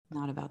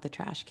Not about the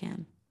trash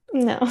can.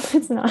 No,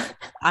 it's not.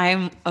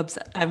 I'm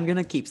upset. I'm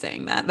gonna keep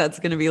saying that. That's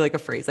gonna be like a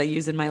phrase I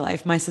use in my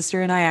life. My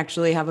sister and I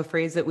actually have a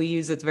phrase that we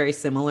use that's very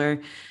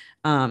similar,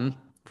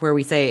 where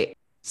we say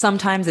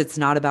sometimes it's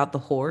not about the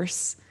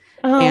horse,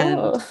 and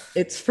Oh,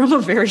 it's from a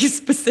very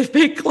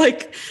specific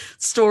like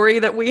story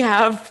that we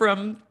have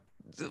from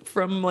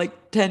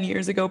like 10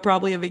 years ago,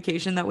 probably a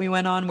vacation that we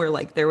went on where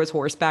like there was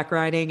horseback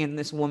riding and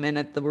this woman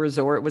at the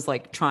resort was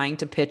like trying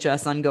to pitch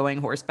us on going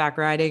horseback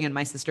riding. And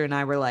my sister and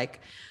I were like,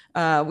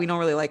 we don't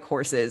really like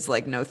horses,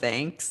 like, no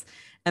thanks.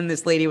 And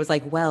this lady was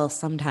like, well,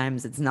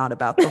 sometimes it's not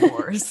about the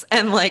horse.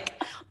 And like,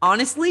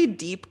 honestly,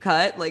 deep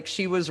cut, like,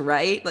 she was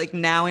right. Like,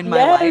 now in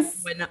my life,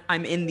 yes. when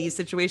I'm in these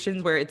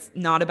situations where it's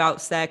not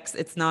about sex,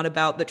 it's not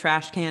about the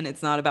trash can,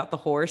 it's not about the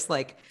horse,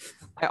 like,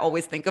 I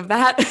always think of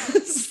that.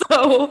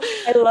 So,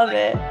 I love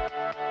it.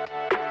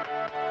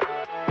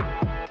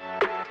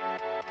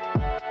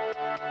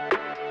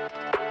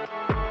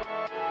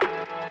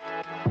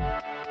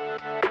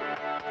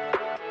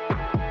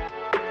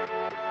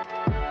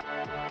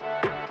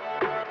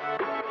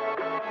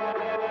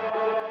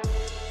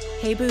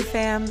 hey, Boo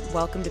Fam,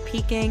 welcome to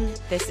Peaking.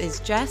 This is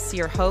Jess,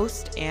 your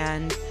host,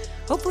 and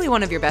hopefully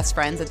one of your best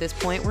friends at this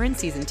point. We're in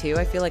season 2.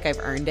 I feel like I've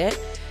earned it.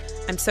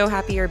 I'm so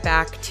happy you're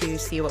back to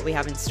see what we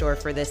have in store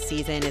for this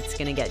season. It's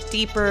going to get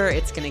deeper,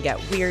 it's going to get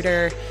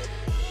weirder.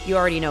 You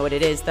already know what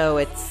it is, though.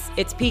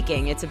 It's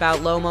peaking. It's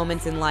about low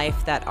moments in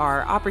life that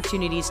are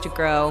opportunities to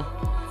grow.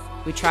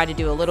 We try to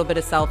do a little bit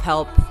of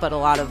self-help, but a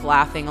lot of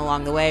laughing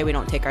along the way. We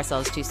don't take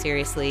ourselves too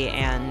seriously,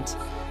 and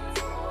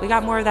we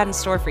got more of that in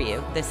store for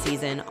you this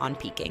season on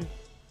Peaking.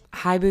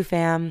 Hi, Boo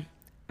Fam.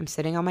 I'm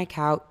sitting on my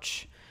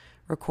couch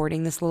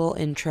recording this little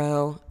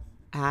intro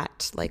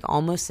at like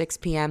almost 6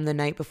 p.m. the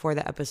night before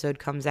the episode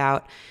comes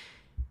out.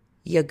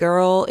 Your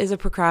girl is a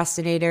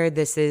procrastinator.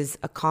 This is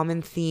a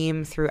common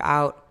theme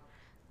throughout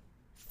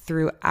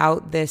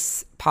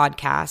this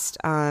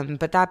podcast.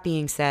 But that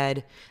being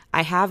said,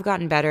 I have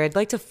gotten better. I'd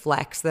like to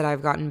flex that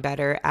I've gotten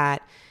better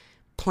at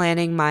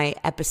planning my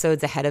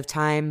episodes ahead of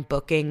time,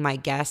 booking my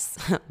guests.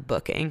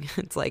 Booking.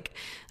 It's like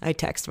I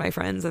text my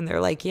friends and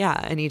they're like,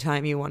 yeah,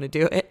 anytime you want to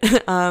do it.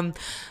 But I'm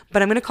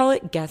going to call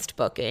it guest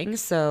booking.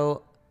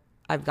 So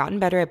I've gotten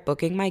better at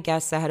booking my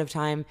guests ahead of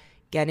time,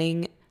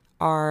 getting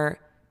our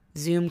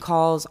Zoom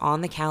calls on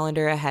the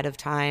calendar ahead of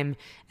time,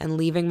 and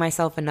leaving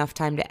myself enough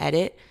time to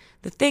edit.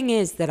 The thing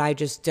is that I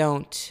just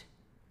don't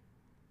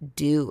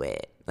do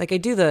it. Like, I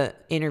do the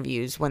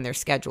interviews when they're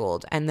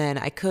scheduled, and then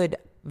I could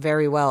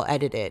very well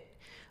edit it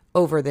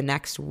over the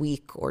next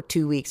week or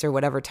 2 weeks or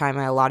whatever time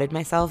I allotted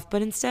myself.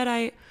 But instead,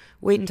 I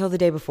wait until the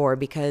day before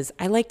because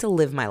I like to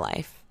live my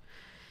life.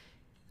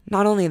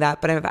 Not only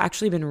that, but I've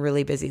actually been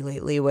really busy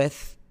lately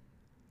with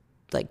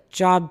like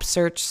job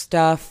search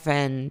stuff,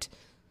 and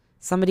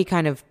somebody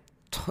kind of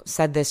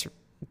said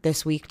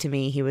this week to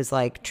me. He was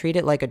like, treat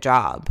it like a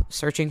job.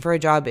 Searching for a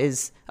job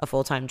is a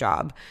full-time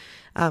job,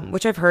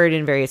 which I've heard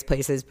in various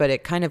places, but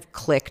it kind of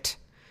clicked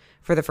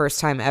for the first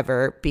time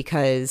ever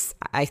because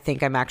I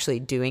think I'm actually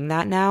doing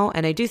that now.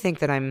 And I do think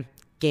that I'm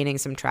gaining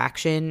some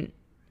traction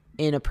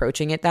in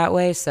approaching it that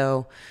way.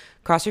 So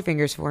cross your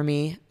fingers for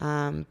me.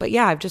 But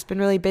yeah, I've just been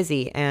really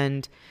busy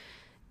and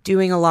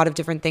doing a lot of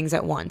different things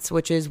at once,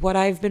 which is what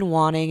I've been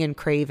wanting and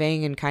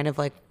craving and kind of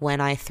like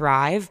when I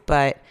thrive,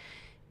 but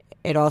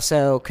it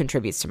also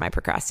contributes to my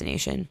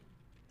procrastination.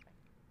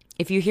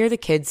 If you hear the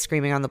kids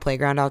screaming on the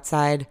playground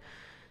outside,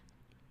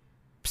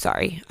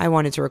 sorry, I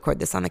wanted to record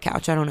this on the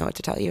couch. I don't know what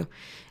to tell you.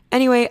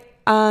 Anyway,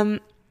 the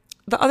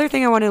other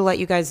thing I wanted to let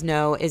you guys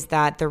know is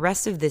that the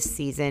rest of this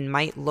season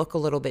might look a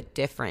little bit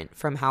different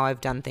from how I've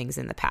done things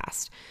in the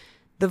past.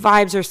 The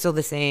vibes are still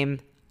the same.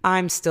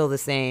 I'm still the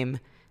same.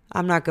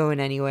 I'm not going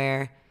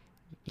anywhere.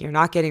 You're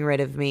not getting rid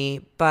of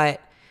me,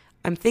 but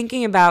I'm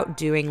thinking about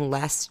doing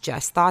less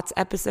Just Thoughts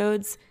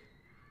episodes.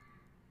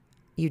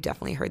 You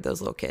definitely heard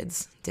those little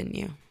kids, didn't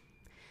you?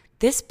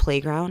 This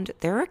playground,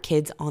 there are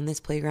kids on this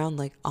playground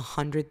like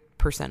 100%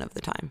 of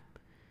the time.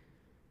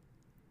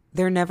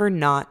 They're never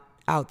not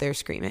out there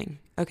screaming.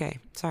 Okay,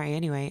 sorry.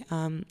 Anyway,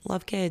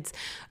 love kids.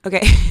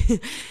 Okay,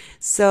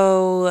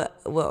 so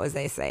what was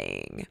I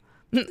saying?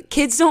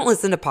 Kids don't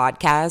listen to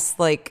podcasts.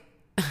 Like,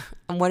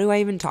 what do I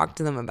even talk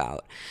to them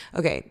about?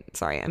 Okay,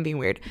 sorry, I'm being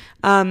weird.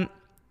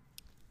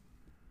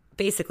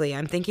 Basically,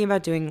 I'm thinking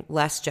about doing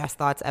less Just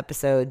Thoughts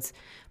episodes.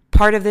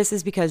 Part of this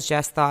is because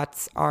Just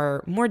Thoughts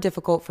are more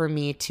difficult for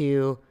me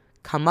to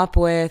come up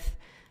with.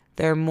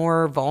 They're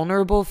more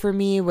vulnerable for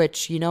me,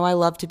 which, you know, I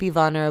love to be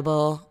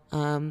vulnerable,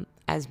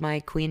 as my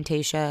Queen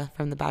Tayshia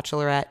from The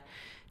Bachelorette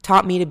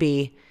taught me to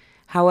be.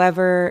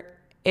 However,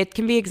 it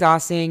can be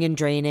exhausting and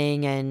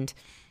draining and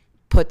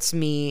puts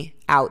me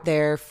out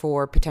there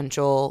for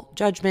potential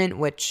judgment,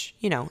 which,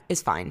 you know,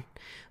 is fine.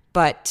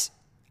 But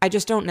I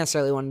just don't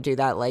necessarily want to do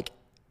that like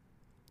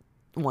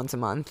once a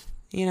month,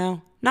 you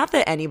know? Not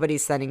that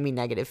anybody's sending me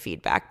negative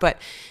feedback, but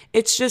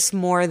it's just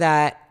more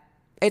that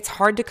it's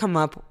hard to come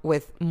up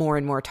with more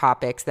and more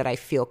topics that I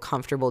feel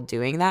comfortable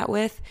doing that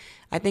with.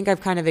 I think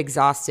I've kind of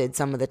exhausted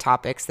some of the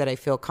topics that I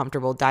feel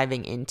comfortable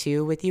diving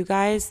into with you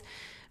guys.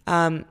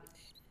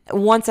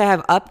 once I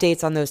have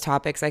updates on those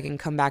topics, I can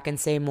come back and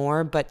say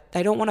more, but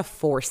I don't want to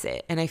force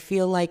it. And I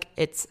feel like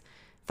it's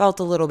felt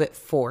a little bit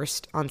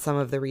forced on some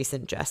of the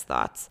recent Jess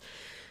thoughts.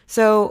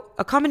 So,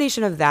 a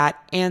combination of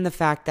that and the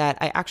fact that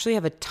I actually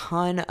have a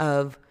ton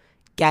of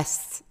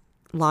guests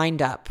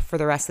lined up for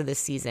the rest of this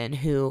season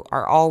who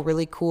are all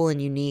really cool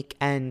and unique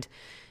and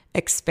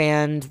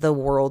expand the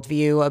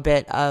worldview a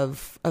bit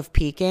of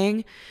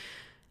peaking.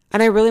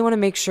 And I really want to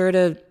make sure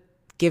to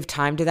give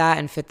time to that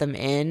and fit them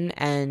in.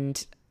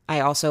 And I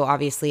also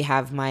obviously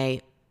have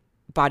my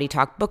Body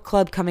Talk book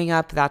club coming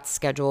up. That's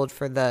scheduled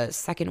for the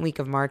second week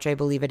of March, I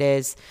believe it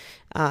is.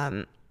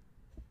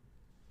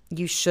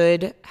 You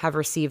should have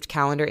received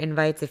calendar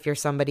invites if you're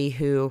somebody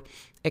who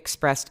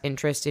expressed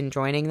interest in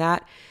joining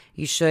that.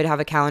 You should have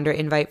a calendar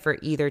invite for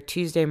either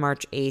Tuesday,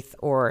 March 8th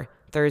or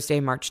Thursday,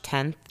 March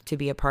 10th to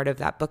be a part of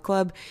that book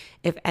club.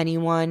 If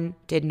anyone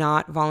did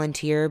not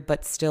volunteer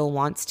but still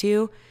wants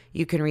to,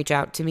 you can reach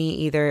out to me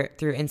either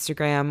through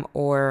Instagram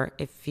or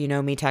if you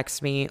know me,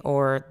 text me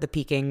or the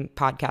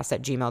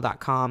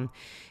peakingpodcast@gmail.com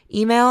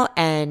email,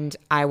 and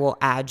I will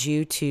add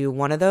you to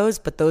one of those.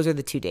 But those are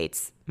the 2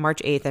 dates,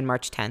 March 8th and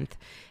March 10th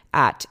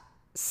at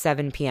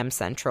 7 p.m.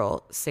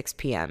 Central, 6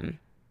 p.m.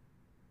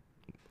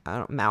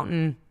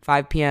 Mountain,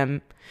 5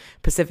 p.m.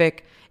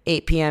 Pacific,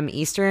 8 p.m.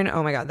 Eastern.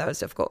 Oh my God, that was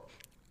difficult.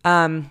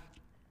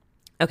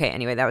 Okay,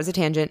 anyway, that was a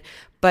tangent.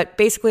 But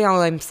basically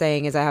all I'm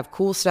saying is I have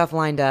cool stuff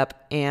lined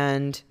up,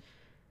 and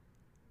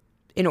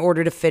in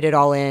order to fit it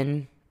all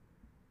in,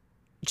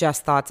 Jess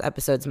Thoughts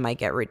episodes might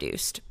get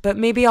reduced. But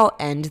maybe I'll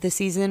end the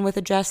season with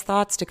a Jess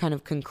Thoughts to kind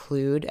of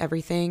conclude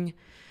everything,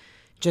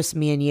 just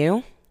me and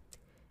you.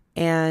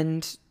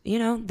 And, you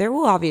know, there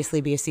will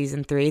obviously be a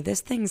season 3.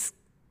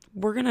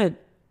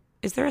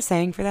 Is there a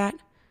saying for that?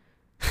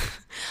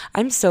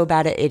 I'm so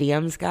bad at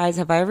idioms, guys.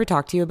 Have I ever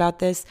talked to you about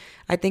this?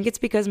 I think it's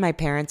because my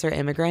parents are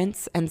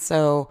immigrants. And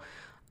so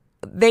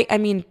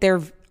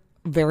they're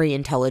very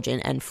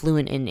intelligent and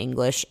fluent in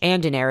English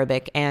and in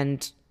Arabic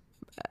and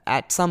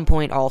at some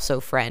point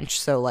also French.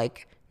 So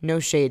like no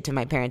shade to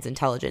my parents'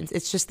 intelligence.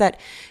 It's just that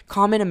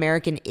common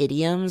American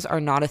idioms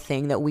are not a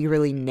thing that we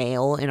really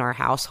nail in our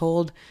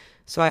household.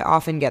 So I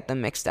often get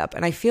them mixed up.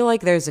 And I feel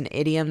like there's an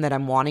idiom that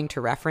I'm wanting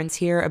to reference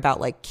here about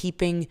like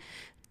keeping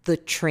the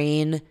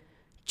train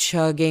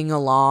chugging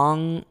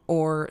along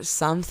or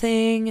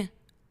something.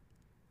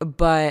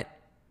 But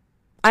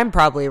I'm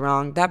probably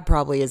wrong. That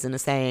probably isn't a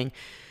saying.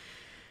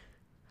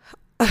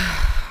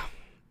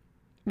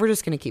 We're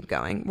just going to keep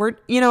going.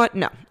 You know what?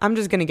 No, I'm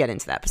just going to get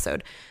into the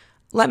episode.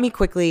 Let me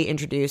quickly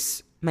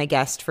introduce my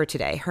guest for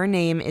today. Her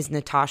name is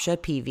Natasha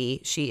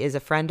Peavy. She is a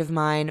friend of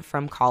mine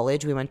from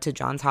college. We went to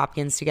Johns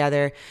Hopkins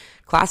together,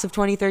 class of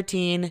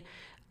 2013.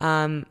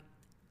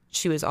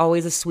 She was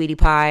always a sweetie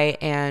pie,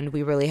 and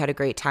we really had a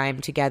great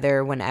time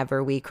together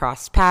whenever we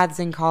crossed paths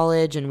in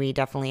college, and we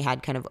definitely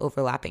had kind of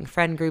overlapping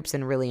friend groups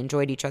and really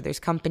enjoyed each other's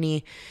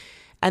company.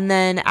 And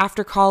then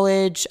after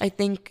college, I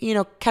think,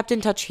 kept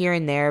in touch here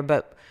and there,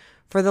 but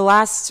for the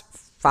last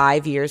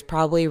 5 years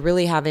probably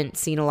really haven't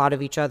seen a lot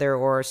of each other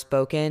or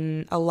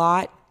spoken a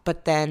lot.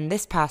 But then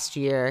this past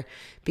year,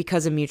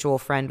 because a mutual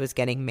friend was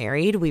getting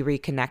married, we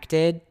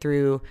reconnected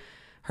through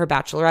her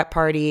bachelorette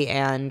party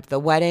and the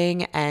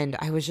wedding. And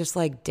I was just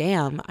like,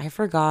 damn, I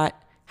forgot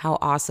how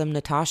awesome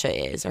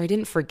Natasha is. Or I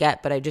didn't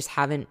forget, but I just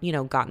haven't,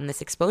 gotten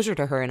this exposure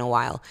to her in a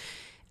while.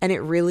 And it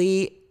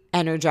really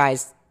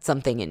energized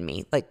something in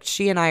me. Like,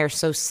 she and I are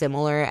so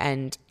similar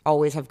and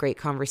always have great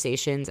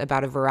conversations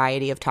about a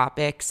variety of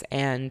topics.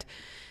 And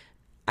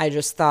I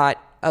just thought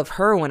of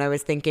her when I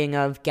was thinking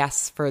of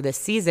guests for this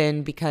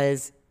season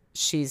because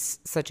she's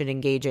such an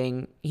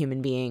engaging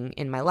human being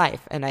in my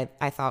life. And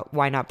I thought,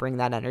 why not bring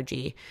that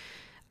energy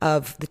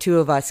of the two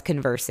of us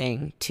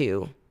conversing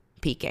to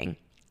peaking?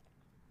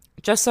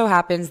 Just so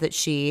happens that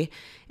she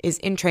is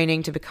in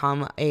training to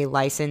become a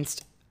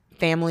licensed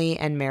family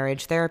and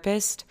marriage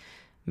therapist,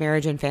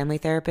 marriage and family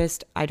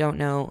therapist. I don't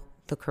know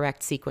the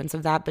correct sequence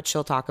of that, but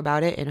she'll talk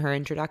about it in her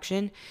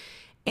introduction.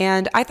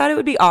 And I thought it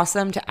would be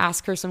awesome to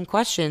ask her some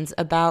questions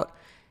about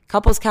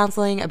couples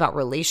counseling, about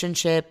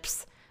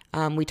relationships.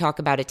 We talk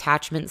about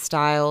attachment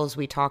styles.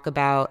 We talk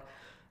about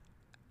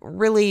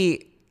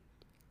really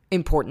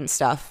important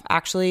stuff,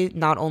 actually,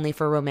 not only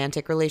for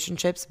romantic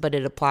relationships, but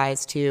it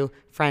applies to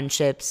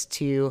friendships,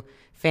 to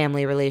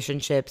family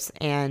relationships.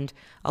 And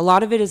a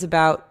lot of it is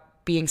about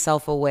being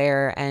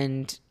self-aware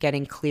and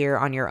getting clear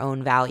on your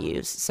own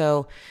values.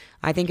 So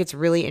I think it's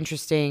really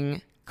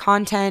interesting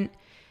content.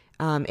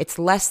 It's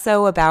less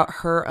so about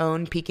her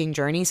own peaking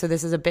journey. So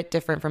this is a bit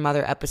different from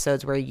other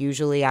episodes where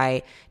usually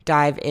I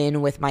dive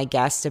in with my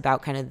guest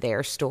about kind of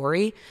their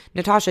story.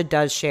 Natasha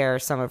does share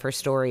some of her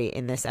story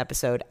in this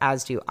episode,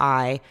 as do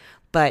I,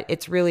 but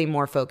it's really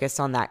more focused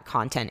on that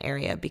content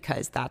area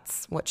because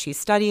that's what she's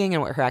studying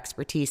and what her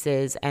expertise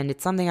is. And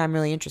it's something I'm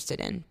really interested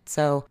in.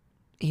 So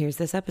here's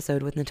this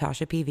episode with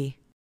Natasha Peavy.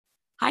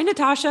 Hi,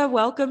 Natasha.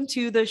 Welcome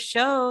to the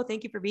show.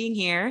 Thank you for being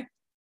here.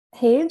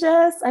 Hey,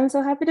 Jess. I'm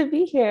so happy to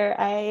be here.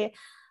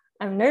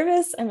 I'm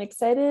nervous, I'm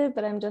excited,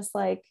 but I'm just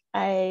like,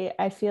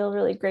 I feel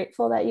really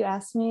grateful that you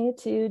asked me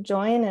to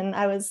join. And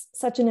I was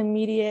such an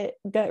immediate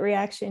gut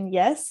reaction,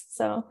 yes.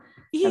 So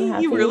I'm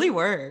happy. You really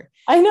were.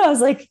 I know. I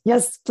was like,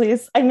 yes,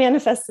 please. I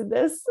manifested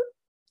this.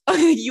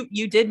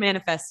 You did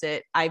manifest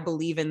it. I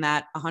believe in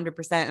that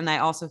 100%. And I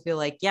also feel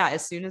like, yeah,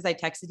 as soon as I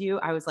texted you,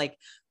 I was like,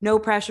 no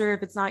pressure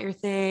if it's not your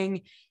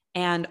thing.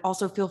 And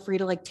also feel free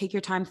to like take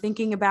your time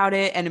thinking about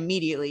it. And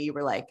immediately you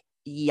were like,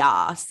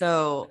 yeah.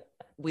 So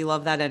we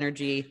love that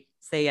energy.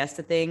 Say yes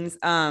to things.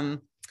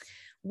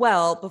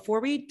 Well, before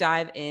we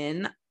dive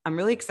in, I'm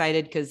really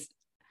excited because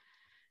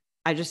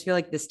I just feel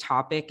like this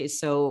topic is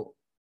so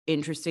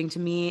interesting to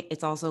me.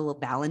 It's also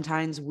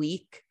Valentine's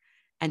week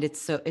and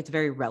it's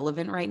very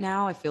relevant right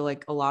now. I feel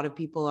like a lot of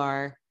people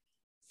are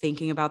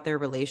thinking about their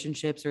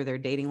relationships or their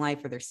dating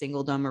life or their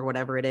singledom or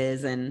whatever it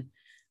is. And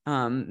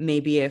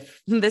maybe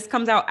if this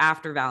comes out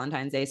after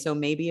Valentine's Day, so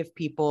maybe if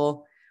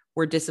people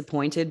were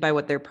disappointed by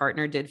what their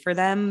partner did for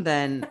them,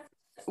 then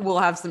we'll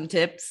have some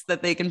tips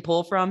that they can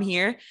pull from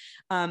here.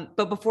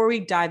 But before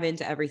we dive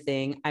into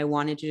everything, I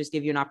wanted to just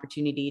give you an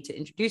opportunity to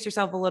introduce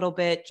yourself a little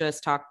bit,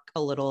 just talk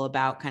a little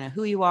about kind of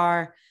who you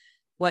are,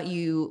 what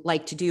you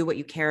like to do, what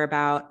you care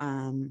about,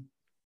 and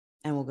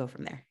we'll go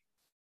from there.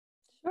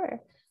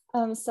 Sure.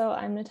 So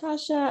I'm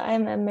Natasha.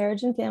 I'm a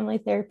marriage and family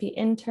therapy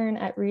intern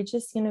at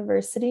Regis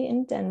University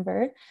in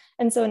Denver.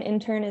 And so an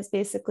intern is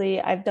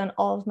basically, I've done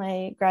all of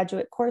my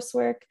graduate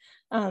coursework,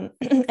 and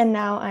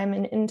now I'm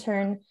an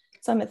intern.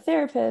 So I'm a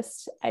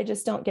therapist. I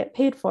just don't get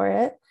paid for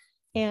it.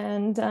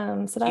 And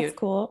so that's Cute.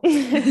 cool.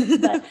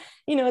 But,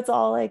 it's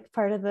all like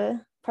part of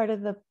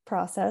the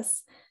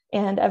process.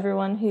 And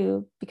everyone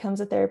who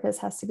becomes a therapist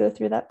has to go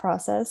through that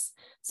process.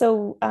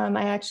 So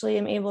I actually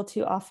am able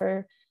to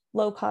offer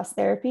low-cost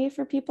therapy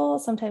for people,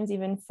 sometimes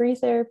even free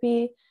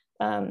therapy.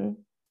 And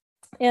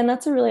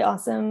that's a really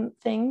awesome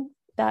thing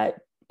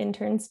that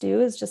interns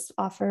do, is just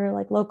offer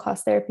like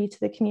low-cost therapy to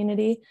the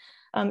community.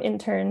 In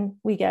turn,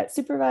 we get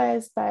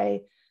supervised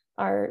by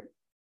our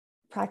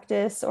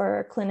practice or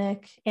our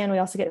clinic, and we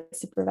also get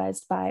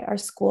supervised by our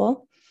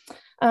school.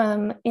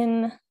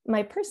 In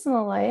my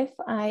personal life,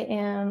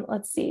 I'm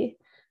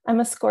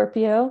a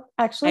Scorpio.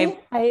 Actually,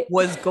 I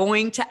was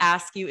going to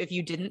ask you if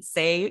you didn't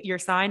say your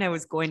sign. I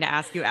was going to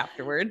ask you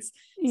afterwards.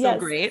 So yes.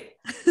 great.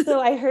 So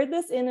I heard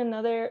this in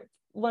another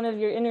one of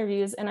your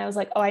interviews, and I was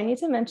like, oh, I need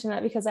to mention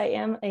that because I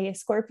am a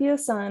Scorpio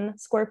sun,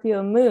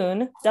 Scorpio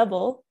moon,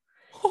 double,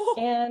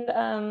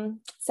 and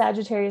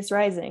Sagittarius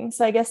rising.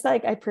 So I guess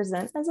like I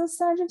present as a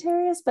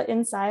Sagittarius, but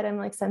inside I'm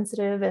like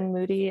sensitive and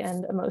moody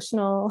and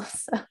emotional.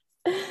 So.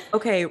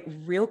 Okay,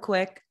 real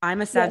quick.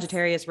 I'm a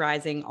Sagittarius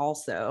rising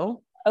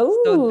also.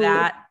 Oh, so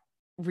that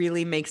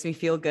really makes me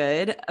feel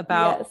good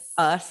about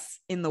us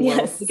in the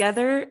world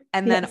together.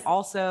 And then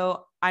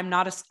also I'm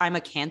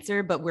a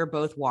Cancer, but we're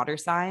both water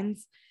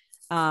signs,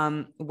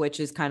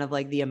 which is kind of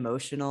like the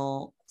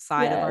emotional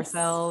side of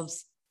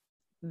ourselves.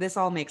 This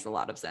all makes a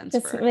lot of sense.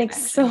 This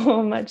makes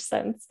so much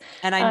sense.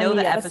 And I know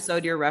the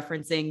episode you're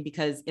referencing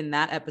because in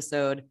that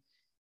episode,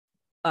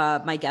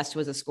 my guest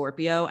was a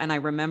Scorpio. And I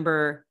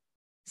remember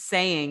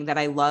saying that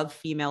I love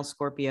female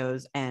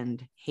Scorpios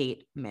and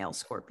hate male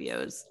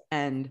Scorpios.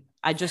 And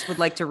I just would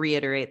like to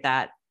reiterate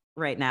that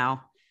right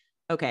now.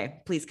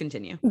 Okay, please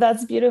continue.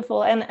 That's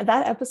beautiful. And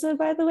that episode,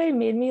 by the way,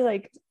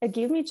 it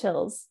gave me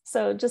chills.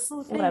 So just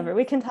whatever,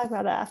 we can talk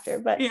about that after.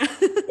 But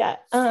yeah.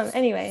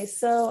 Anyway,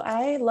 so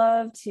I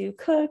love to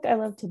cook. I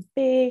love to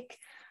bake.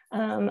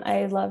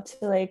 I love to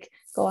like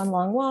go on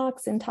long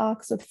walks and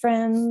talks with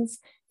friends.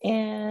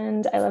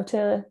 And I love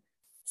to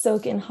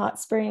soak in hot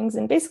springs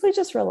and basically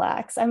just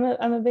relax. I'm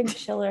a big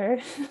chiller,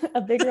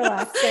 a big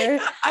relaxer.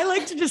 I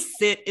like to just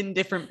sit in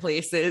different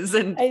places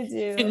and I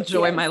do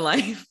enjoy my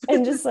life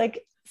and just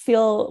like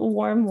feel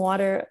warm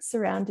water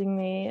surrounding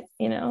me,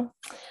 and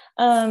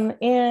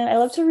I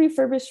love to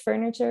refurbish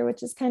furniture,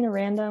 which is kind of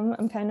random.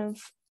 I'm kind of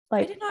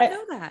like, I did not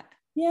know that.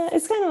 Yeah,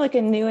 it's kind of like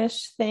a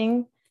newish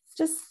thing,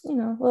 just, a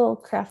little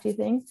crafty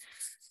thing.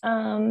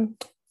 But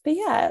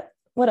yeah,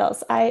 what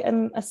else? I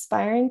am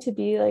aspiring to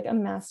be like a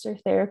master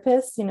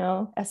therapist,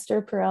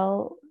 Esther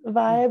Perel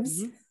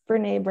vibes,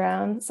 Brene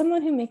Brown,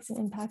 someone who makes an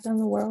impact on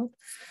the world.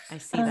 I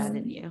see that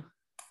in you.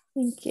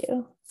 Thank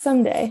you.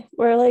 Someday.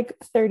 We're like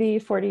 30,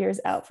 40 years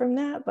out from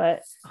that,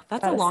 but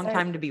that's a long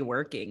time to be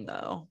working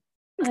though.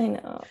 I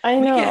know.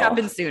 Make it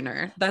happen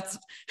sooner. That's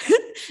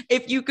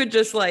if you could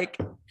just like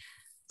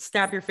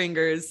snap your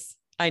fingers,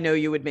 I know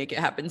you would make it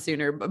happen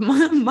sooner, but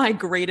my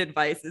great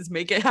advice is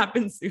make it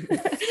happen sooner.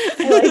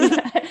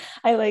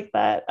 I like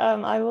that.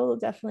 I will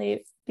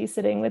definitely be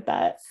sitting with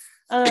that.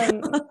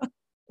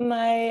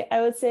 I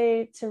would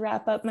say, to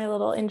wrap up my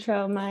little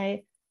intro,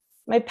 my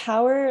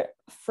power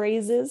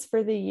phrases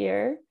for the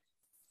year,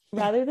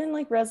 rather than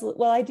like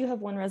I do have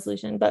one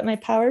resolution, but my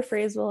power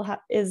phrase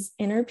is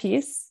inner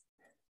peace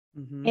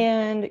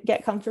and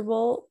get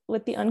comfortable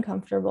with the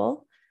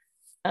uncomfortable.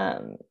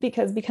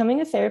 Because becoming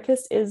a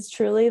therapist is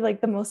truly like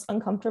the most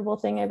uncomfortable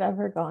thing I've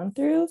ever gone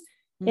through.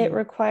 It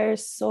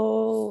requires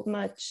so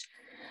much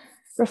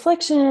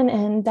reflection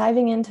and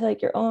diving into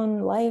like your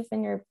own life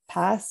and your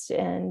past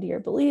and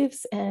your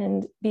beliefs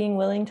and being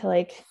willing to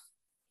like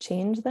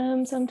change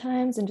them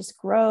sometimes and just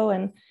grow.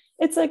 And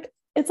it's like,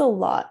 it's a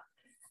lot.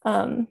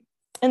 And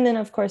then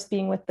of course,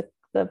 being with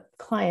the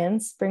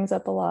clients brings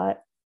up a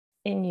lot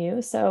in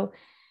you. So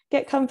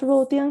get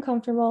comfortable with the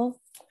uncomfortable.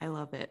 I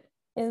love it.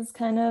 Is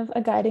kind of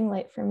a guiding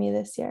light for me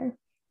this year.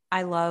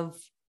 I love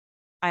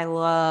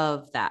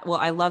that. Well,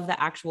 I love the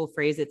actual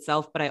phrase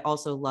itself, but I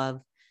also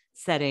love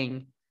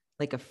setting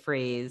like a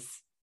phrase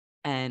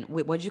and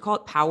what did you call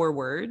it? Power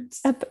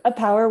words? A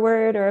power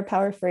word or a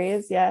power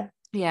phrase. Yeah.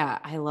 Yeah,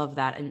 I love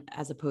that. And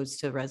as opposed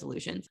to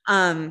resolutions.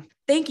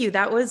 Thank you.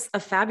 That was a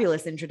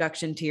fabulous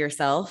introduction to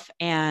yourself.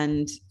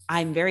 And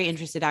I'm very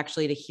interested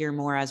actually to hear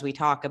more as we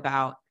talk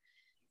about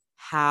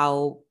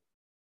how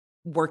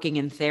working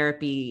in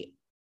therapy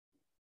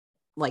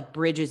like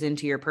bridges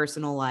into your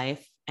personal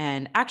life.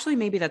 And actually,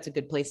 maybe that's a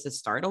good place to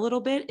start a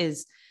little bit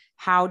is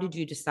how did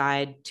you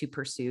decide to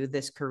pursue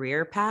this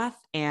career path?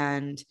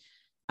 And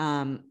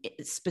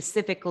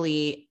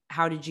specifically,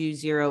 how did you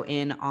zero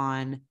in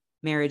on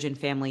marriage and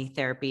family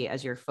therapy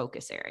as your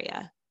focus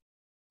area?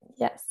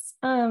 Yes.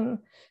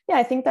 Yeah,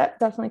 I think that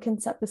definitely can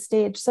set the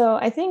stage. So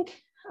I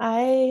think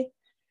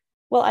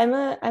I'm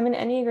an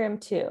Enneagram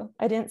 2.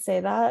 I didn't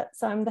say that.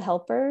 So I'm the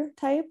helper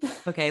type.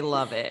 Okay,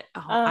 love it.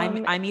 Oh,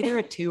 I'm either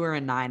a 2 or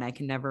a 9. I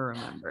can never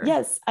remember.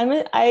 Yes,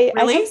 really?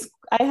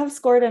 I have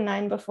scored a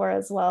 9 before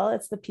as well.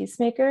 It's the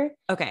peacemaker.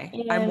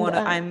 Okay.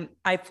 And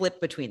I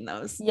flip between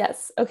those.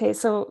 Yes. Okay,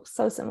 so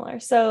similar.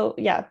 So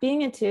yeah,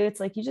 being a 2, it's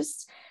like you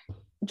just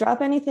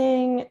drop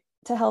anything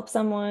to help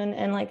someone,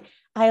 and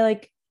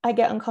I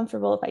get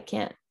uncomfortable if I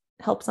can't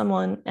help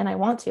someone and I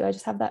want to. I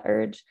just have that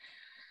urge.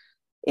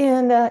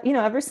 And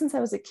ever since I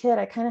was a kid,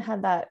 I kind of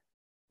had that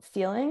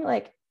feeling.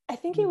 Like I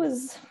think it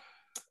was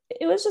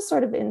just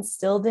sort of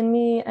instilled in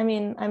me. I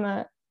mean, I'm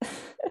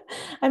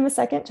a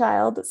second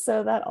child,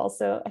 so that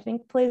also I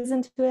think plays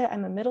into it.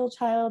 I'm a middle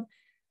child.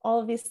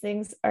 All of these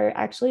things are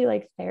actually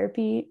like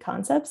therapy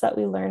concepts that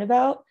we learn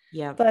about.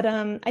 Yeah. But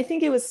I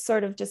think it was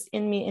sort of just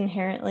in me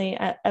inherently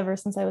ever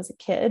since I was a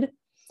kid.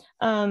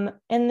 And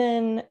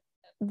then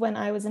when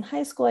I was in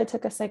high school, I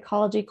took a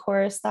psychology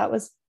course. That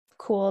was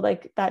cool.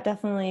 Like that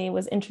definitely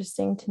was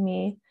interesting to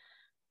me.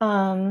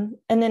 And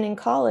then in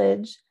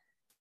college,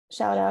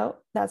 shout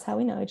out, that's how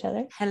we know each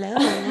other.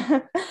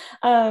 Hello.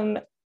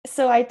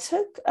 So I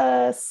took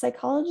a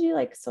psychology,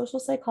 like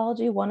social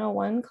psychology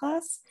 101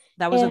 class.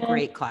 That was a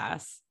great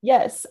class.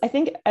 Yes, I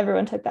think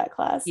everyone took that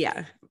class.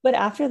 Yeah. But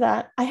after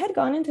that, I had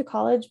gone into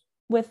college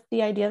with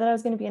the idea that I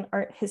was going to be an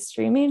art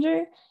history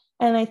major.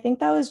 And I think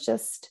that was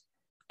just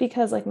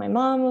because like my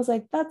mom was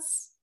like,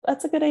 that's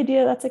a good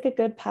idea. That's like a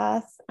good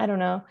path. I don't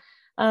know.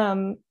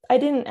 I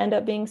didn't end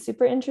up being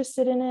super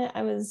interested in it.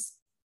 I was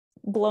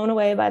blown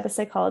away by the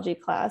psychology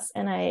class.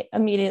 And I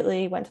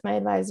immediately went to my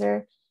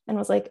advisor and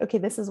was like, okay,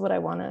 this is what I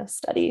want to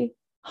study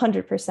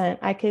 100%.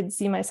 I could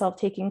see myself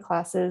taking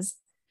classes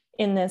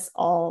in this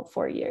all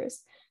 4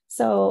 years.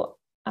 So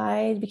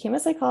I became a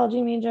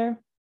psychology major.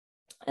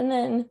 And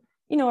then,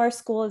 our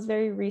school is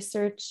very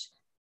research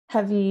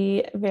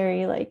heavy,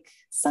 very like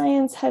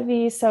science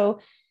heavy. So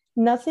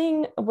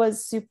nothing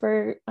was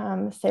super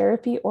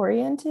therapy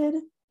oriented.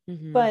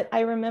 Mm-hmm. But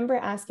I remember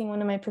asking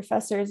one of my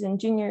professors in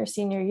junior or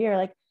senior year,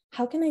 like,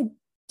 how can I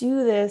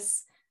do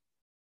this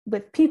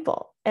with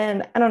people?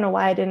 And I don't know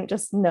why I didn't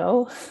just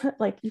know,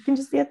 like, you can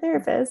just be a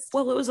therapist.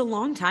 Well, it was a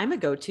long time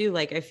ago too.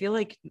 Like, I feel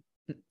like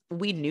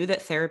we knew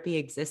that therapy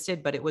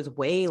existed, but it was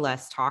way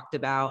less talked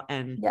about.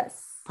 And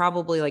yes,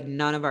 probably like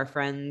none of our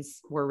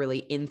friends were really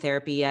in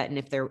therapy yet. And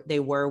if they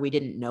were, we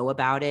didn't know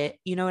about it.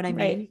 You know what I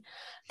mean?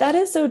 That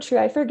is so true.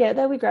 I forget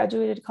that we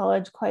graduated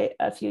college quite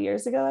a few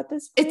years ago at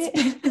this point.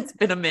 It's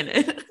been a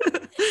minute.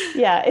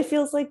 Yeah, it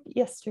feels like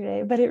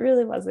yesterday, but it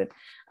really wasn't.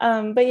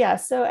 But yeah,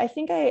 so I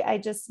think I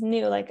just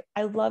knew like,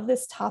 I love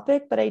this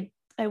topic, but I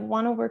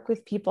want to work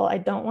with people. I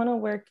don't want to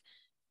work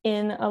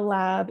in a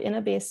lab, in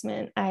a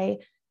basement. I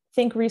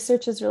think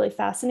research is really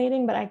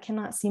fascinating, but I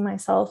cannot see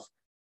myself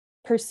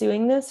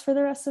pursuing this for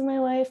the rest of my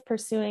life,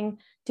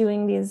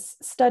 doing these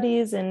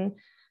studies and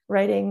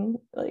writing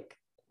like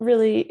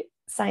really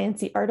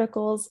sciencey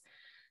articles.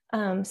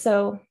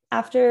 So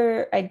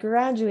after I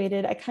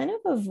graduated, I kind of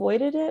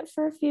avoided it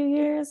for a few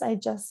years. I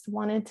just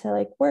wanted to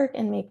like work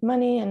and make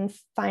money and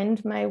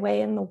find my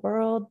way in the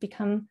world,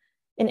 become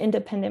an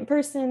independent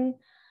person.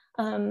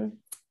 I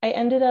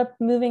ended up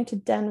moving to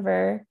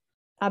Denver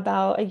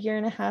about a year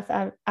and a half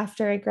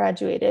after I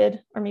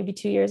graduated, or maybe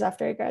 2 years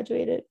after I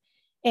graduated.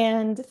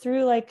 And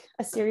through like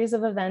a series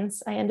of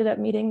events, I ended up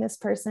meeting this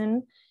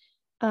person,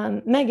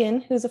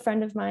 Megan, who's a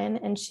friend of mine,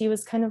 and she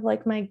was kind of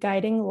like my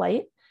guiding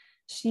light.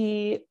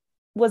 She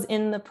was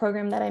in the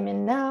program that I'm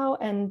in now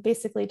and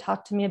basically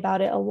talked to me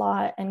about it a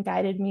lot and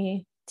guided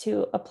me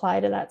to apply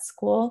to that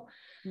school.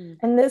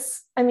 And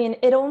this, I mean,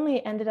 it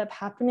only ended up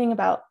happening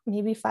about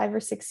maybe 5 or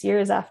 6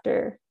 years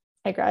after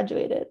I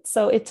graduated.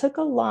 So it took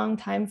a long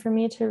time for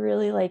me to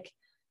really like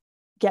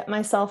get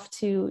myself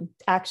to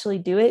actually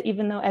do it,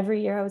 even though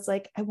every year I was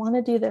like, I want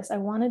to do this, I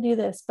want to do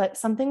this, but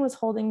something was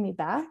holding me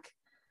back.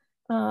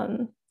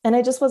 And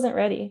I just wasn't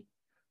ready.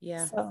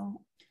 Yeah.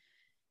 So,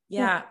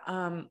 yeah.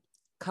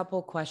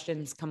 Couple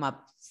questions come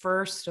up.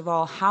 First of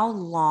all, how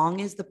long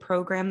is the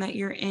program that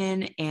you're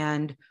in,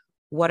 and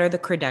what are the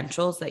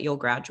credentials that you'll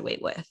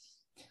graduate with?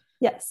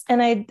 Yes.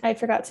 And I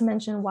forgot to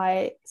mention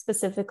why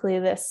specifically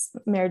this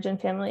marriage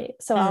and family.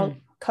 So I'll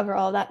cover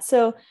all that.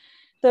 So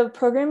the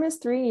program is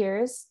 3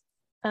 years.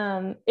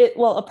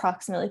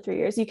 Approximately 3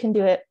 years. You can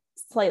do it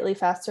slightly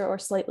faster or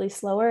slightly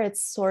slower.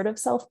 It's sort of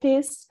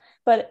self-paced,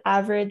 but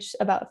average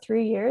about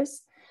 3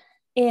 years.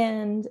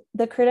 And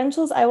the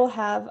credentials I will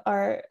have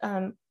are,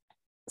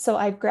 so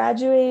I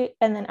graduate,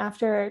 and then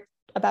after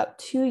about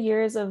 2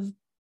 years of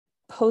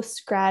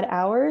post-grad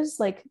hours,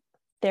 like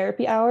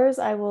therapy hours,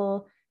 I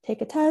will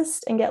take a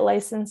test and get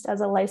licensed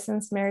as a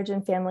licensed marriage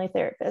and family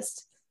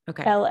therapist.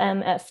 Okay.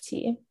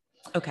 LMFT.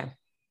 Okay.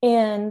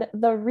 And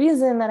the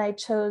reason that I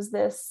chose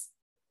this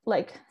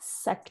like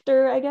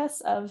sector, I guess,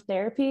 of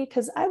therapy,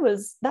 because that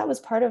was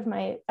part of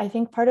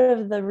part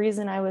of the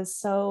reason I was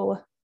so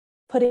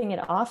putting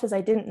it off is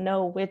I didn't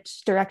know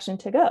which direction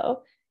to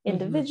go.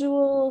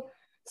 Individual,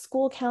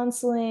 school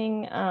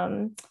counseling,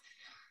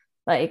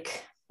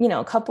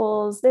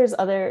 couples, there's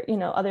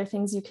other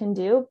things you can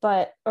do,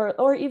 but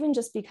or even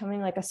just becoming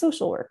like a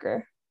social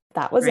worker.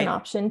 That was an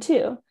option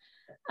too.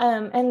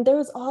 And there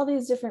was all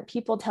these different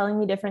people telling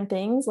me different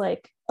things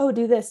like, oh,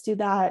 do this, do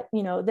that,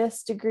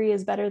 this degree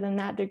is better than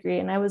that degree.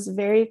 And I was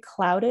very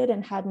clouded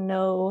and had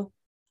no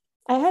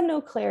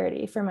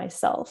clarity for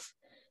myself.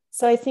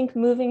 So I think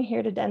moving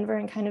here to Denver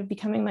and kind of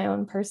becoming my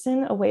own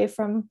person, away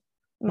from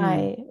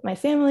my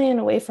family and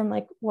away from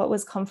like what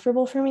was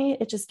comfortable for me,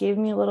 it just gave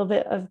me a little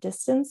bit of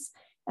distance.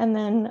 And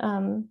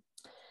then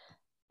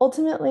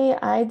ultimately,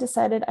 I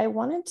decided I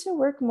wanted to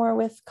work more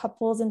with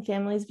couples and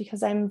families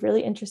because I'm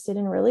really interested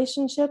in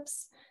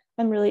relationships.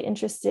 I'm really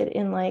interested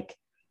in like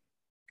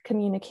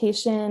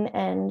communication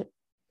and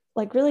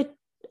like really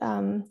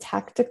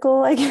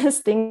tactical, I guess,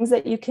 things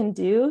that you can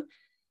do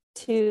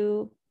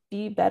to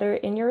be better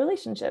in your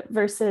relationship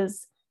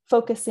versus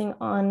focusing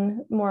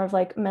on more of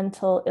like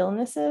mental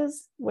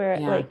illnesses where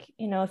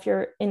if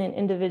you're in an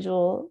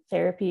individual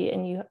therapy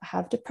and you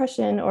have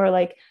depression or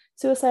like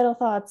suicidal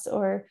thoughts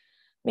or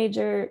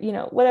major,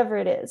 whatever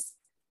it is,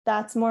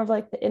 that's more of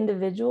like the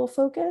individual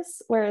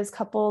focus. Whereas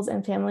couples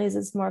and families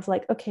is more of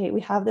like, okay,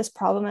 we have this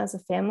problem as a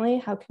family.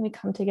 How can we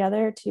come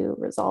together to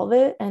resolve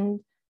it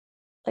and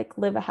like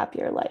live a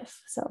happier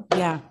life? So,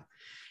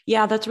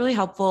 yeah, that's really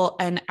helpful.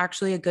 And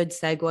actually a good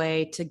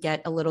segue to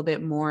get a little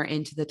bit more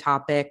into the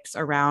topics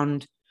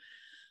around,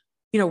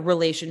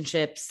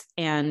 relationships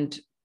and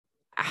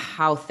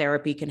how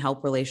therapy can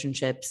help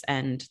relationships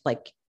and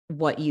like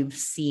what you've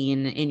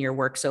seen in your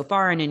work so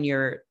far and in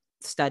your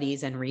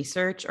studies and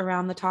research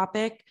around the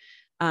topic.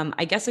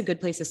 I guess a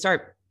good place to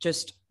start,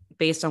 just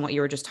based on what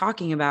you were just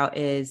talking about,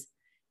 is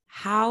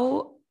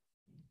how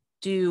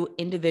do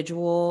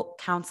individual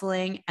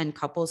counseling and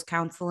couples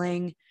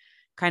counseling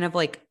kind of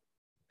like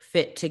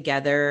fit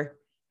together?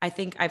 I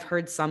think I've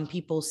heard some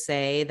people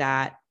say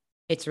that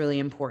it's really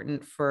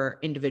important for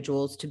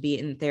individuals to be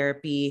in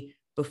therapy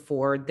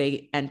before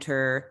they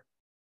enter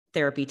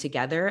therapy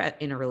together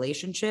in a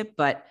relationship,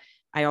 but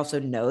I also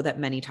know that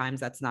many times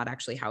that's not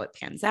actually how it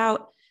pans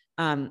out.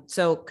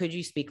 So could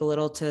you speak a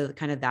little to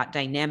kind of that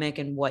dynamic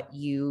and what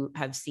you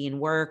have seen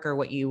work or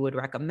what you would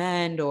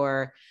recommend,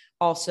 or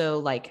also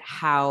like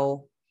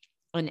how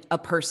a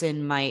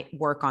person might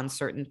work on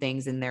certain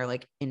things in their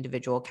like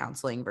individual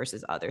counseling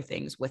versus other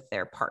things with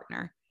their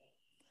partner?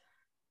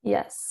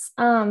 Yes.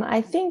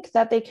 I think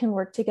that they can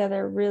work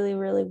together really,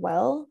 really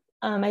well.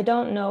 I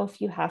don't know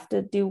if you have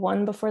to do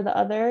one before the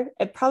other.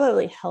 It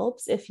probably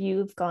helps if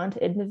you've gone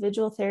to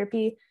individual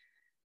therapy,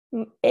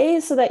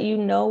 so that you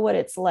know what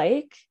it's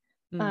like,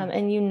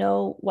 and you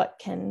know what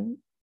can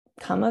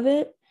come of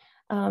it.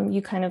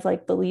 You kind of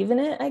like believe in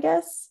it, I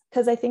guess,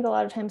 because I think a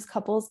lot of times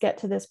couples get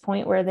to this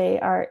point where they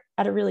are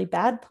at a really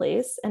bad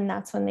place, and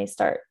that's when they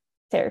start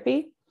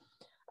therapy.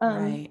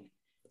 Right.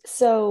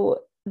 So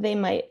they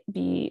might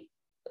be,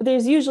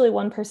 there's usually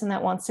one person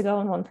that wants to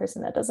go and one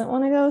person that doesn't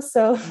want to go.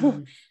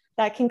 So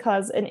that can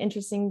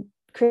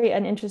create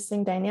an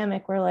interesting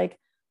dynamic where like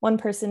one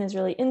person is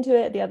really into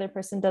it, the other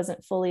person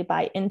doesn't fully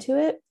buy into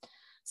it.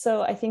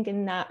 So I think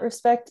in that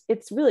respect,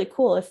 it's really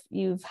cool if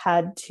you've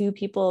had two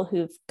people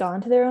who've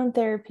gone to their own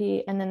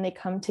therapy and then they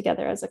come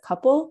together as a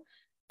couple,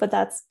 but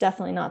that's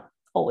definitely not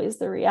always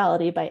the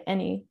reality by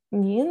any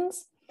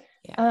means.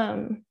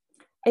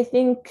 I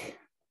think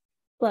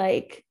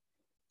like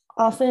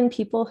often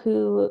people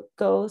who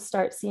go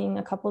start seeing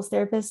a couples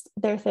therapist,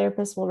 their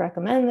therapist will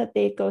recommend that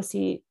they go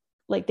see,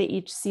 like they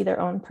each see their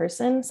own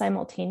person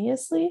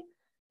simultaneously,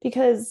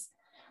 because,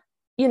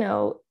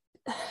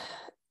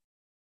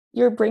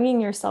 you're bringing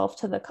yourself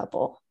to the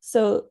couple.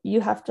 So you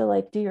have to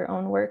like do your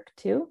own work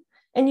too.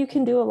 And you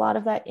can do a lot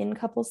of that in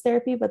couples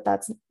therapy, but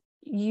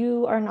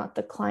you are not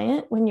the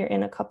client when you're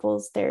in a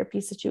couples therapy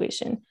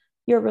situation.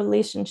 Your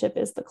relationship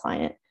is the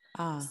client.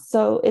 Ah,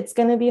 So it's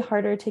going to be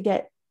harder to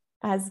get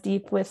as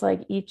deep with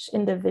like each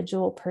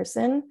individual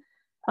person,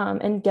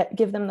 and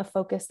give them the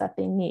focus that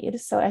they need.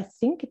 So I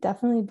think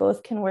definitely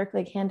both can work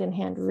like hand in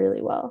hand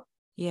really well.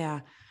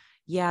 yeah.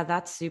 Yeah,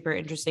 that's super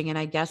interesting. And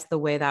I guess the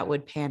way that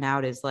would pan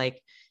out is like,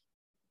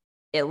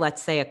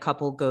 let's say a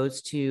couple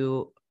goes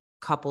to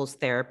couples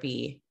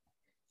therapy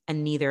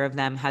and neither of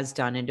them has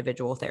done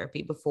individual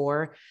therapy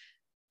before.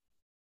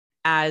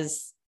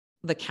 As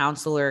the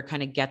counselor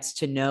kind of gets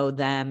to know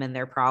them and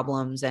their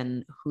problems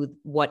and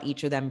what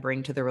each of them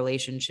bring to the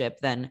relationship,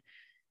 then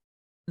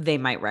they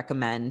might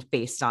recommend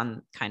based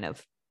on kind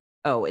of,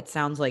 oh, it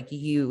sounds like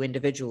you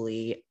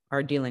individually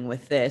are dealing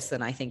with this.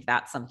 And I think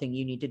that's something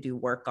you need to do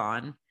work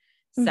on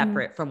Mm-hmm.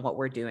 separate from what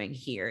we're doing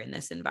here in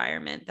this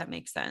environment. That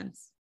makes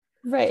sense.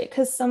 Right.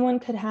 Because someone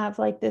could have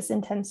like this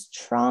intense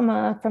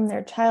trauma from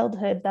their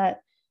childhood that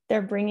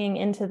they're bringing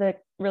into the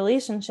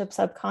relationship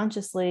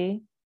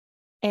subconsciously.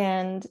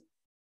 And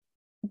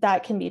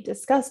that can be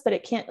discussed, but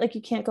it can't, like,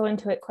 you can't go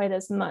into it quite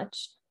as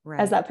much as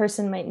Right. that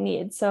person might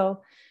need.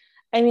 So,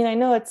 I mean, I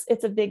know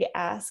it's a big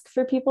ask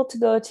for people to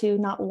go to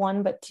not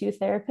one, but two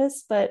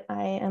therapists, but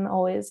I am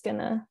always going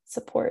to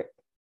support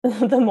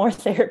the more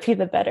therapy,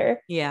 the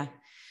better. Yeah.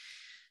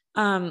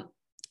 Um,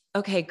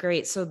 okay,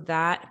 great. So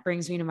that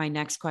brings me to my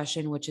next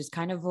question, which is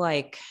kind of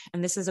like,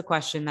 and this is a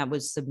question that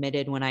was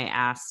submitted when I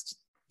asked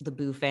the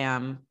Boo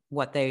fam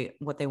what they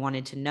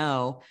wanted to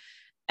know.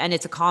 And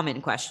it's a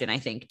common question, I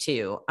think,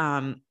 too.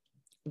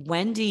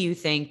 When do you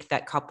think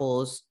that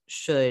couples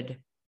should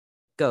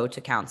go to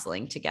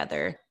counseling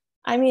together?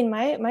 I mean,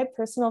 my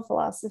personal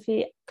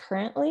philosophy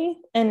currently,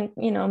 and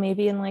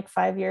maybe in like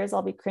 5 years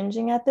I'll be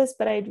cringing at this,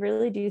 but I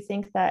really do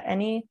think that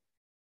any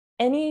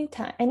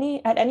time,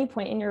 at any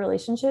point in your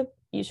relationship,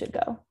 you should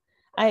go.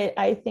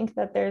 I think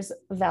that there's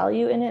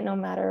value in it no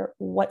matter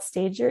what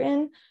stage you're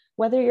in.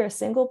 Whether you're a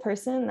single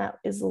person that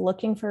is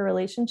looking for a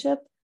relationship,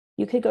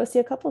 you could go see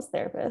a couples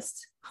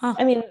therapist. Huh.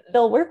 I mean,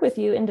 they'll work with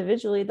you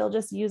individually. They'll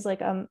just use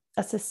like a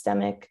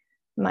systemic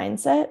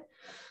mindset.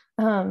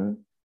 Um,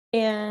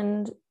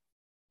 and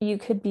you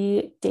could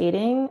be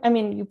dating. I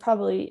mean, you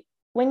probably,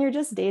 when you're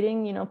just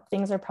dating,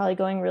 things are probably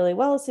going really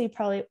well. So you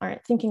probably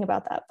aren't thinking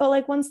about that. But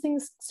like once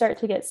things start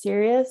to get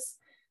serious,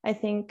 I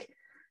think,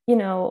 you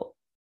know,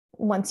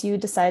 once you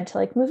decide to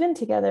like move in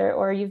together,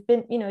 or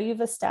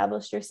you've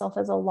established yourself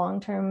as a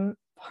long-term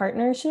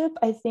partnership,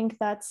 I think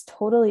that's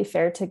totally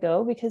fair to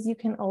go, because you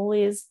can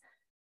always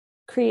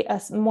create a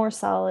more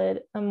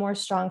solid, a more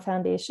strong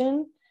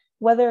foundation.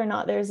 Whether or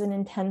not there's an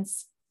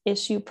intense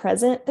issue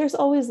present, there's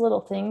always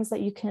little things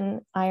that you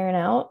can iron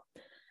out.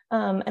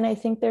 And I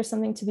think there's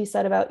something to be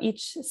said about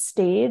each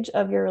stage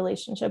of your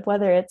relationship,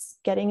 whether it's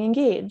getting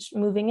engaged,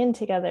 moving in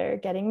together,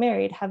 getting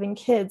married, having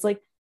kids,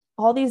 like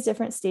all these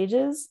different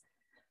stages,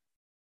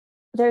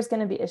 there's going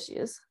to be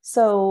issues.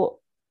 So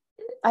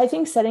I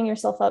think setting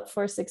yourself up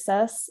for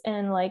success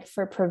and like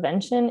for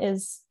prevention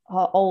is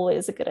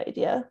always a good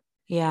idea.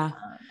 Yeah.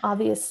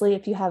 Obviously,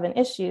 if you have an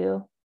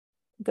issue,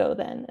 go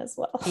then as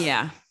well.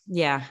 Yeah.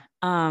 Yeah.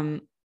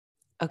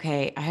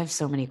 Okay, I have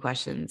so many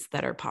questions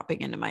that are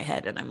popping into my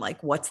head, and I'm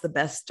like, what's the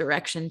best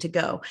direction to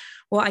go?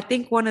 Well, I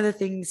think one of the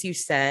things you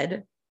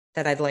said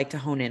that I'd like to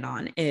hone in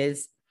on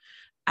is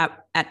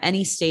at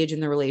any stage in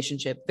the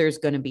relationship, there's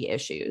going to be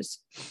issues.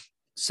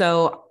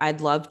 So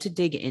I'd love to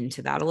dig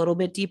into that a little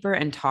bit deeper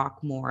and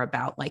talk more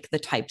about like the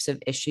types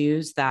of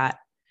issues that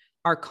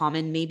are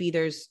common. Maybe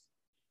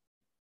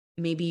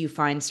you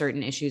find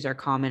certain issues are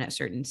common at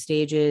certain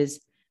stages.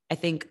 I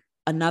think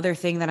another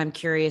thing that I'm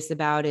curious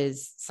about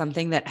is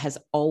something that has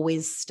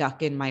always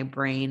stuck in my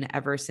brain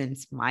ever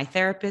since my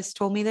therapist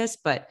told me this,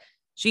 but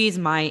she's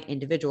my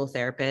individual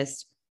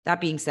therapist.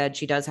 That being said,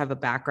 she does have a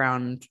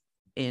background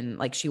in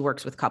like she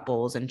works with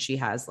couples and she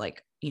has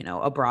like,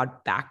 a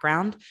broad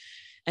background.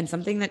 And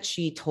something that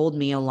she told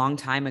me a long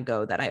time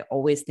ago that I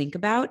always think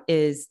about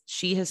is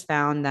she has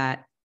found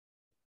that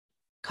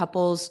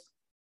couples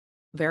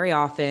very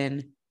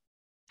often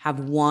have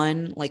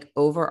one like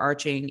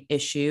overarching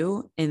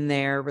issue in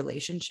their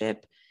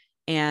relationship,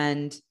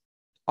 and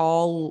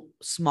all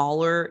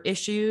smaller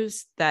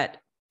issues that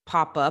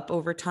pop up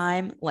over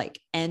time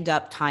like end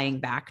up tying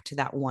back to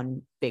that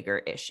one bigger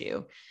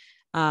issue.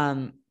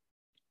 um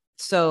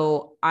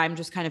so I'm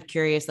just kind of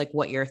curious like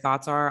what your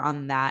thoughts are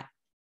on that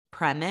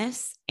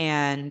premise,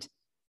 and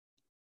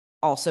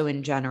also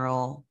in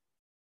general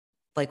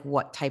like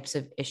what types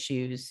of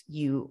issues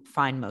you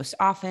find most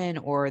often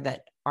or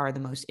that are the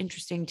most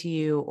interesting to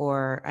you,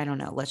 or I don't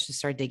know, let's just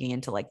start digging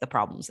into like the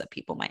problems that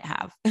people might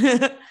have.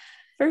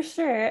 For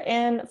sure.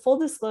 And full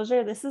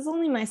disclosure, this is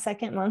only my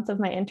second month of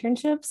my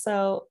internship.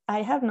 So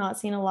I have not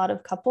seen a lot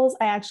of couples.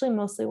 I actually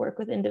mostly work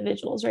with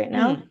individuals right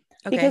now,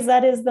 because Okay.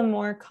 that is the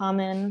more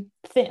common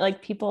thing.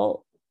 Like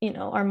people,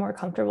 are more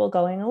comfortable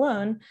going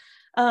alone.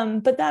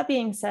 But that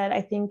being said,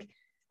 I think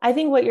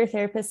what your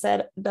therapist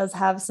said does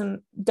have some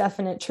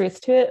definite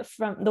truth to it.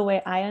 From the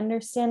way I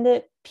understand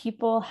it, two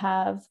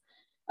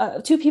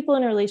people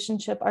in a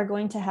relationship are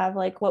going to have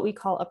like what we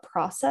call a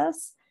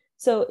process.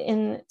 So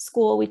in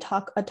school, we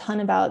talk a ton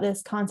about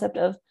this concept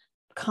of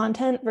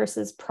content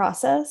versus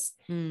process.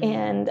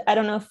 And I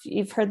don't know if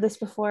you've heard this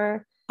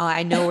before.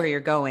 I know where you're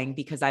going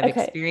because I've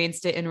Okay.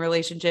 experienced it in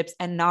relationships,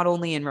 and not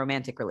only in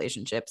romantic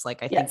relationships.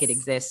 Like I think it Yes.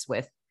 exists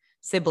with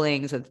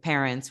siblings, with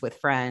parents, with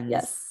friends.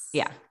 Yes.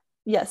 Yeah.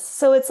 Yes.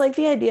 So it's like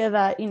the idea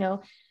that, you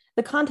know,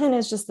 the content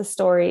is just the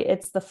story.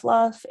 It's the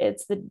fluff,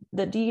 it's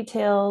the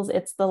details,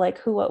 it's the like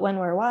who, what, when,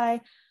 where,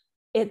 why.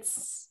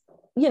 It's,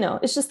 you know,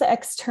 it's just the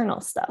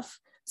external stuff.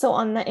 So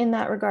on that, in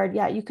that regard,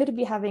 yeah, you could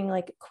be having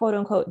like quote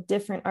unquote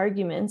different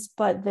arguments,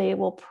 but they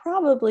will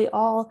probably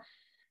all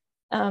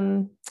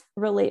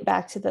relate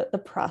back to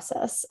the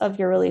process of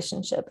your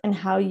relationship and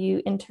how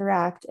you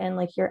interact and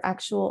like your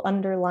actual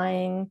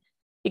underlying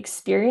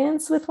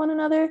experience with one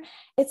another.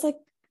 It's like,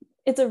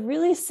 it's a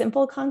really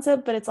simple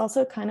concept, but it's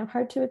also kind of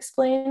hard to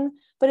explain.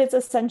 But it's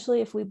essentially,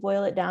 if we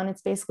boil it down,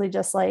 it's basically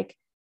just like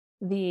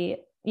the,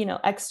 you know,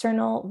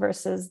 external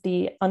versus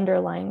the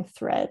underlying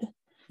thread.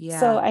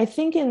 Yeah. So I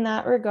think in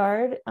that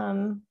regard,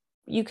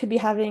 you could be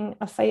having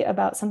a fight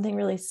about something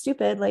really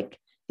stupid. Like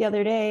the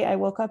other day, I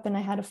woke up and I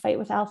had a fight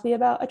with Alfie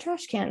about a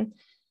trash can.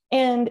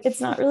 And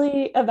it's not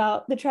really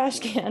about the trash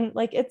can.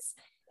 Like it's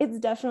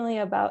definitely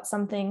about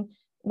something.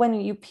 When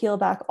you peel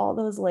back all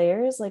those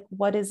layers, like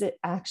what is it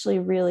actually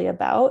really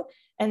about?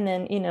 And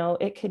then, you know,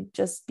 it could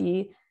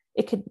be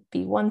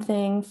one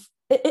thing.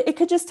 It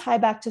could just tie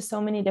back to so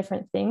many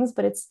different things,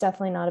 but it's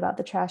definitely not about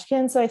the trash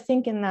can. So I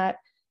think in that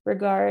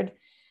regard,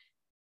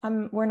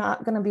 we're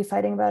not going to be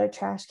fighting about a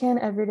trash can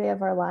every day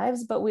of our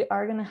lives, but we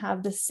are going to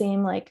have the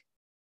same like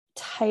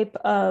type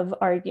of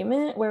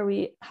argument where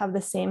we have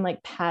the same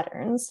like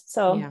patterns.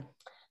 So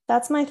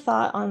that's my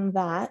thought on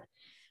that.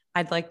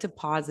 I'd like to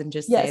pause and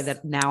just say Yes.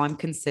 that now I'm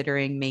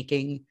considering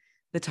making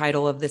the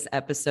title of this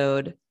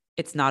episode,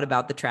 "It's Not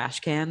About the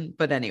Trash Can,"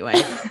 but anyway.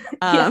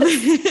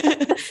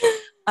 Yes.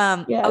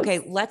 Okay,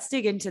 let's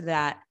dig into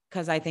that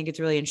because I think it's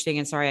really interesting.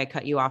 And sorry, I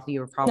cut you off. You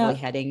were probably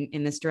heading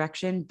in this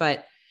direction,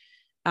 but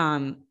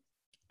I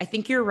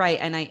think you're right.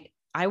 And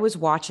I was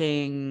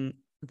watching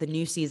the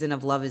new season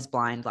of Love is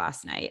Blind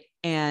last night,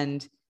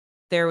 and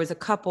there was a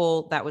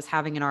couple that was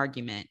having an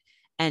argument.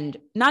 And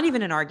not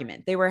even an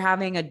argument. They were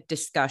having a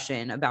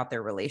discussion about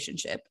their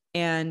relationship.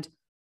 And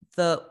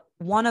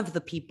one of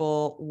the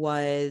people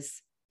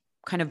was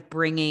kind of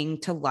bringing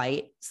to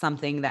light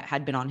something that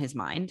had been on his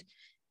mind.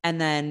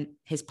 And then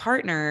his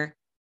partner,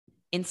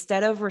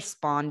 instead of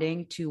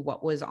responding to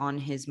what was on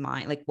his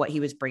mind, like what he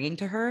was bringing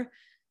to her,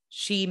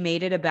 she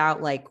made it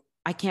about like,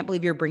 I can't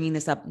believe you're bringing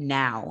this up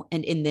now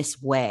and in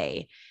this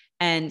way.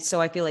 And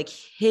so I feel like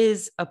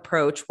his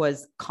approach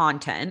was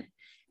content.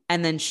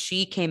 And then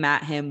she came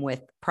at him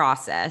with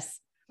process.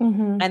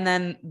 Mm-hmm. And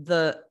then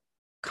the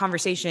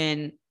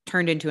conversation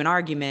turned into an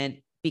argument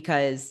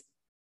because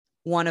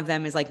one of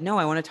them is like, no,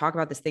 I want to talk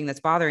about this thing that's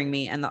bothering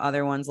me. And the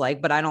other one's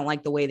like, but I don't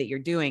like the way that you're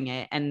doing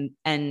it.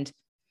 And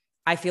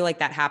I feel like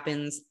that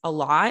happens a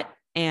lot.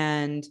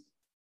 And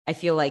I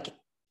feel like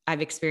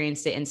I've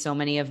experienced it in so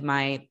many of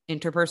my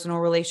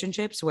interpersonal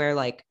relationships where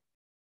like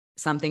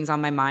something's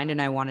on my mind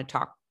and I want to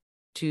talk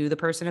to the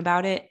person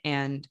about it.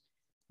 And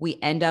we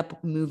end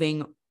up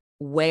moving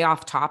way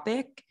off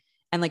topic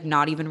and like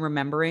not even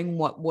remembering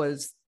what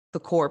was the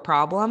core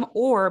problem.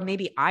 Or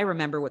maybe I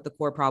remember what the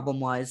core problem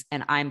was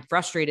and I'm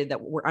frustrated that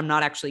I'm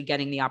not actually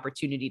getting the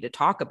opportunity to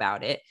talk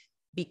about it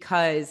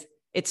because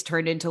it's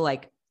turned into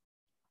like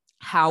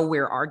how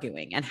we're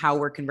arguing and how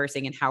we're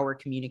conversing and how we're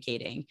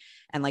communicating.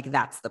 And like,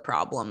 that's the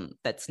problem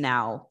that's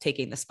now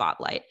taking the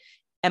spotlight.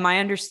 Am I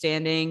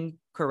understanding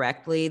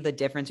correctly the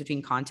difference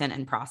between content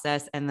and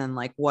process? And then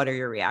like, what are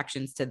your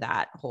reactions to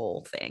that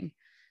whole thing?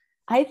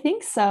 I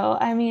think so.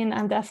 I mean,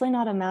 I'm definitely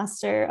not a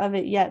master of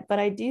it yet, but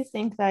I do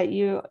think that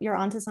you're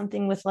onto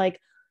something with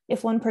like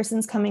if one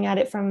person's coming at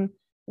it from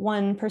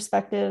one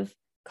perspective,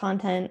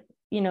 content,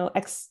 you know,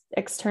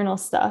 external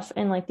stuff,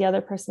 and like the other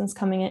person's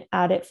coming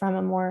at it from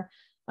a more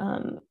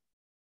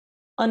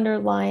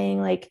underlying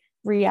like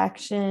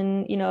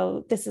reaction, you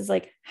know, this is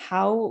like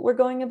how we're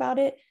going about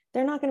it.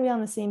 They're not going to be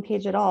on the same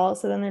page at all.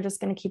 So then they're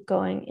just going to keep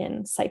going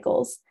in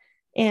cycles.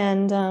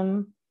 And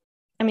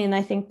I mean,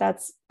 I think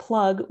that's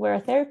plug where a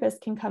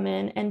therapist can come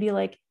in and be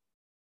like,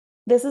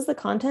 this is the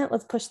content,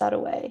 let's push that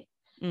away.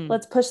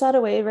 Let's push that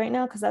away right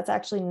now because that's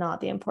actually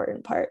not the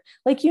important part.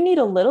 Like you need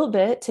a little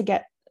bit to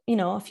get, you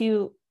know, a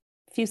few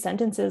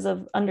sentences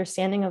of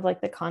understanding of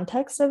like the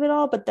context of it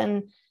all, but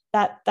then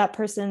that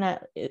person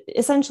that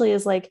essentially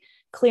is like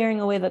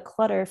clearing away the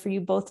clutter for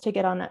you both to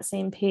get on that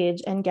same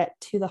page and get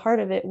to the heart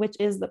of it, which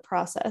is the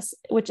process,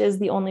 which is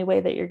the only way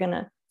that you're going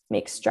to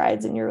make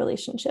strides in your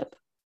relationship.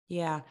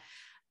 Yeah.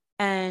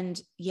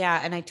 And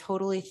I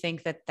totally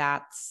think that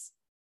that's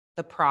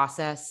the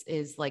process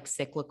is like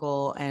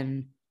cyclical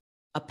and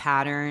a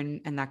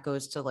pattern. And that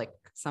goes to like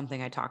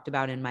something I talked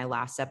about in my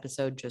last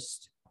episode,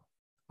 just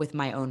with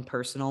my own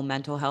personal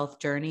mental health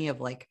journey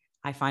of like,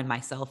 I find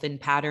myself in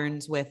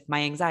patterns with my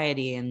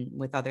anxiety and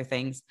with other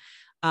things.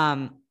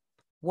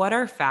 What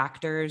are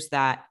factors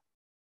that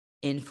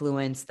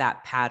influence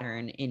that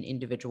pattern in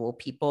individual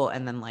people?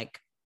 And then like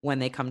when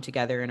they come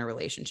together in a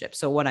relationship.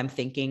 So what I'm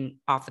thinking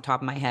off the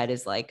top of my head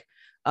is like,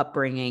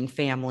 upbringing,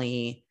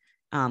 family,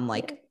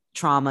 like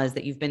traumas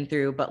that you've been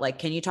through. But like,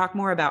 can you talk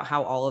more about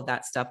how all of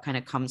that stuff kind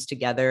of comes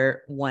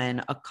together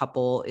when a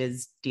couple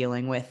is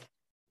dealing with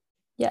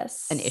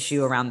an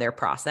issue around their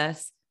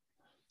process?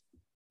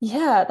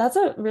 Yeah, that's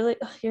a really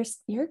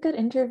you're a good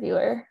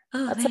interviewer.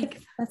 Oh, That's thanks.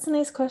 like that's a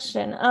nice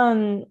question.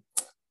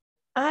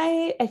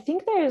 I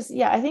think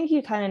I think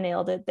you kind of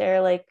nailed it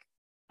there. Like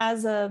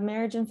as a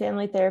marriage and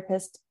family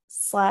therapist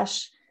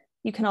slash,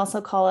 you can also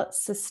call it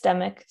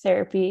systemic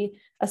therapy.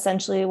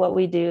 Essentially, what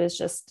we do is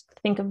just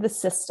think of the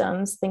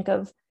systems, think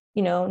of,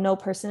 no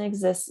person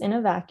exists in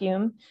a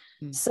vacuum.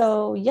 Mm.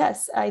 So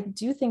yes, I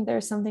do think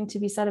there's something to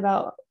be said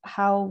about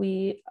how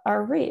we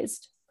are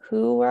raised.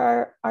 Who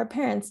were our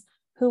parents?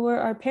 Who were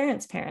our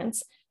parents'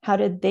 parents? How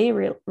did they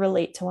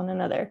relate to one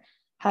another?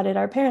 How did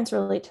our parents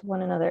relate to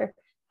one another?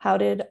 How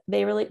did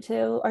they relate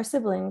to our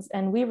siblings?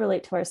 And we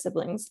relate to our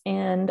siblings.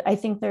 And I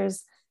think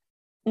there's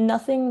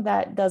nothing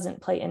that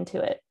doesn't play into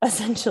it,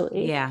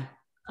 essentially. Yeah.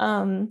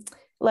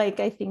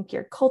 Like I think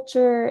your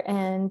culture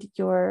and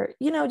your,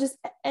 just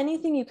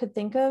anything you could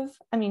think of.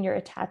 I mean, your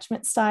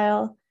attachment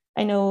style.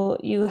 I know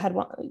you had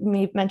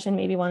mentioned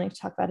maybe wanting to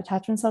talk about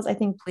attachment styles. I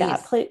think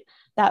Please.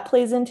 that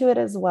plays into it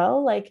as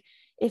well. Like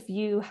if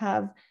you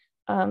have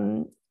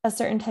a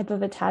certain type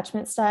of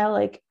attachment style,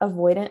 like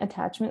avoidant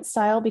attachment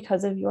style,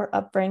 because of your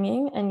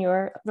upbringing and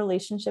your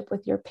relationship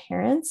with your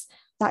parents,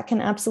 that can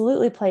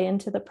absolutely play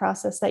into the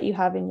process that you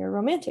have in your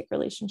romantic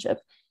relationship.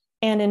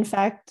 And in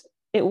fact,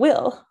 it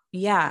will.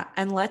 Yeah.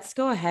 And let's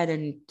go ahead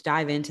and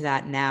dive into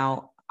that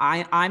now.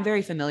 I'm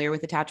very familiar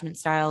with attachment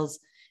styles,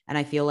 and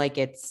I feel like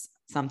it's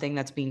something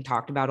that's being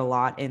talked about a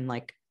lot in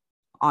like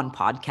on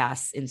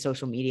podcasts, in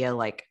social media.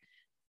 Like,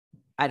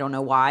 I don't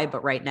know why,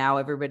 but right now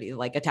everybody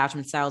like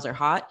attachment styles are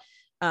hot.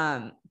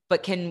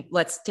 But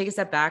let's take a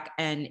step back,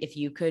 and if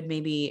you could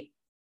maybe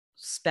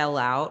spell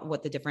out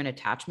what the different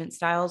attachment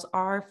styles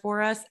are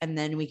for us, and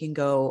then we can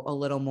go a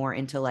little more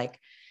into like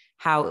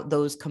how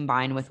those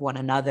combine with one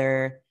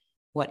another,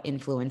 what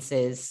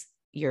influences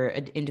your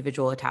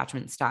individual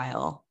attachment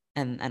style,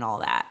 and all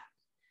that.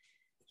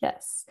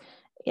 Yes.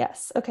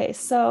 Yes. Okay.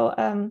 So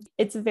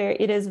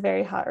it is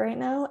very hot right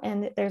now,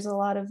 and there's a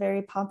lot of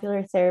very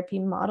popular therapy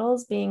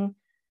models being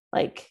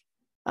like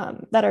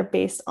that are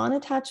based on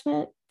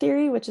attachment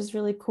theory, which is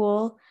really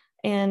cool.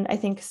 And I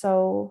think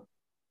so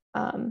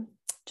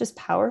just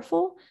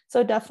powerful.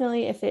 So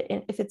definitely if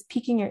it's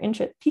piquing your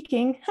interest,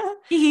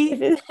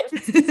 if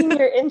it's piquing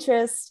your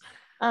interest,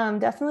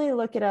 definitely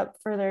look it up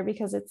further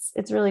because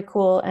it's really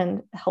cool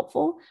and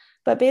helpful.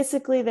 But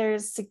basically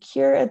there's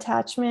secure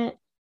attachment,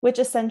 which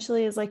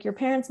essentially is like your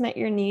parents met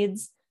your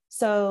needs.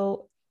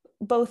 So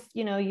both,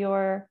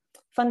 your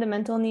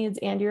fundamental needs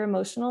and your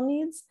emotional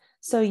needs.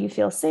 So you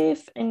feel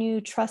safe and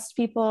you trust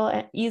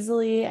people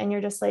easily. And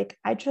you're just like,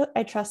 I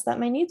trust that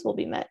my needs will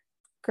be met.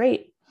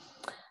 Great.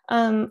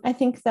 I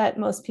think that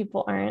most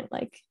people aren't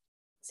like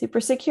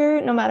super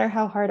secure, no matter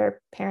how hard our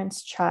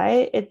parents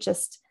try.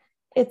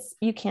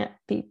 You can't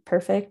be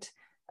perfect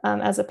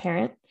as a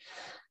parent.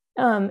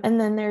 And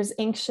then there's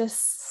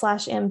anxious /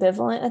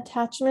 ambivalent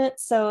attachment.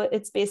 So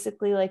it's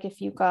basically like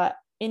if you got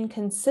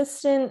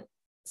inconsistent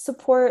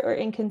support or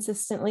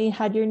inconsistently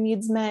had your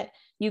needs met,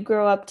 you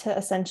grow up to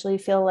essentially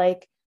feel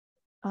like,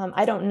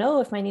 I don't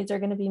know if my needs are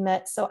going to be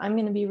met. So I'm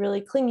going to be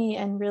really clingy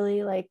and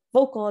really like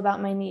vocal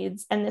about my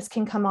needs. And this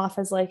can come off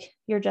as like,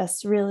 you're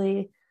just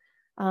really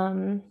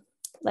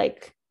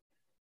like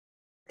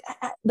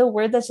the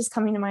word that's just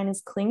coming to mind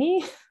is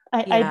clingy.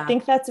 I Yeah.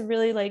 think that's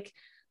really like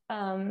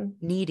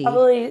Needy.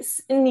 probably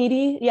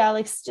needy. Yeah,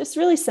 like just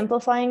really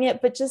simplifying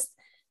it, but just,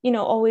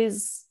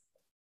 always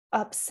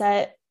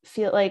upset,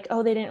 feel like,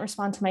 oh, they didn't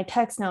respond to my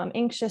text. Now I'm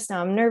anxious.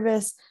 Now I'm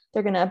nervous.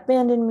 They're going to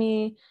abandon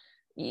me.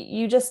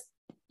 You just,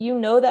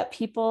 that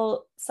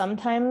people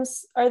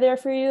sometimes are there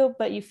for you,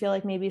 but you feel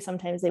like maybe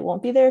sometimes they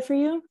won't be there for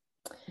you.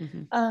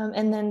 Mm-hmm.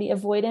 And then the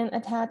avoidant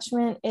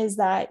attachment is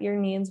that your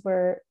needs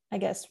were, I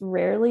guess,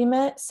 rarely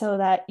met, so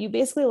that you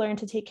basically learn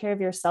to take care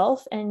of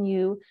yourself and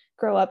you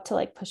grow up to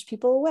like push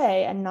people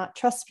away and not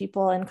trust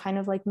people and kind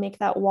of like make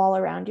that wall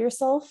around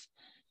yourself.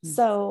 Mm-hmm.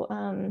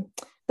 So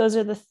those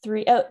are the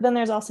three. Then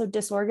there's also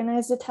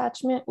disorganized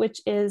attachment,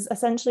 which is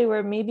essentially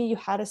where maybe you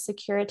had a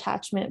secure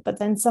attachment, but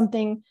then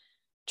something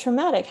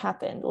traumatic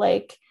happened,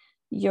 like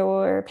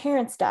your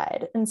parents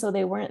died, and so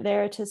they weren't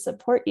there to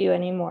support you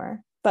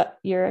anymore. But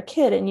you're a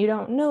kid and you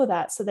don't know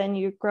that. So then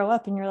you grow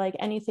up and you're like,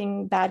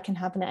 anything bad can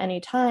happen at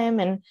any time.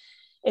 And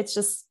it's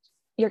just,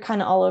 you're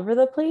kind of all over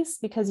the place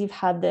because you've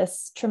had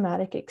this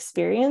traumatic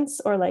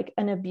experience or like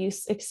an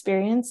abuse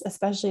experience,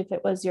 especially if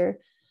it was your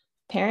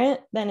parent.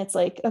 Then it's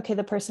like, okay,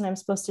 the person I'm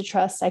supposed to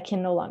trust, I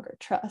can no longer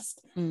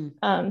trust.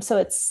 So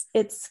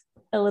it's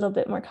a little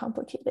bit more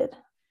complicated.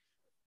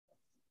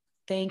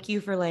 Thank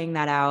you for laying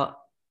that out.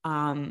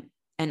 And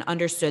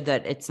understood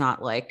that it's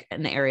not like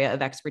an area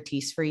of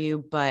expertise for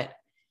you, but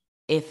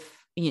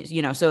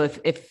so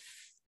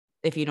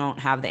if you don't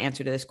have the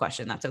answer to this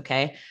question, that's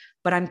okay.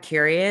 But I'm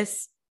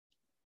curious,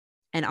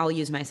 and I'll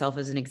use myself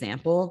as an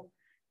example.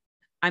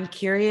 I'm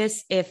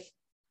curious if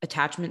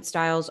attachment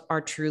styles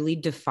are truly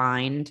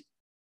defined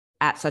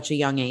at such a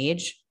young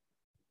age,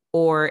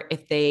 or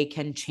if they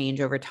can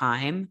change over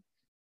time.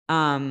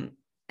 And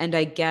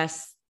I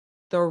guess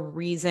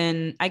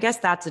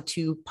that's a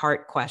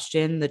two-part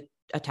question, the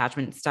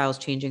attachment styles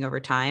changing over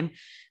time,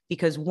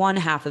 because one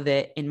half of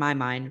it, in my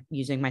mind,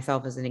 using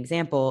myself as an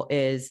example,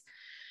 is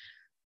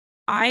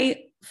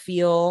I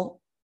feel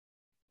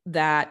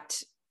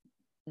that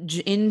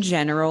in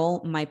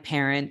general, my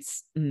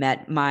parents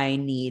met my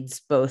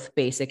needs, both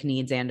basic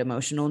needs and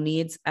emotional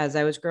needs, as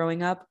I was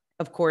growing up.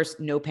 Of course,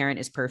 no parent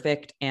is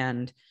perfect.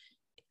 And,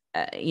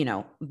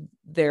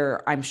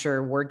 I'm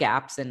sure were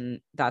gaps,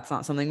 and that's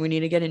not something we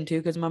need to get into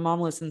because my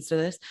mom listens to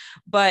this.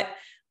 But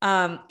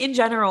in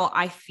general,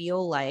 I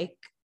feel like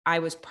I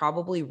was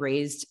probably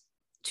raised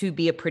to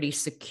be a pretty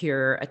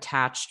secure,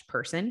 attached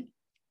person.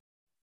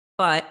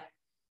 But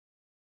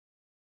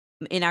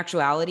in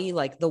actuality,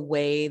 like the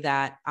way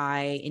that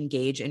I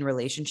engage in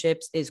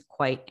relationships is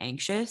quite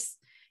anxious.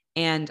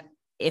 And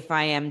if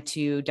I am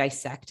to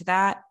dissect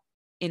that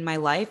in my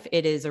life,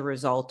 it is a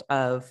result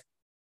of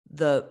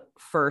the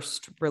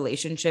first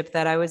relationship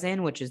that I was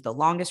in, which is the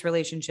longest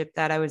relationship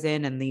that I was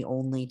in and the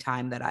only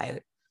time that I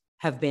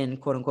have been,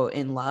 quote unquote,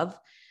 in love.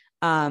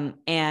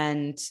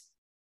 And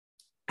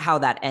how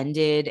that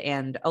ended,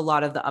 and a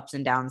lot of the ups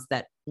and downs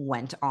that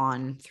went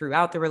on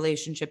throughout the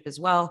relationship as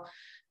well.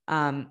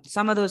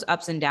 Some of those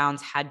ups and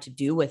downs had to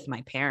do with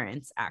my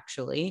parents,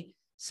 actually.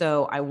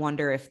 So I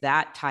wonder if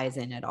that ties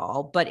in at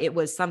all. But it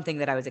was something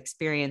that I was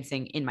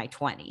experiencing in my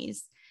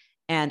 20s.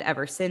 And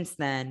ever since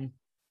then,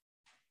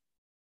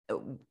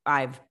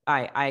 I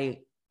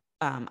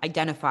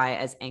identify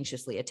as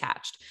anxiously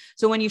attached.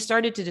 So when you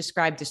started to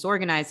describe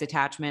disorganized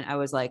attachment, I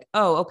was like,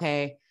 oh,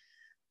 okay,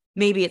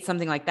 maybe it's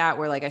something like that,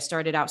 where like I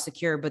started out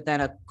secure, but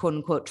then a quote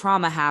unquote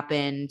trauma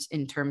happened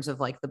in terms of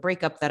like the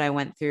breakup that I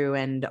went through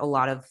and a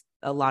lot of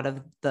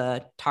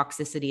the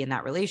toxicity in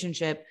that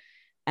relationship.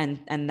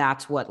 And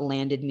that's what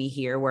landed me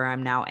here where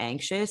I'm now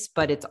anxious,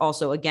 but it's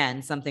also,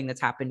 again, something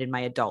that's happened in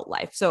my adult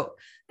life. So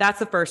that's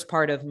the first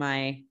part of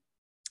my,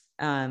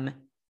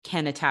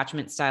 can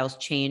attachment styles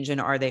change, and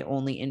are they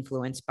only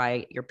influenced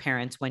by your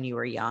parents when you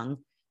were young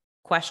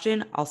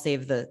question? I'll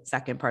save the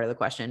second part of the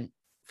question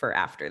for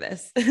after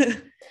this.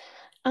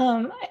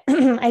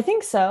 I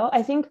think so.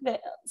 I think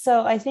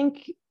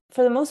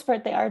for the most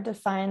part, they are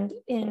defined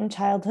in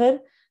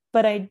childhood,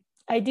 but I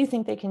do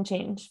think they can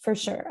change for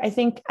sure. I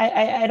think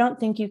I don't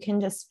think you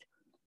can just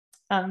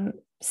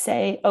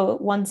say, oh,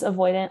 once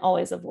avoidant,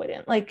 always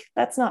avoidant. Like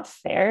that's not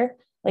fair.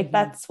 Like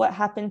that's what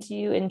happened to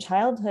you in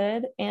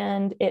childhood,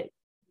 and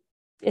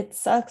it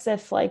sucks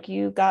if like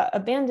you got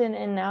abandoned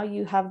and now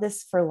you have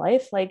this for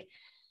life. Like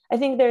I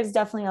think there's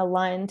definitely a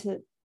line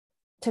to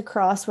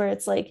cross where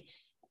it's like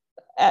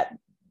at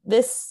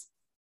this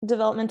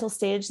developmental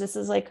stage, this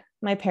is like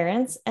my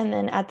parents, and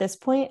then at this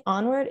point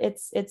onward,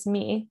 it's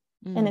me.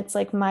 And it's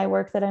like my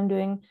work that I'm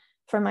doing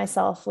for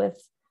myself, with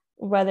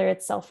whether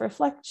it's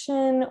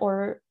self-reflection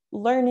or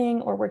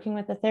learning or working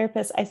with a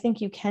therapist. I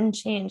think you can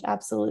change,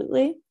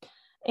 absolutely.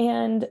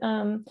 And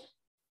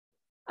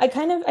I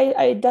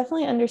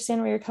definitely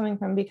understand where you're coming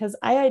from, because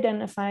I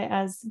identify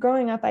as,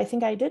 growing up, I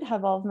think I did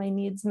have all of my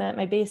needs met,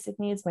 my basic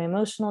needs, my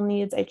emotional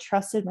needs. I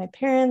trusted my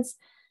parents.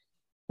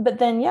 But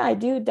then, yeah, I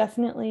do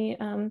definitely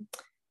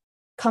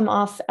come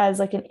off as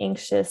like an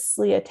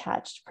anxiously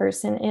attached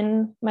person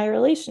in my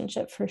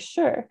relationship, for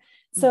sure.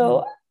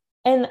 So,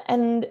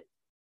 and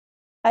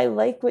I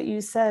like what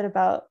you said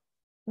about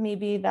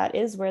maybe that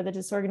is where the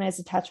disorganized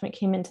attachment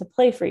came into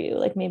play for you.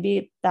 Like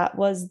maybe that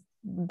was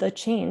the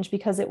change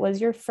because it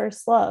was your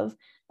first love,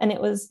 and it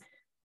was,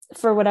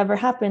 for whatever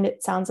happened,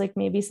 it sounds like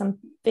maybe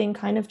something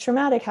kind of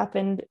traumatic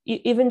happened.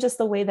 Even just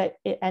the way that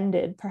it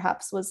ended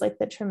perhaps was like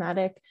the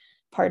traumatic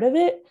part of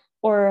it,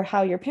 or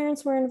how your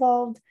parents were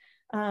involved.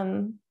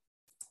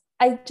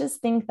 I just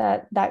think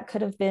that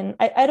could have been,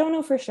 I don't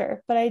know for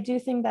sure, but I do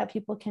think that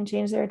people can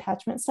change their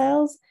attachment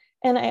styles.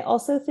 And I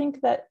also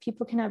think that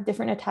people can have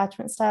different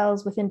attachment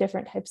styles within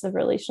different types of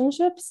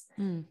relationships.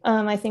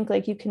 I think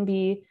like you can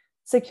be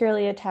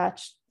securely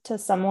attached to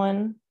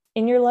someone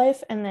in your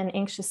life and then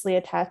anxiously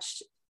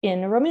attached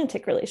in a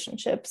romantic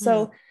relationship.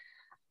 So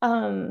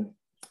I'm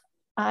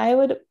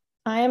going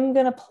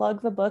to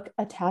plug the book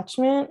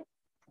Attachment.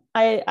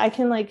 I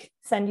can like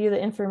send you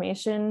the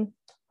information,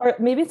 or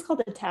maybe it's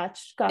called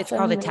Attached. It's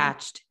called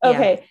Attached.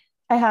 Okay. Yeah.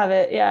 I have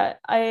it. Yeah.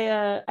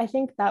 I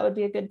think that would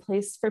be a good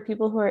place for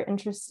people who are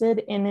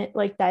interested in it,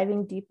 like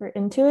diving deeper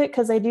into it.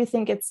 Cause I do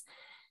think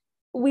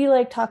we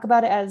like talk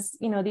about it as,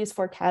 these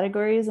 4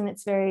 categories, and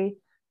it's very,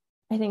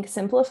 I think,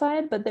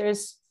 simplified, but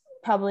there's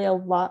probably a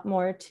lot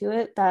more to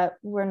it that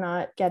we're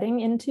not getting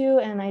into.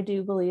 And I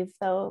do believe,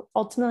 though,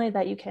 ultimately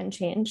that you can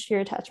change your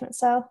attachment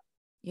style.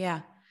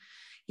 Yeah.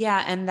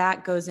 Yeah. And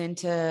that goes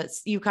into,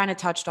 you kind of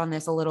touched on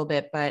this a little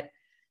bit, but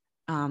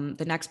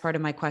the next part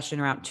of my question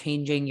around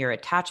changing your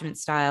attachment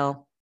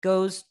style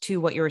goes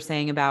to what you were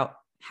saying about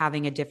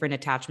having a different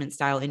attachment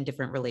style in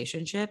different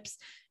relationships.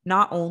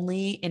 Not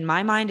only, in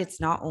my mind,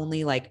 it's not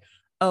only like,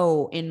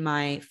 oh, in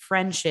my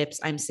friendships,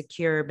 I'm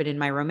secure, but in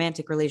my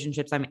romantic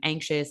relationships, I'm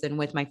anxious. And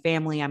with my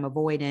family, I'm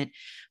avoidant.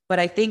 But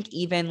I think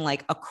even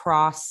like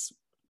across,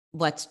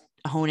 let's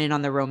hone in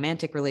on the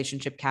romantic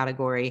relationship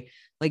category,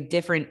 like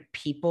different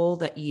people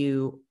that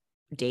you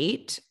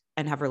date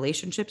and have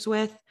relationships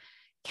with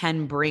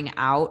can bring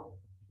out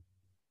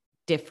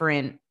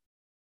different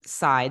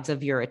sides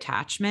of your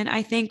attachment,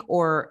 I think.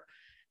 Or,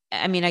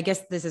 I mean, I guess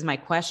this is my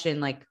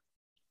question. Like,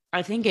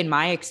 I think in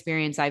my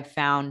experience, I've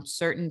found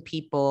certain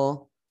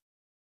people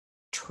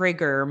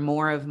trigger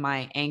more of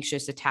my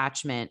anxious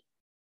attachment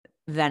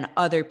than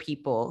other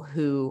people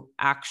who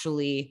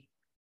actually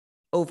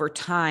over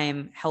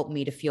time help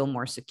me to feel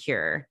more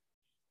secure.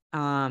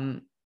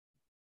 Um,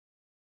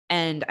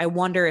 and I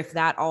wonder if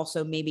that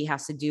also maybe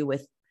has to do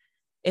with,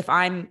 if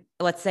I'm,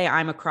 let's say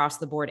I'm across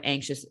the board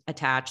anxious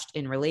attached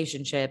in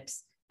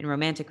relationships, in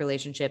romantic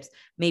relationships,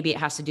 maybe it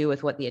has to do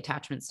with what the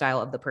attachment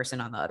style of the person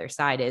on the other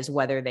side is,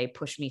 whether they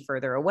push me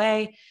further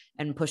away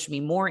and push me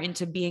more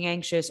into being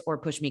anxious or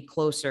push me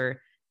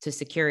closer to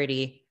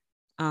security.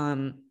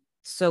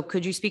 So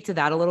could you speak to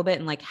that a little bit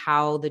and like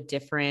how the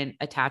different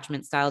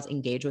attachment styles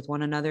engage with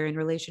one another in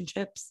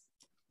relationships?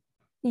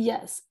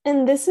 Yes.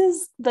 And this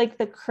is like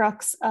the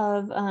crux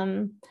of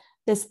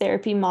this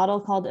therapy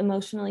model called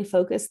emotionally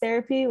focused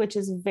therapy, which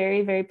is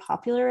very, very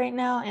popular right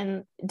now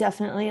and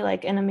definitely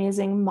like an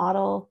amazing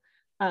model,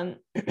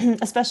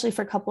 especially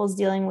for couples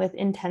dealing with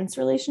intense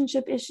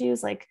relationship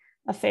issues like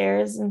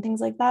affairs and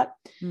things like that.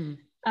 Mm.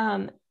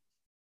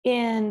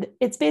 And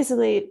it's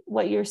basically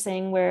what you're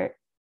saying, where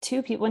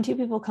when two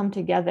people come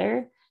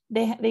together,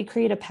 they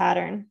create a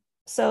pattern.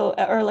 So,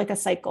 or like a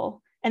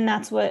cycle. And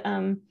that's what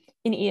in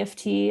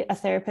EFT, a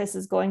therapist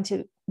is going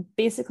to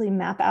basically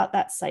map out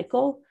that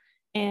cycle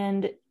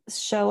and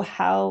show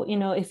how,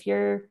 if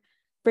you're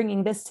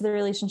bringing this to the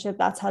relationship,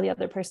 that's how the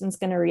other person's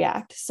going to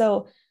react.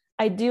 So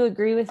I do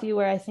agree with you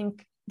where I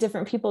think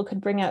different people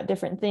could bring out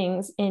different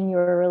things in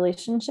your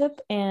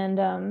relationship. And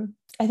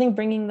I think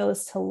bringing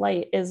those to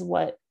light is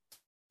what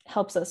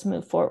helps us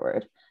move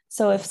forward.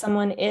 So if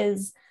someone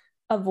is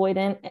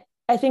avoidant,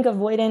 I think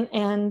avoidant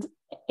and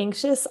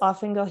anxious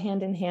often go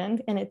hand in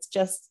hand. And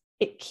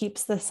it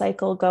keeps the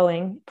cycle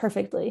going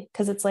perfectly,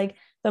 because it's like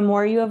the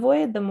more you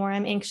avoid, the more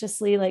I'm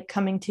anxiously like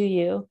coming to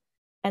you,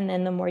 and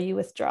then the more you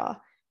withdraw.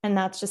 And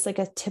that's just like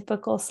a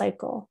typical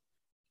cycle.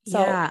 So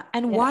Yeah.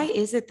 And yeah. why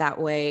is it that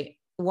way?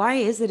 Why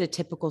is it a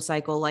typical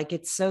cycle? Like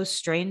it's so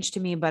strange to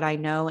me, but I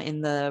know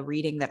in the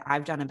reading that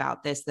I've done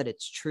about this that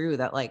it's true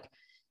that like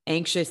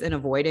anxious and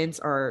avoidance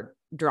are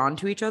drawn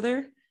to each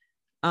other.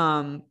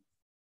 Um,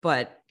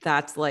 but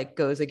that's like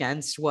goes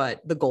against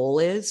what the goal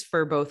is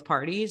for both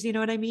parties. You know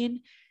what I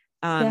mean?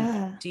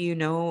 Yeah. Do you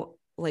know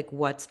like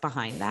what's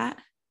behind that?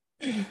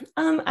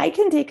 I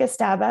can take a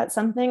stab at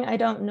something. I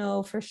don't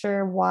know for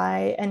sure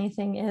why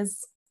anything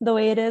is the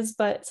way it is,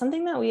 but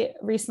something that we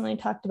recently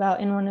talked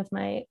about in one of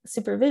my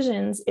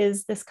supervisions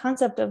is this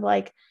concept of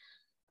like,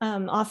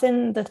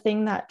 often the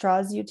thing that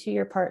draws you to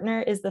your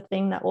partner is the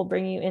thing that will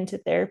bring you into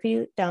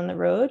therapy down the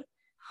road.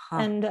 Huh.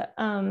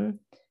 And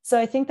so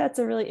I think that's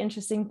a really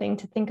interesting thing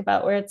to think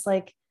about, where it's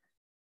like,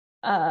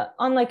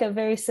 on like a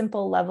very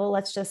simple level,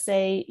 let's just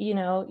say,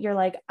 you're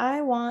like,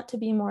 I want to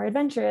be more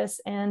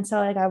adventurous. And so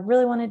like, I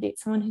really want to date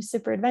someone who's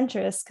super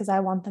adventurous because I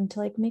want them to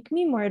like make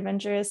me more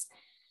adventurous.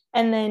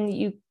 And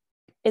then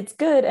it's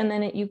good. And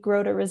then you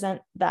grow to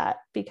resent that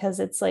because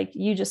it's like,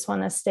 you just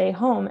want to stay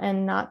home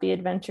and not be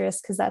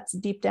adventurous because that's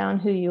deep down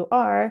who you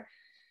are.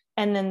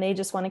 And then they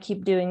just want to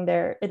keep doing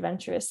their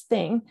adventurous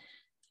thing.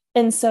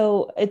 And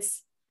so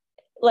it's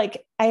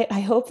like,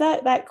 I hope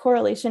that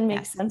correlation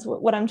makes Yes. sense.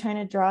 What I'm trying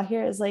to draw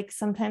here is like,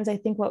 sometimes I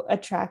think what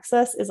attracts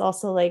us is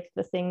also like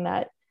the thing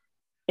that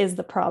is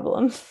the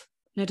problem.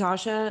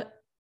 Natasha,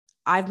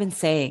 I've been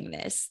saying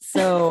this.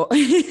 So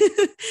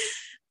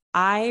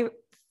I,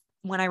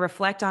 when I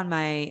reflect on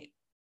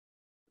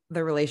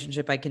the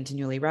relationship I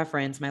continually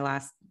reference, my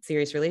last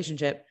serious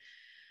relationship,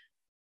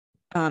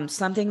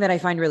 something that I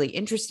find really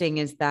interesting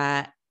is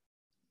that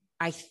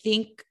I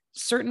think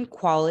certain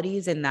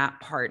qualities in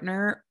that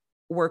partner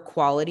were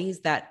qualities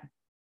that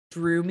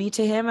drew me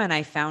to him and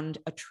I found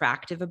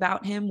attractive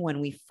about him when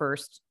we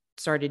first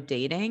started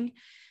dating.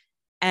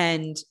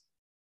 And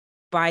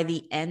by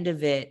the end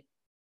of it,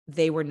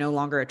 they were no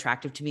longer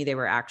attractive to me. They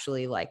were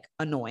actually like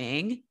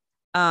annoying.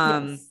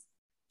 Um, Yes.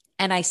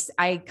 and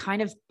I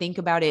kind of think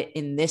about it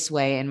in this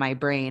way in my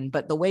brain,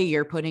 but the way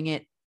you're putting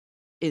it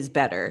is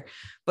better.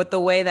 But the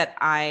way that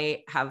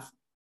I have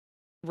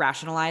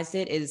rationalized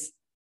it is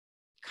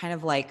kind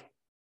of like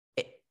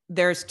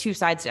there's two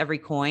sides to every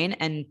coin.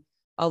 And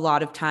a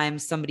lot of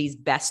times somebody's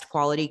best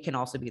quality can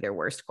also be their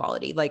worst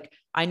quality. Like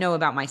I know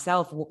about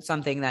myself,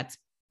 something that's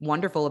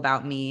wonderful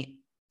about me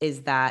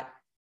is that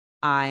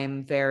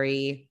I'm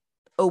very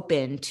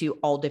open to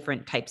all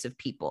different types of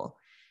people.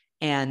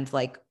 And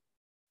like,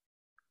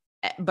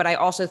 but I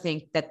also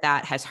think that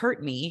that has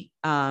hurt me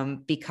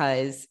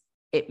because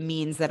it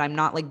means that I'm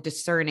not like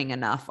discerning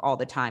enough all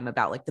the time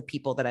about like the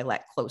people that I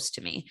let close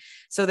to me.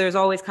 So there's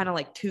always kind of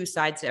like two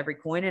sides to every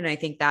coin. And I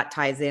think that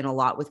ties in a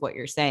lot with what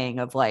you're saying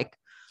of like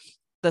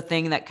the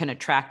thing that can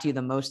attract you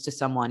the most to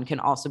someone can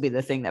also be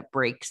the thing that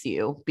breaks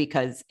you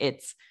because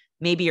it's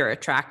maybe you're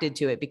attracted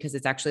to it because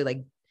it's actually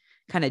like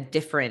kind of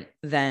different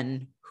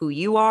than who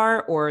you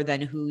are or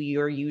than who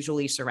you're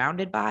usually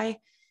surrounded by.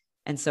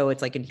 And so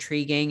it's like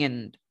intriguing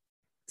and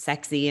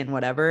sexy and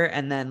whatever.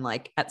 And then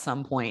like at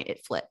some point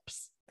it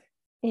flips.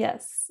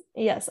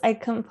 Yes, I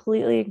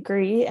completely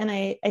agree. And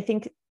I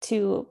think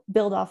to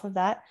build off of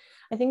that,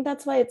 I think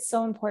that's why it's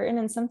so important,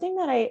 and something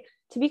that I,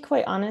 to be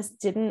quite honest,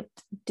 didn't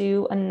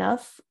do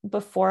enough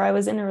before I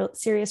was in a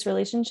serious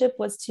relationship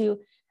was to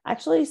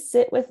actually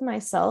sit with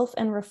myself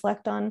and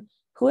reflect on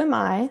who am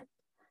I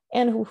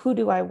and who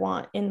do I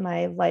want in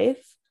my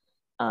life.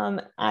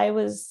 I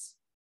was,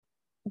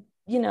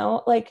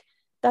 like,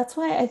 that's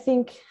why I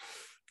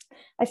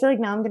feel like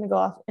now I'm going to go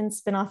off and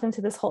spin off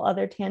into this whole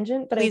other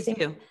tangent, but Please I think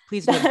do.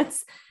 Please do.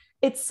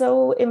 It's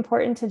so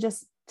important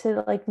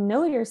to like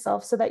know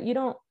yourself so that you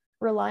don't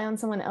rely on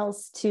someone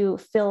else to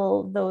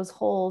fill those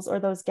holes or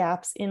those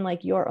gaps in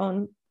like your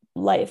own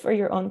life or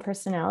your own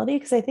personality.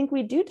 Cause I think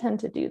we do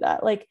tend to do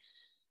that. Like,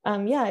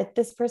 yeah,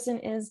 this person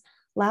is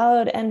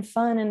loud and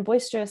fun and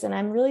boisterous and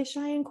I'm really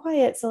shy and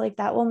quiet. So like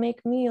that will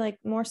make me like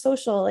more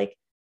social. Like,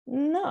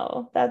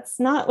 no, that's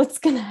not what's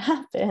going to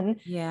happen.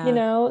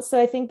 Yeah.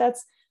 So I think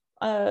that's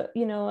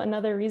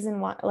another reason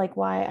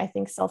why I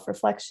think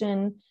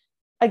self-reflection,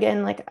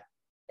 again, like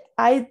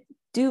I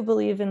do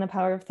believe in the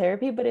power of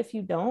therapy, but if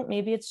you don't,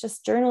 maybe it's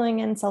just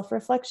journaling and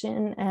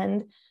self-reflection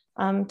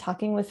and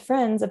talking with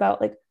friends about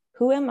like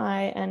who am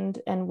I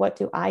and what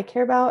do I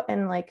care about,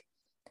 and like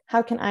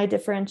how can I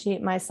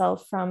differentiate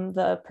myself from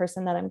the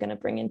person that I'm going to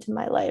bring into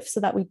my life so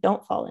that we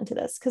don't fall into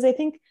this. Because I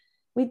think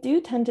we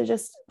do tend to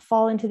just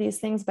fall into these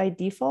things by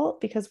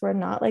default because we're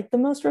not like the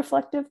most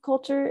reflective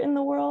culture in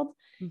the world.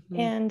 Mm-hmm.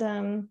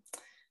 And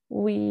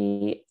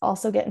we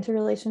also get into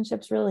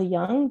relationships really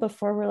young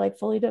before we're like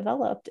fully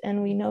developed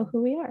and we know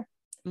who we are.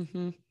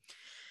 Mm-hmm.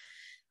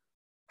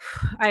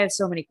 I have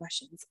so many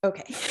questions.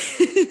 Okay.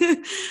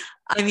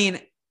 I mean,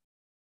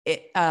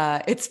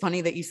 it's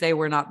funny that you say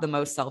we're not the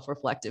most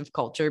self-reflective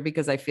culture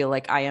because I feel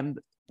like I am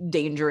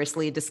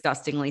dangerously,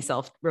 disgustingly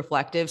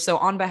self-reflective. So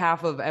on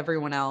behalf of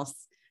everyone else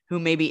who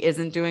maybe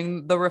isn't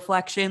doing the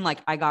reflection, like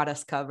I got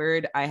us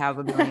covered. I have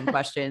a million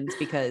questions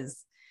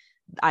because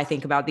I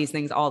think about these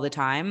things all the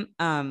time.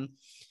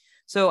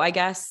 So I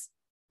guess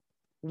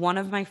one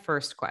of my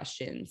first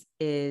questions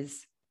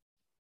is,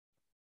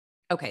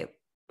 okay,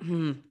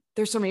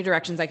 there's so many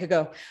directions I could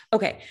go.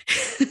 Okay.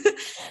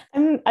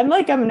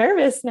 I'm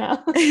nervous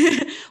now.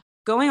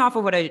 Going off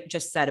of what I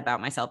just said about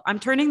myself, I'm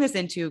turning this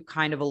into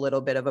kind of a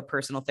little bit of a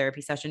personal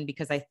therapy session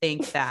because I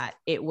think that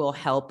it will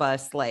help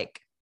us like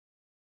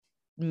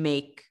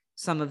make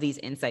some of these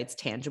insights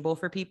tangible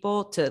for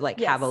people to like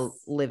have a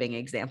living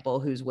example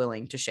who's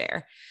willing to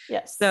share.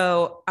 Yes.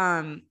 So,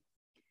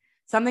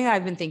 something that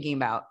I've been thinking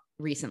about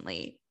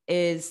recently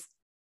is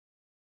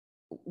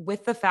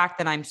with the fact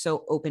that I'm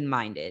so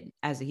open-minded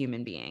as a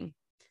human being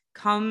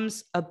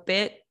comes a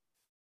bit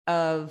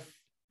of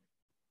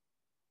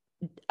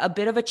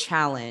a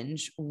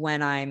challenge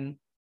when I'm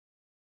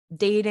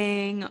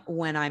dating,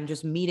 when I'm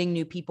just meeting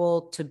new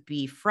people to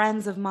be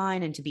friends of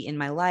mine and to be in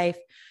my life,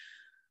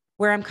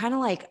 where I'm kind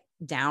of like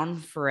down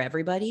for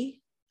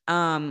everybody.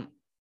 And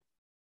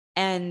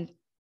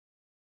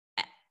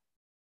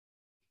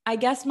I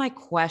guess my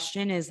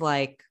question is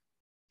like,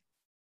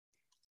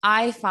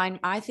 I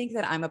think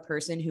that I'm a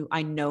person who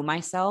I know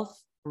myself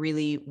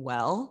really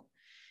well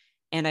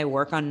and I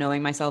work on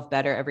knowing myself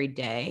better every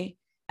day.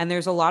 And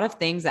there's a lot of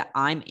things that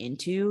I'm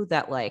into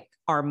that like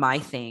are my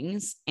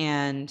things.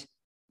 And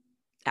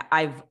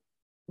I've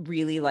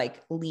really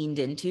like leaned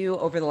into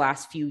over the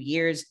last few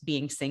years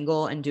being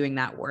single and doing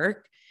that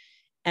work.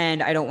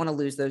 And I don't want to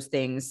lose those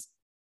things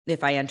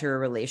if I enter a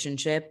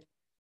relationship.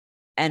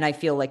 And I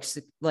feel like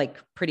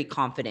pretty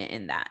confident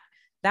in that.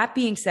 That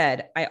being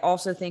said, I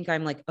also think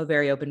I'm like a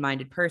very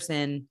open-minded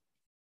person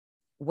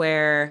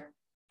where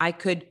I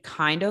could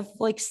kind of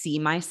like see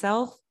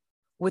myself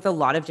with a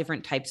lot of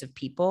different types of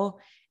people.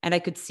 And I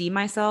could see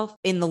myself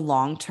in the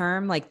long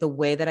term, like the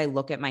way that I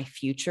look at my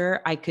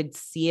future, I could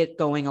see it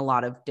going a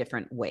lot of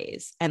different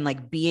ways and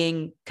like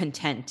being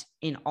content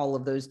in all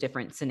of those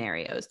different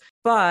scenarios.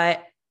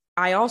 But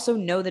I also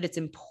know that it's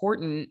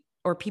important,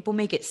 or people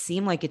make it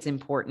seem like it's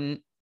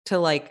important to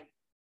like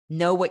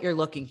know what you're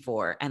looking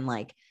for. And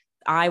like,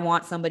 I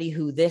want somebody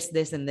who this,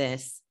 and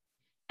this.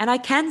 And I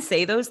can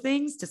say those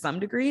things to some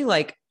degree.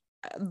 Like,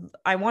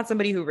 I want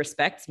somebody who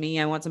respects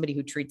me. I want somebody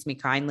who treats me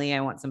kindly.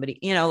 I want somebody,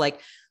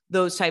 like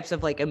those types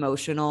of like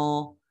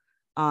emotional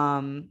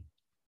competencies,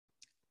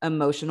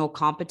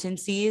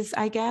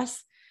 I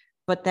guess.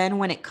 But then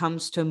when it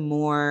comes to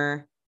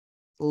more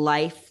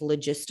life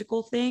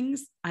logistical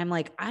things, I'm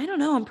like, I don't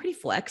know. I'm pretty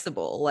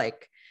flexible.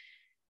 Like,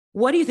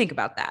 what do you think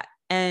about that?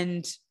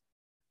 And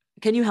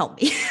can you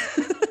help me?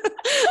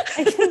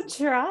 I can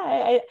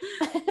try.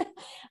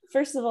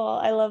 First of all,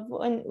 I love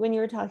when you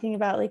were talking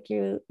about like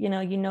you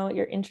know what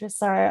your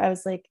interests are. I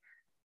was like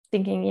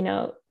thinking,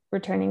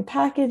 returning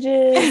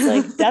packages,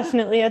 like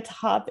definitely a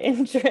top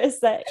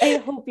interest that I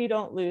hope you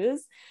don't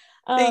lose.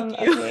 Thank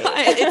you.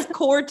 Okay. It's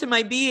core to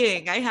my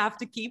being. I have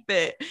to keep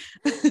it.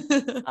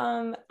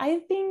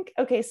 I think,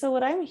 okay, so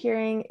what I'm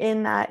hearing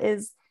in that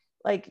is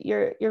like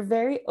you're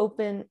very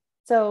open.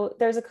 So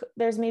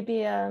there's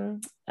maybe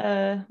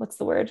what's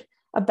the word?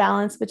 A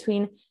balance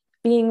between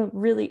being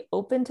really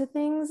open to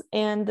things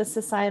and the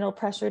societal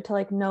pressure to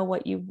like know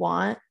what you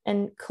want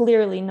and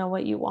clearly know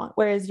what you want.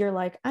 Whereas you're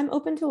like, I'm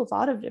open to a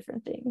lot of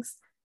different things.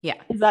 Yeah.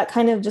 Is that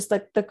kind of just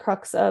like the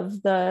crux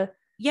of the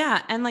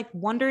Yeah. And like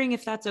wondering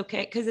if that's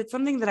okay. Cause it's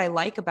something that I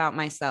like about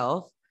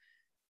myself.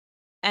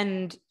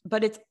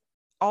 But it's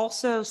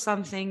also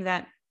something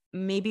that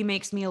maybe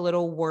makes me a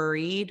little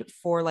worried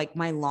for like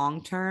my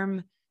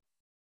long-term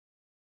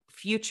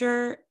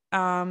future.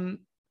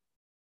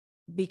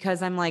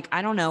 Because I'm like,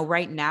 I don't know,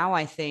 right now,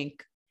 I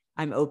think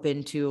I'm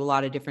open to a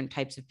lot of different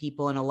types of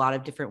people and a lot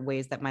of different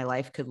ways that my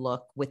life could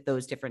look with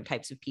those different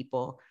types of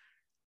people.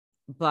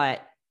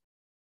 But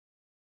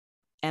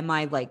am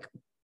I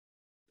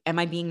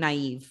being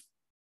naive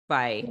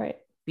by right.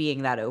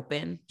 being that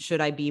open? Should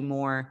I be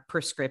more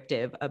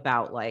prescriptive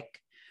about like,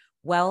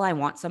 well, I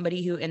want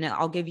somebody who, and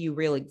I'll give you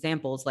real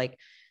examples, like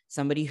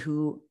somebody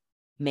who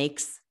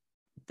makes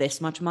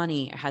this much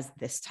money, has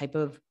this type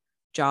of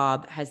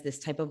job, has this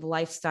type of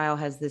lifestyle,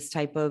 has this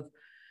type of,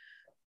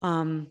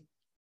 I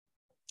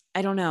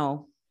don't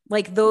know,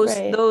 like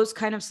Right. those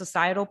kind of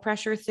societal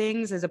pressure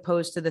things, as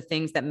opposed to the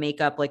things that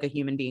make up like a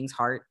human being's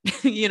heart,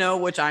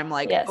 which I'm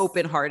like Yes.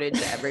 open hearted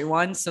to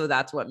everyone. So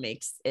that's what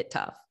makes it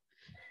tough.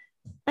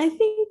 I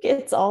think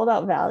it's all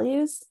about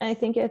values. I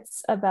think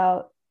it's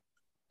about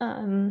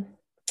um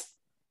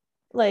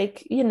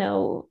like,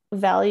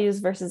 values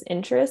versus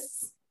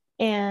interests.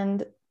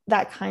 And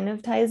that kind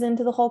of ties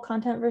into the whole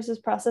content versus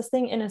process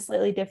thing in a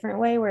slightly different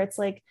way, where it's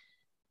like,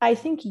 I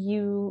think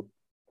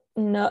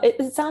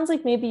it sounds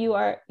like maybe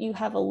you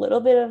have a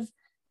little bit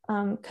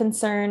of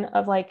concern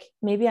of like,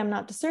 maybe I'm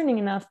not discerning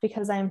enough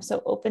because I am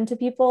so open to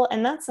people.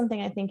 And that's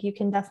something I think you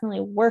can definitely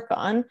work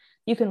on.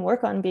 You can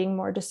work on being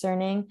more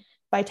discerning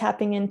by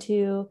tapping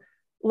into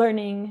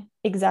learning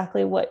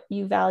exactly what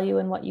you value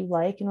and what you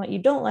like and what you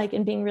don't like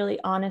and being really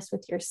honest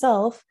with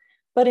yourself.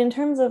 But in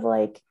terms of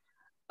like,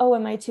 oh,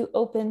 am I too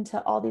open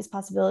to all these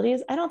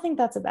possibilities? I don't think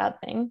that's a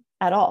bad thing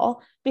at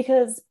all,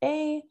 because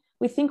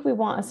we think we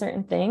want a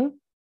certain thing,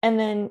 and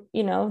then,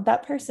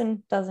 that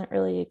person doesn't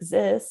really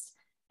exist.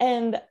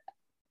 And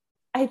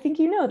I think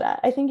that.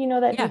 I think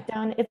Yeah. deep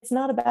down, it's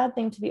not a bad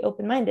thing to be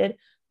open-minded.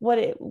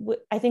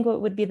 I think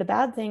what would be the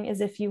bad thing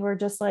is if you were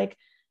just like,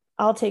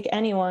 I'll take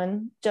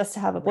anyone just to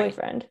have a Right.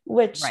 boyfriend,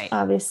 which Right.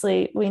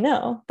 obviously we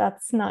know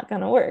that's not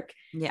going to work.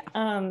 Yeah.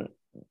 Um,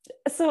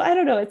 so I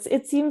don't know.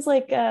 It seems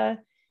like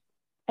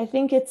I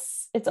think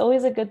it's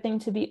always a good thing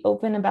to be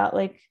open about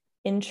like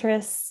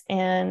interests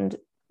and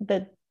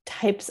the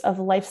types of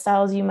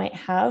lifestyles you might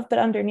have, but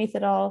underneath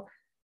it all,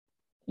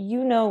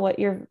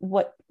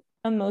 what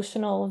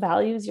emotional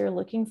values you're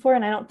looking for.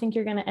 And I don't think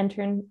you're going to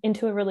enter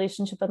into a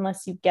relationship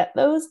unless you get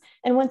those.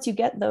 And once you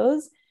get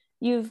those,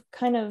 you've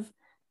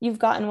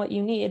gotten what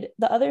you need.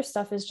 The other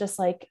stuff is just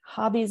like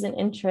hobbies and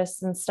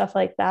interests and stuff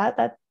like that.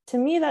 That to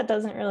me, that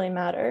doesn't really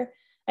matter.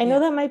 I know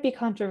Yeah. that might be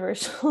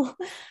controversial,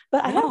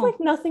 but I have like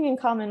No. nothing in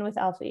common with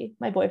Alfie,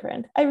 my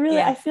boyfriend.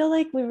 Yeah. I feel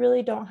like we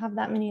really don't have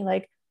that many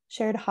like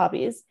shared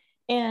hobbies,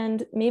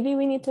 and maybe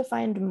we need to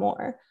find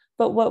more.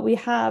 But what we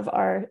have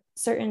are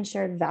certain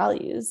shared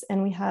values,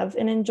 and we have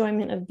an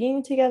enjoyment of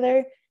being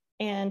together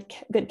and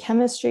good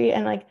chemistry.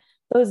 And like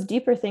those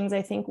deeper things,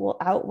 I think, will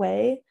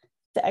outweigh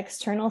the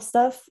external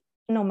stuff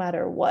no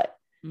matter what.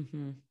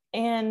 Mm-hmm.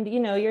 And,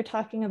 you're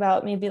talking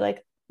about maybe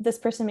like this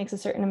person makes a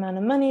certain amount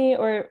of money,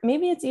 or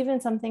maybe it's even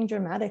something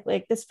dramatic,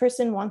 like this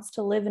person wants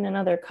to live in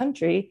another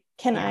country.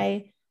 Can Yeah.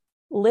 I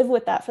live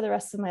with that for the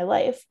rest of my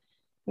life?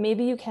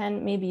 Maybe you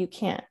can, maybe you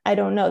can't. I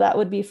don't know. That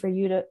would be for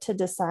you to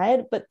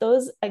decide. But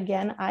those,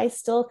 again, I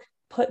still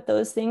put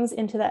those things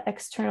into that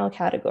external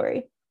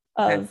category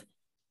Okay. of,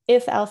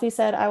 if Alfie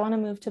said, I want to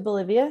move to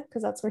Bolivia,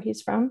 because that's where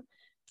he's from,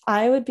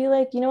 I would be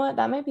like, you know what,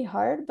 that might be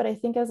hard, but I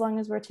think as long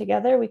as we're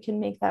together, we can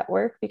make that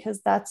work,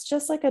 because that's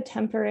just like a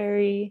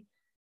temporary,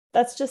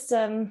 that's just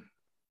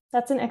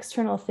that's an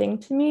external thing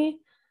to me.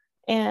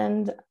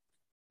 And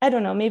I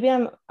don't know, maybe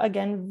I'm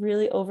again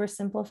really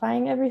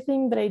oversimplifying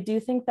everything, but I do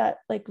think that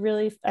like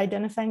really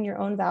identifying your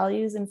own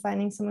values and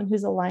finding someone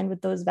who's aligned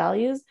with those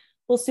values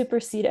will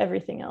supersede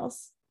everything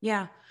else.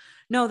 Yeah.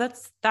 No,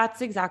 that's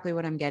exactly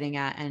what I'm getting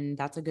at. And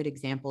that's a good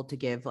example to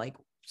give like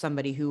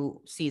somebody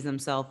who sees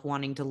themselves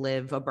wanting to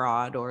live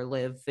abroad or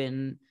live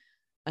in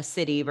a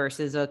city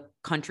versus a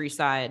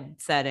countryside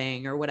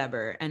setting or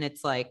whatever. And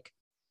it's like,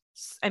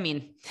 I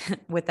mean,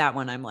 with that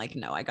one, I'm like,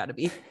 no, I got to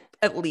be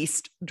at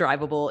least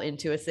drivable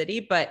into a city.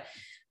 But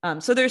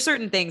so there's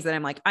certain things that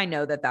I'm like, I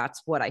know that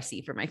that's what I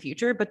see for my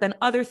future. But then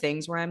other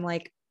things where I'm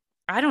like,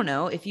 I don't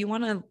know, if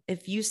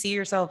you see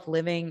yourself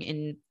living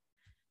in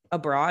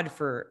abroad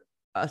for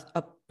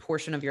a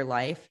portion of your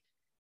life,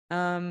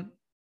 um,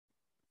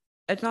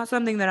 it's not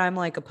something that I'm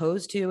like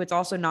opposed to. It's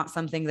also not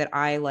something that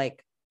I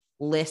like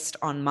list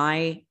on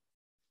my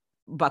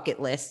bucket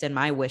list and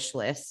my wish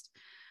list.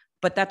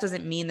 but that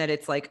doesn't mean that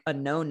it's like a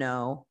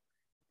no.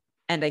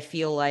 And I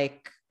feel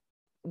like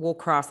we'll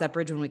cross that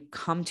bridge when we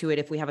come to it.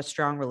 If we have a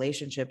strong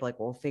relationship, like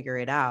we'll figure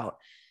it out.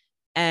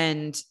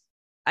 And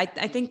I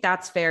think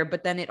that's fair,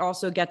 but then it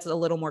also gets a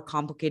little more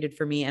complicated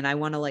for me. And I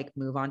want to like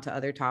move on to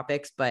other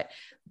topics, but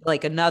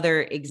like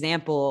another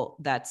example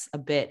that's a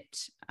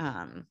bit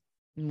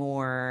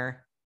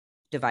more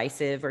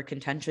divisive or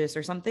contentious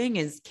or something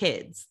is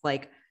kids.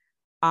 Like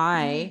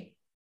I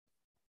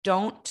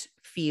don't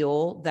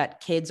feel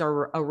that kids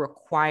are a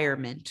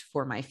requirement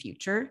for my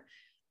future.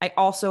 I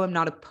also am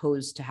not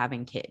opposed to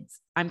having kids.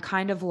 I'm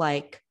kind of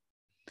like,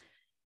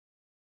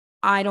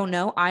 I don't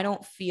know. I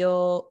don't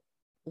feel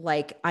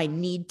like I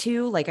need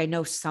to. Like I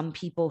know some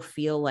people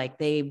feel like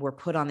they were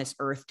put on this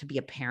earth to be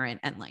a parent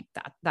and like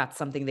that's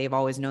something they've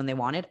always known they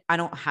wanted. I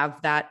don't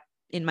have that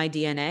in my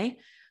DNA,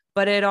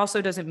 but it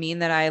also doesn't mean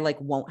that I like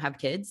won't have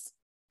kids.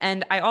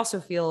 And I also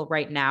feel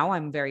right now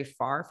I'm very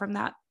far from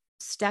that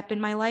step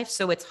in my life,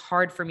 so it's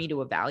hard for me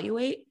to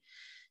evaluate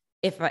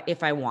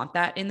if I want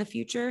that in the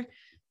future.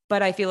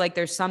 But I feel like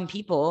there's some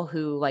people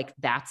who like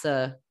that's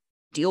a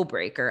deal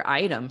breaker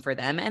item for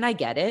them, and I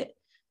get it.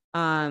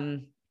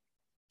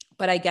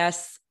 But I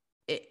guess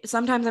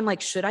sometimes I'm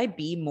like, should I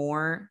be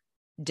more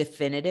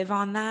definitive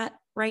on that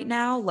right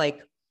now?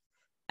 Like,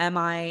 am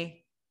I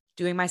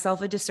doing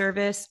myself a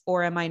disservice,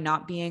 or am I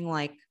not being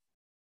like,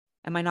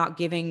 am I not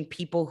giving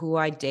people who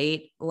I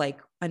date like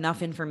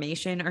enough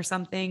information or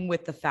something,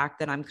 with the fact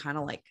that I'm kind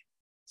of like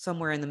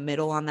somewhere in the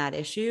middle on that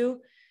issue?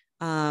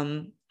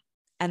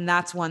 And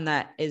that's one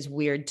that is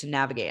weird to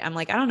navigate. I'm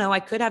like, I don't know, I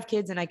could have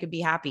kids and I could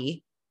be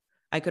happy.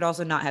 I could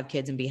also not have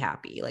kids and be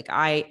happy. Like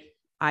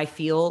I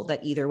feel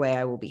that either way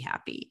I will be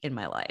happy in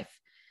my life.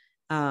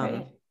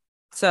 Right.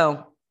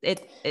 So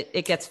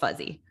it gets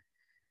fuzzy.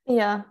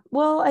 Yeah.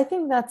 Well, I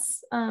think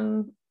that's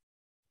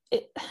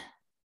it,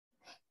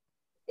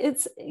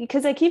 it's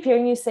because I keep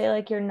hearing you say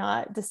like you're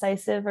not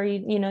decisive, or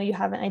you know you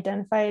haven't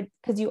identified,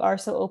 because you are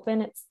so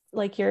open. It's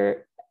like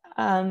you're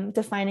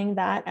defining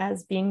that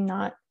as being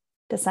not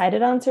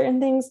decided on certain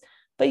things,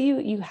 but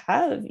you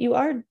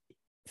are,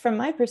 from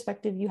my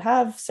perspective, you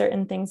have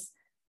certain things.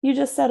 You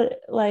just said it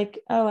like,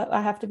 oh,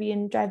 I have to be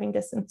in driving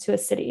distance to a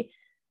city.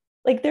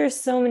 Like there's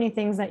so many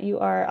things that you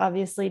are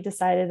obviously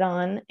decided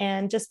on,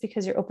 and just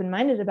because you're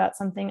open-minded about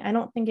something, I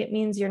don't think it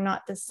means you're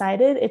not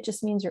decided. It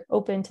just means you're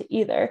open to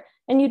either,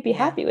 and you'd be Yeah.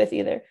 happy with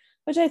either,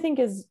 which I think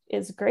is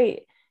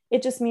great.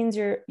 It just means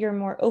you're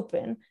more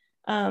open.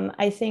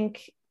 I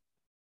think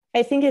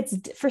it's,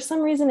 for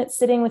some reason it's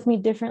sitting with me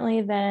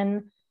differently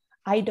than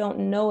I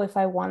don't know if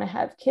I want to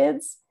have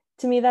kids.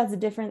 To me, that's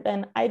different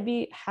than I'd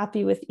be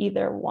happy with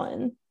either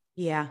one.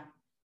 Yeah,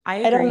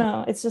 I I don't agree.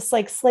 know. It's just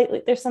like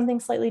slightly, there's something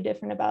slightly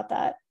different about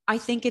that. I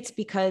think it's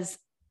because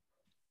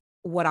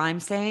what I'm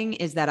saying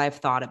is that I've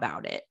thought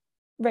about it.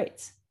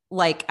 Right.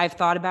 Like I've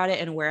thought about it,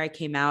 and where I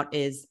came out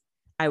is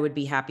I would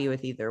be happy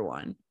with either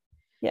one.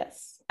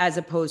 Yes. As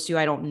opposed to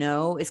I don't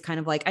know is kind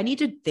of like I need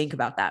to think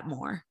about that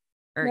more.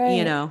 Or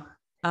Right.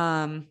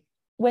 um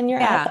When you're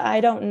at yeah. the I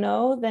don't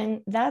know,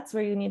 then that's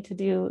where you need to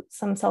do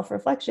some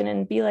self-reflection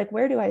and be like,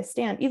 where do I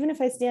stand? Even if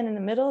I stand in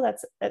the middle,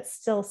 that's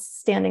still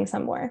standing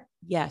somewhere.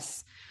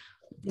 Yes.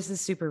 This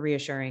is super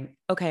reassuring.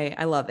 Okay,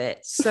 I love it.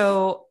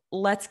 So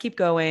let's keep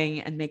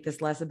going and make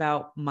this less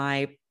about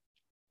my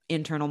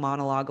internal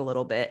monologue a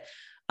little bit.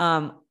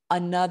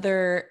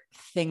 Another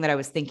thing that I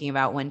was thinking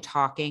about when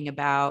talking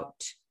about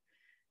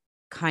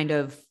kind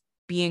of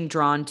being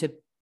drawn to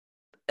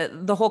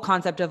the whole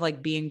concept of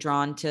like being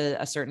drawn to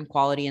a certain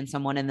quality in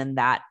someone, and then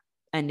that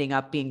ending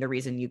up being the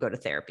reason you go to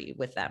therapy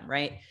with them,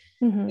 right?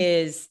 Mm-hmm.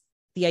 Is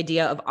the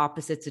idea of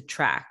opposites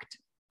attract.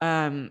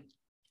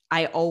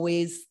 I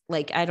always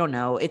like, I don't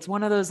know, it's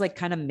one of those like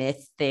kind of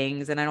myth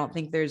things. And I don't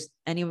think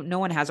no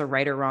one has a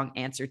right or wrong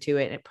answer to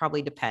it. It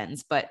probably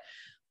depends, but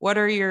what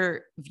are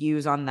your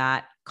views on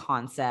that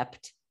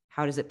concept?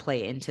 How does it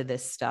play into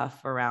this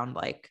stuff around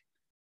like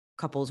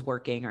couples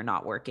working or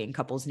not working,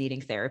 couples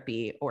needing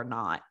therapy or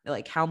not?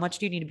 Like, how much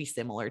do you need to be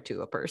similar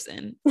to a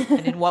person,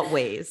 and in what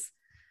ways?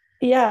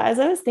 Yeah, as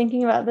I was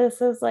thinking about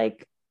this, I was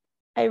like,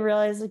 I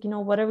realized, like,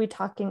 what are we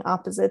talking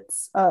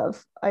opposites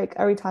of? Like,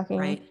 are we talking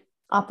Right.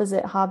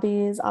 opposite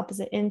hobbies,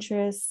 opposite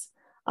interests,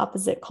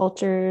 opposite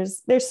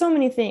cultures? There's so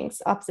many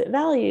things, opposite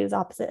values,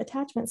 opposite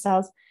attachment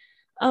styles.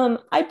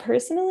 I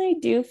personally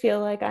do feel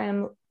like I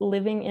am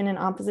living in an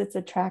opposites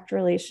attract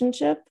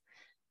relationship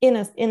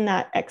in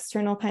that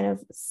external kind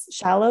of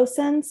shallow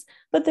sense,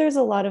 but there's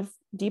a lot of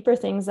deeper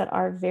things that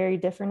are very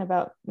different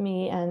about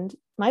me and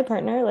my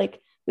partner. Like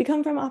we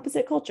come from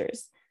opposite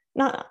cultures,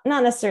 not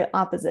necessarily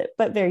opposite,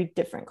 but very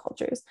different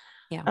cultures.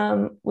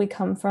 Yeah. We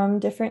come from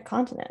different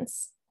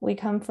continents. We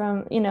come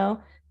from,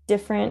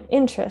 different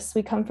interests.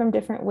 We come from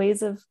different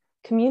ways of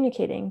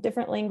communicating,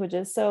 different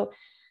languages. So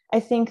I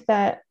think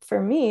that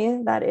for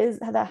me, that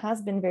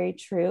has been very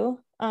true.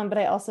 But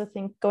I also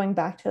think, going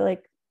back to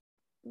like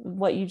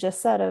what you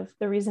just said, of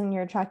the reason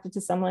you're attracted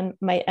to someone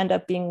might end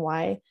up being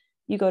why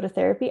you go to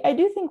therapy. I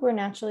do think we're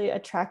naturally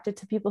attracted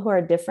to people who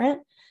are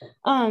different.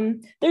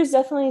 There's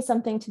definitely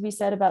something to be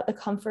said about the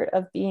comfort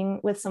of being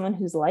with someone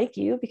who's like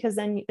you, because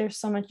then there's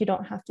so much you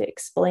don't have to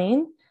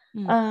explain.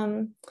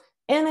 Um,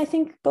 and I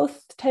think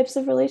both types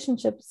of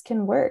relationships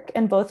can work,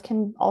 and both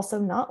can also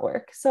not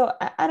work. So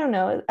I don't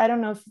know. I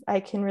don't know if I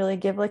can really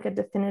give like a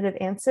definitive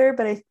answer,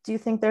 but I do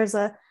think there's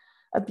a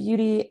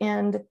beauty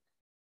and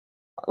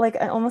like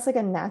almost like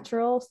a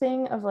natural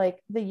thing of like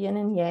the yin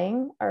and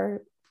yang,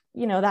 or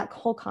that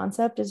whole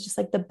concept is just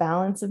like the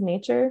balance of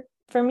nature.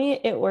 For me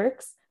it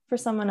works, for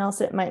someone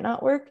else it might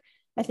not work.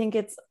 I think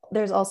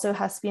there's also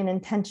has to be an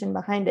intention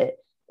behind it.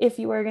 If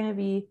you are going to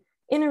be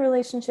in a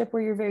relationship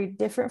where you're very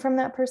different from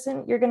that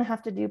person, you're going to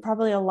have to do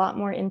probably a lot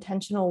more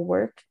intentional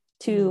work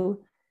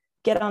to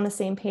get on the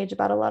same page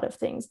about a lot of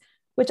things,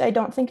 which I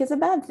don't think is a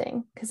bad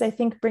thing, because I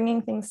think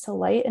bringing things to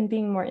light and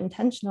being more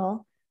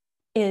intentional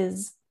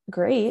is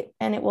great,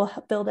 and it will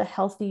build a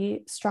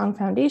healthy, strong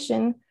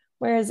foundation.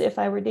 Whereas if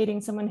I were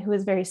dating someone who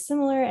is very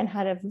similar and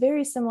had a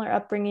very similar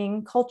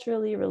upbringing,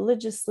 culturally,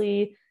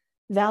 religiously,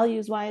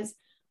 values wise,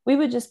 we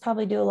would just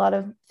probably do a lot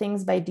of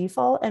things by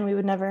default and we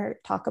would never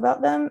talk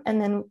about them.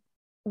 And then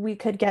we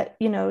could get,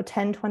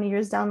 10, 20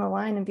 years down the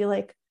line and be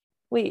like,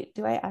 wait,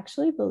 do I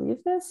actually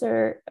believe this?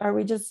 Or are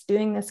we just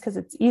doing this because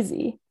it's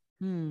easy?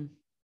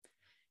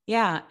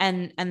 Yeah.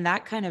 And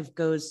that kind of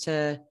goes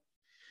to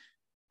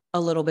a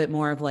little bit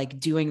more of like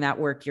doing that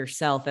work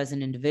yourself as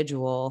an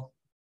individual,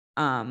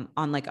 on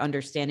like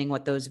understanding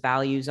what those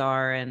values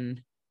are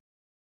and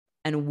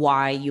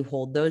why you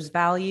hold those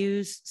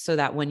values, so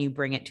that when you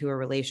bring it to a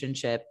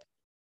relationship,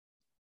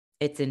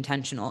 it's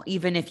intentional.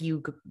 Even if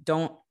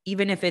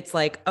it's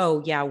like,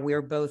 oh yeah,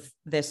 we're both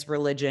this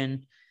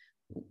religion,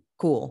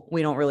 cool,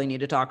 we don't really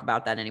need to talk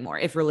about that anymore.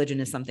 If religion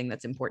is something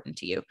that's important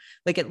to you,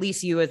 like at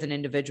least you as an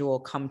individual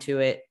come to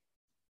it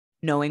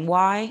knowing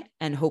why,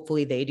 and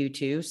hopefully they do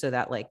too, so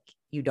that like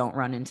you don't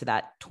run into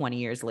that 20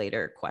 years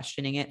later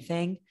questioning it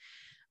thing.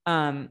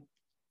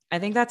 I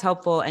think that's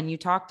helpful. And you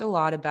talked a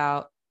lot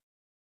about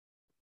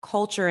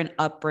culture and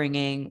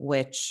upbringing,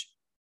 which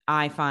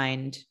I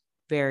find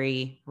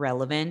very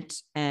relevant,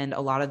 and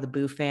a lot of the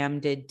Boo fam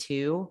did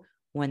too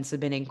when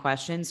submitting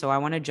questions. So I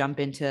want to jump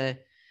into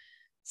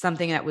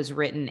something that was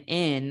written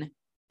in,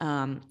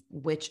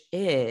 which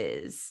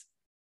is,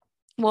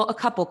 well, a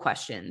couple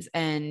questions,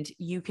 and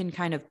you can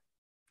kind of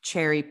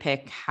cherry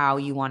pick how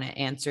you want to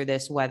answer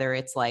this, whether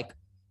it's like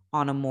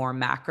on a more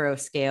macro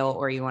scale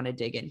or you want to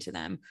dig into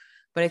them.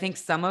 But I think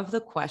some of the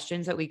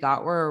questions that we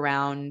got were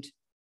around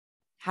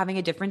having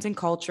a difference in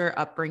culture,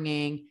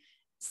 upbringing,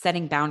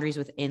 setting boundaries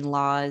with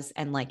in-laws,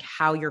 and like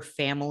how your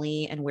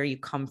family and where you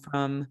come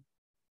from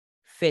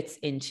fits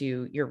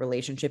into your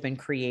relationship and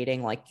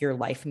creating like your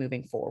life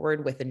moving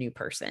forward with a new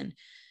person.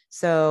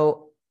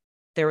 So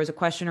there was a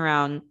question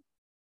around,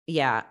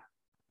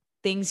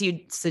 things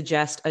you'd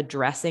suggest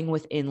addressing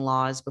with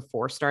in-laws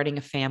before starting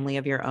a family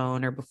of your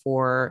own or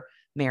before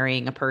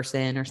marrying a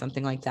person or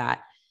something like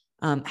that.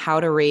 How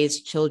to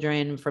raise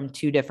children from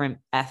two different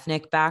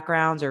ethnic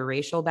backgrounds or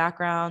racial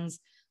backgrounds,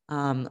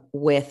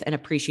 with an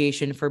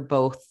appreciation for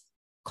both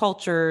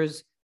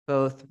cultures,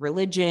 both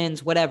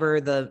religions, whatever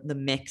the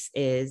mix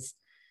is.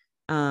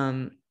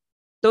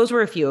 Those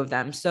were a few of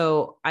them.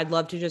 So I'd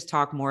love to just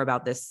talk more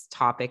about this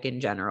topic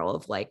in general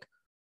of like,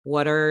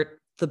 what are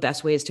the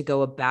best ways to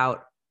go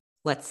about,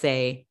 let's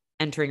say,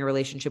 entering a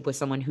relationship with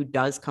someone who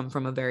does come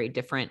from a very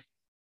different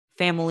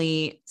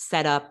family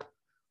setup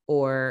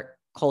or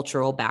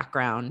cultural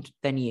background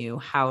than you.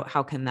 How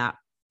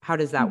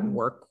does that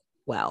work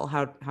well?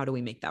 How do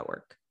we make that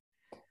work?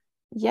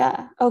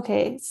 Yeah.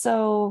 Okay.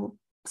 So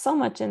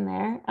much in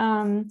there.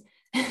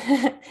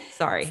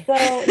 Sorry. So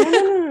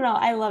no.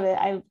 I love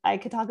it. I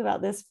could talk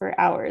about this for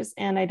hours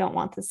and I don't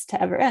want this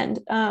to ever end.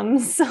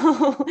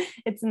 So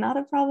it's not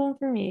a problem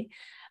for me.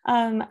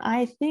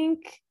 I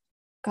think,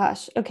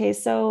 gosh, okay.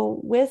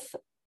 So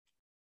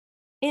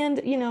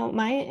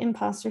my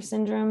imposter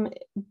syndrome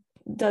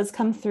does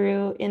come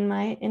through in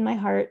my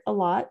heart a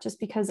lot, just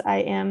because I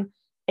am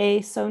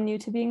so new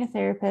to being a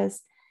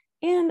therapist,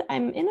 and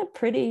I'm in a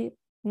pretty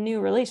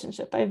new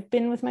relationship. I've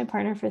been with my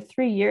partner for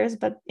 3 years,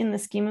 but in the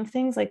scheme of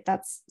things, like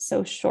that's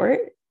so short.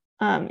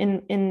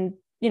 In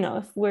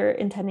if we're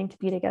intending to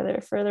be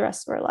together for the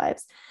rest of our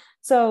lives.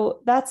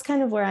 So that's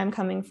kind of where I'm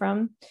coming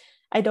from.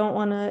 I don't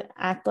want to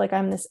act like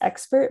I'm this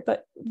expert,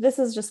 but this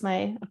is just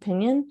my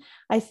opinion.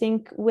 I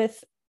think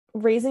with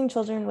raising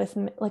children with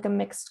like a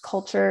mixed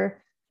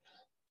culture,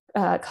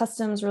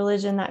 customs,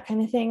 religion, that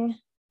kind of thing,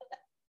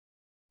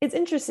 it's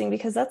interesting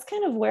because that's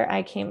kind of where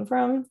I came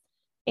from.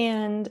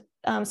 And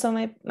so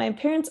my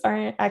parents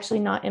aren't actually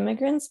not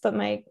immigrants, but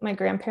my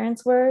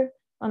grandparents were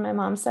on my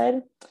mom's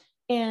side.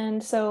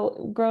 And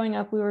so growing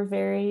up, we were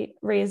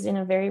raised in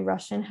a very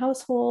Russian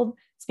household,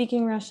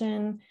 speaking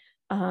Russian,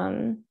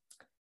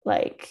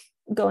 like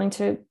going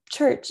to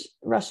church,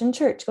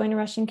 going to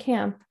Russian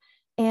camp.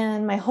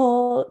 And my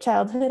whole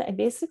childhood, I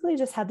basically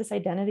just had this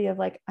identity of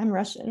like, I'm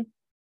Russian.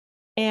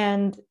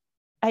 And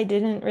I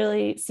didn't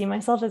really see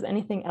myself as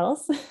anything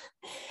else.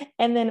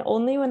 And then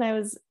only when I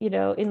was,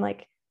 in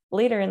like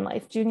later in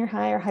life, junior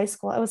high or high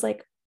school, I was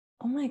like,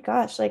 oh my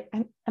gosh, like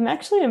I'm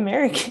actually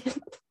American.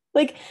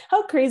 Like,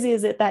 how crazy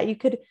is it that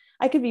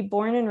I could be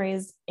born and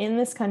raised in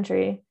this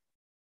country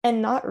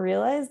and not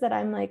realize that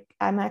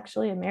I'm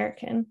actually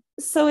American.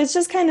 So it's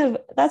just kind of,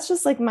 that's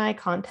just like my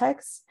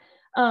context.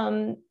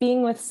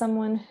 Being with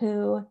someone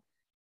who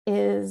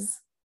is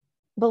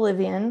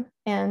Bolivian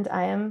and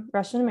I am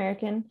Russian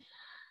American,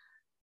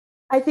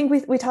 I think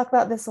we talk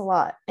about this a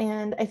lot.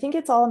 And I think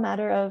it's all a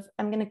matter of,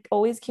 I'm going to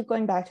always keep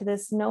going back to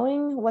this,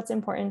 knowing what's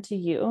important to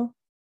you.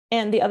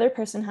 And the other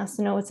person has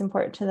to know what's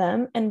important to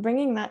them and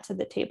bringing that to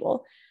the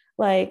table.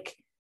 Like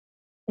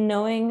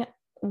knowing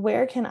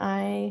where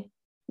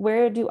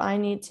do I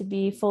need to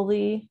be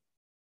fully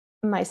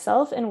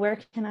myself and where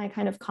can I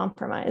kind of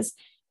compromise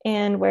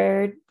and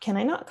where can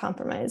I not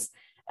compromise?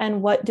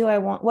 And what do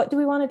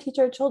we want to teach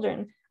our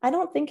children? I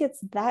don't think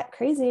it's that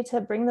crazy to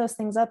bring those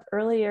things up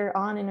earlier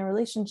on in a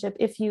relationship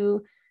if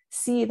you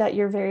see that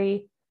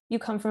you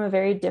come from a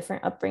very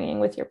different upbringing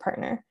with your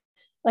partner.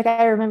 Like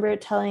I remember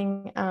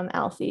telling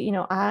Alfie,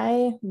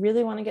 I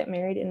really want to get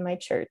married in my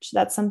church.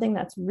 That's something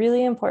that's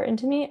really important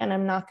to me, and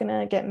I'm not going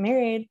to get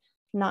married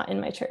not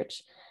in my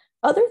church.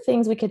 Other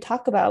things we could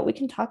talk about, we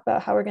can talk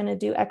about how we're going to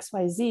do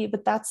XYZ,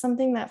 but that's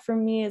something that for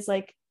me is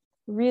like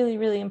really,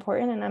 really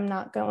important, and I'm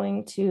not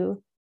going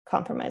to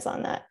compromise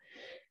on that.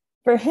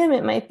 For him,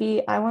 it might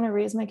be, I want to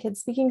raise my kids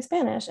speaking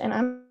Spanish, and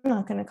I'm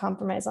not going to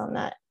compromise on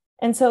that.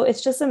 And so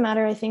it's just a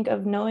matter, I think,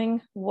 of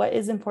knowing what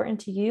is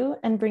important to you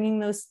and bringing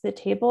those to the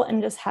table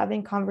and just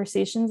having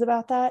conversations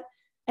about that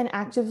and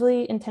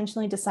actively,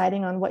 intentionally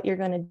deciding on what you're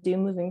going to do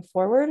moving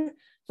forward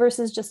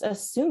versus just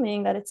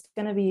assuming that it's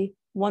going to be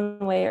one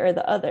way or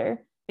the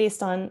other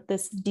based on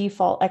this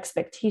default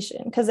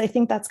expectation. Because I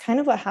think that's kind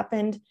of what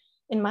happened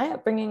in my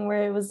upbringing,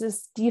 where it was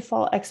this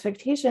default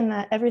expectation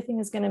that everything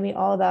is going to be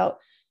all about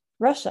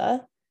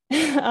Russia,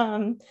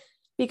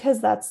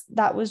 because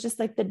that was just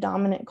like the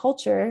dominant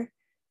culture.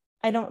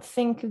 I don't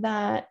think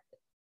that,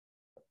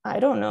 I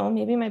don't know,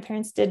 maybe my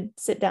parents did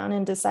sit down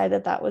and decide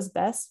that that was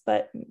best,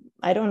 but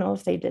I don't know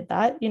if they did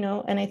that,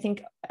 and I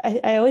think,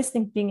 I always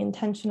think being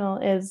intentional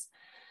is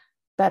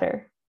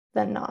better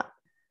than not.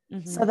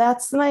 Mm-hmm. So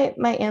that's my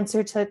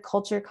answer to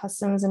culture,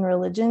 customs, and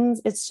religions.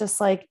 It's just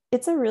like,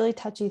 it's a really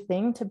touchy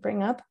thing to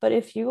bring up, but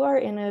if you are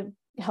in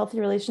a healthy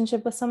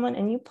relationship with someone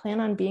and you plan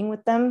on being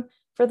with them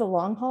for the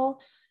long haul,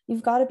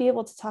 you've got to be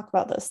able to talk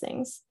about those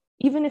things,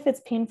 even if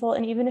it's painful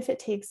and even if it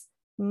takes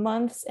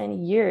months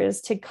and years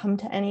to come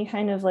to any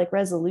kind of like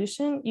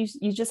resolution.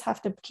 You just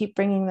have to keep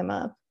bringing them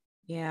up.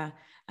 Yeah.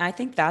 I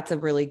think that's a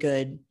really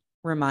good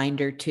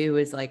reminder too,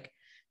 is like,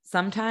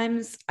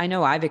 sometimes I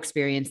know I've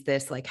experienced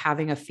this, like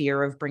having a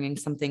fear of bringing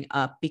something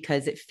up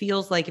because it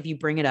feels like if you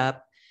bring it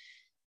up,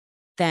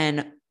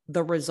 then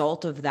the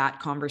result of that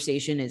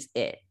conversation is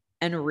it.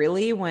 And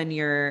really,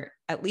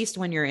 at least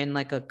when you're in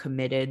like a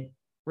committed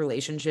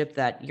relationship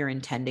that you're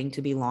intending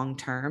to be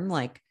long-term,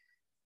 like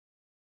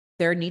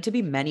there need to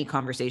be many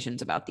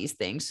conversations about these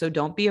things. So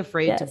don't be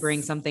afraid to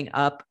bring something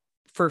up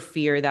for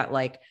fear that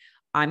like,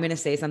 I'm going to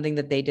say something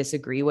that they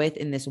disagree with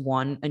in this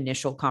one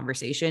initial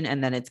conversation,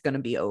 and then it's going to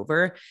be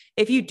over.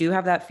 If you do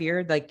have that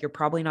fear, like you're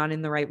probably not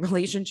in the right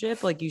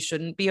relationship. Like you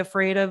shouldn't be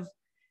afraid of,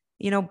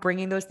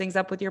 bringing those things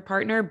up with your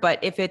partner. But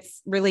if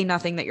it's really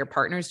nothing that your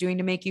partner's doing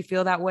to make you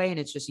feel that way, and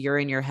it's just you're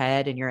in your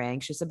head and you're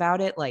anxious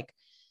about it, like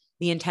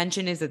the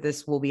intention is that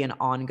this will be an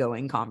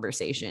ongoing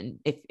conversation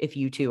if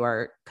you two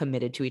are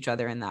committed to each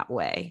other in that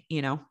way,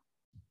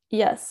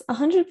 Yes,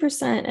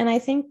 100%. And I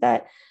think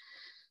that,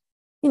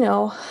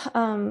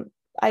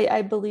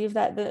 I believe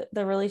that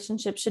the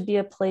relationship should be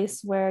a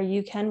place where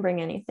you can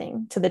bring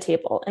anything to the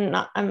table. And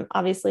I'm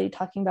obviously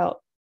talking about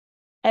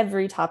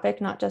every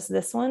topic, not just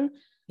this one.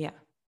 Yeah.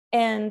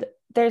 And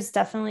there's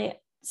definitely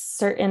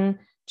certain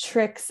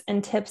tricks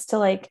and tips to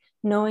like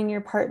knowing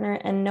your partner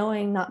and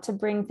knowing not to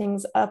bring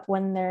things up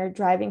when they're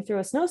driving through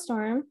a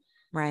snowstorm.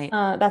 Right.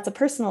 That's a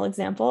personal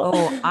example.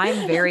 Oh,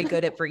 I'm very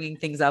good at bringing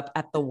things up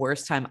at the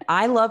worst time.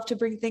 I love to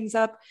bring things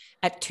up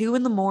at 2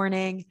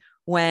 a.m.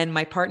 when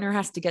my partner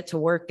has to get to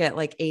work at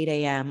like 8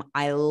 a.m.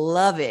 I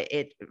love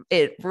it.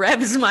 It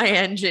revs my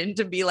engine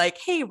to be like,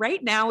 hey,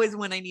 right now is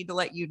when I need to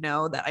let you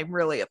know that I'm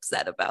really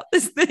upset about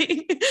this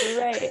thing.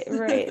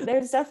 Right.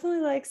 There's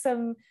definitely like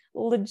some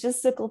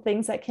logistical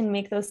things that can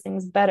make those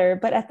things better.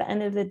 But at the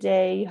end of the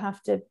day, you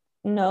have to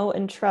know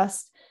and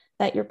trust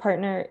that your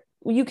partner,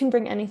 you can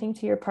bring anything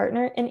to your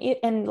partner.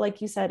 And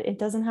like you said, it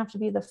doesn't have to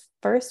be the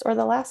first or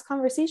the last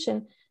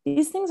conversation.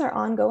 These things are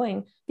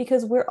ongoing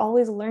because we're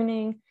always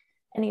learning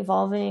and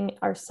evolving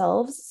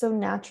ourselves. So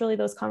naturally,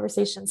 those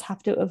conversations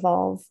have to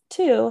evolve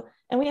too,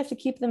 and we have to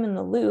keep them in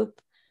the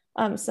loop.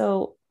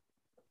 So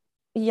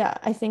yeah,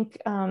 I think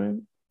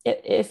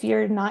if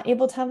you're not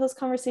able to have those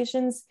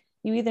conversations,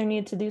 you either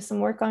need to do some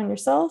work on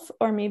yourself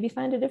or maybe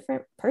find a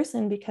different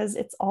person, because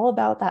it's all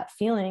about that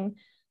feeling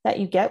that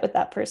you get with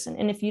that person.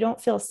 And if you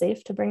don't feel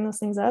safe to bring those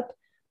things up,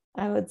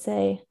 I would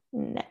say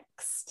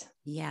next.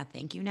 Yeah,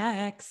 thank you.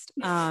 Next.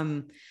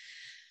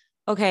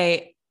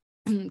 Okay.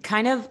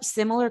 Kind of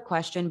similar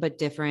question, but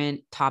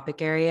different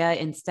topic area.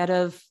 Instead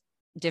of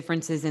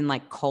differences in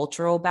like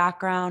cultural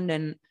background,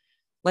 and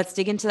let's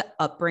dig into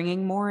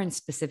upbringing more, and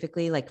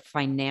specifically like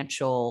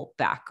financial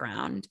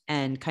background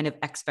and kind of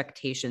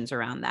expectations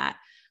around that.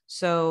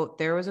 So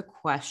there was a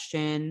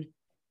question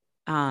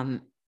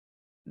um,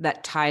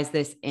 that ties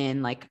this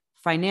in, like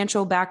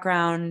financial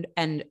background.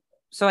 And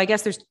so I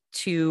guess there's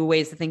two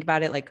ways to think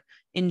about it. Like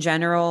in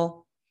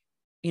general,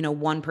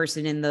 one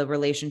person in the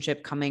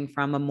relationship coming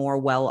from a more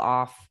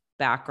well-off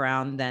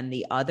background than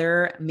the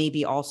other,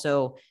 maybe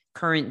also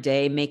current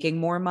day making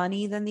more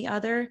money than the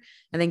other.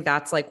 I think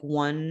that's like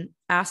one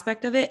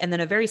aspect of it. And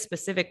then a very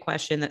specific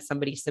question that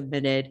somebody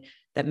submitted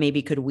that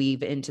maybe could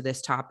weave into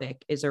this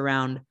topic is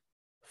around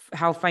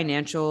how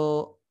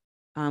financial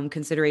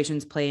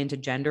considerations play into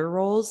gender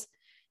roles.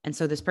 And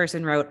so this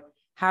person wrote,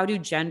 how do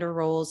gender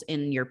roles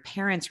in your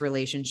parents'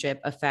 relationship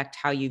affect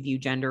how you view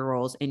gender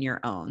roles in your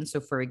own? So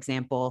for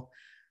example,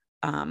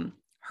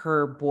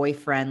 her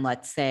boyfriend,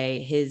 let's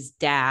say his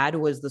dad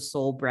was the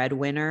sole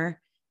breadwinner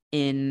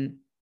in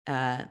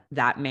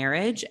that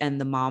marriage,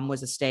 and the mom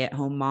was a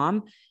stay-at-home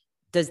mom.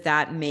 Does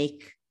that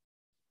make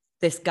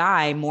this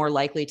guy more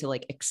likely to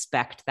like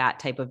expect that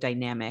type of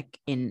dynamic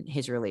in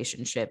his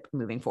relationship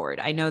moving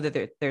forward? I know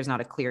that there's not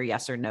a clear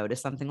yes or no to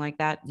something like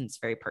that, and it's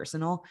very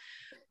personal,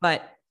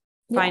 but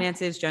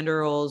finances, gender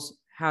roles,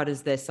 how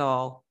does this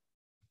all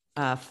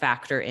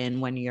factor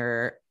in when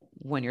you're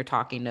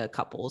talking to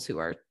couples who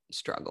are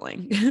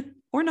struggling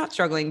or not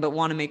struggling, but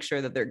want to make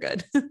sure that they're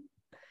good?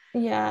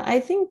 Yeah,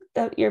 I think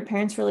that your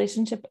parents'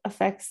 relationship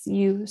affects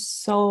you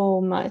so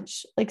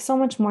much, like so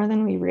much more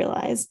than we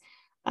realize.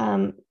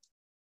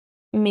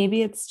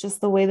 Maybe it's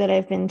just the way that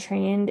I've been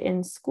trained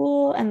in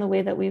school and the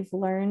way that we've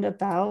learned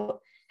about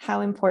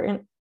how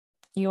important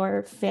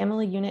your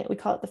family unit, we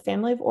call it the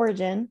family of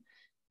origin.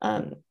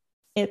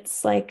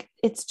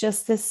 It's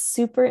just this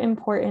super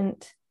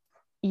important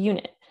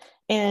unit.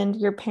 And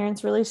your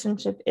parents'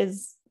 relationship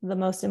is the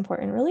most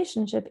important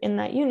relationship in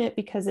that unit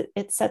because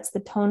it sets the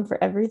tone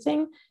for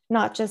everything,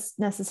 not just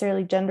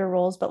necessarily gender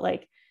roles, but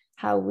like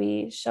how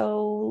we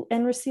show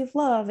and receive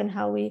love and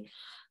how we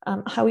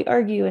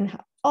argue and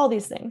all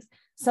these things.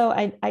 So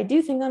I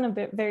do think on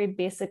a very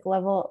basic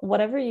level,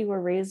 whatever you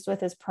were raised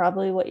with is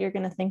probably what you're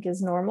going to think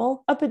is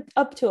normal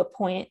up to a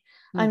point.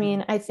 Mm-hmm. I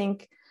mean, I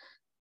think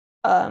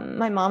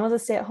my mom was a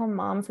stay-at-home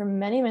mom for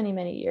many, many,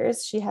 many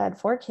years. She had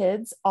 4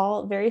 kids,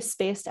 all very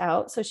spaced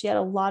out. So she had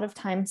a lot of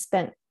time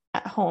spent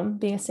at home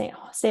being a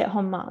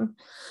stay-at-home mom.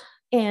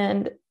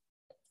 And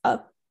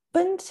up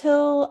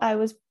until I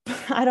was,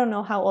 I don't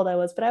know how old I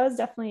was, but I was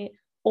definitely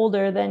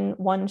older than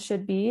one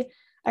should be.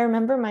 I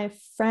remember my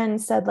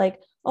friend said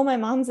like, oh, my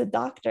mom's a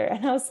doctor.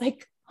 And I was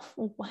like,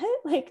 what?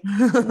 Like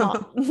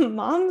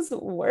moms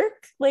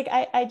work? Like,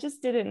 I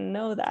just didn't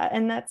know that.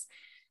 And that's,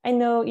 I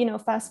know,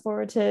 fast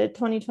forward to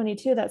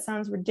 2022, that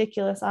sounds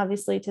ridiculous,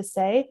 obviously, to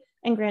say.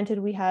 And granted,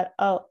 we had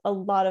a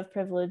lot of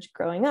privilege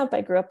growing up. I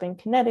grew up in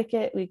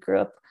Connecticut. We grew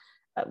up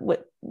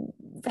with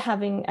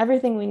having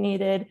everything we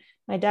needed.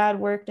 My dad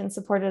worked and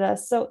supported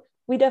us. So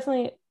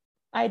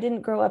I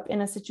didn't grow up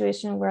in a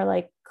situation where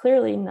like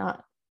clearly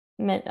not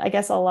meant, I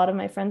guess a lot of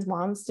my friends'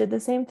 moms did the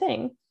same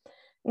thing.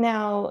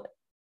 Now,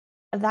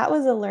 that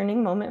was a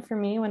learning moment for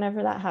me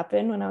whenever that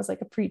happened, when I was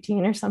like a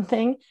preteen or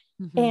something.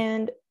 Mm-hmm.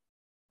 And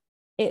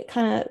it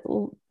kind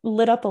of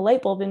lit up a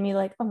light bulb in me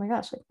like, oh my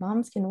gosh, like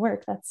moms can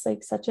work. That's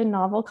like such a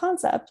novel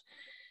concept.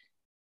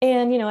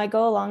 And, I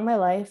go along my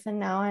life and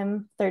now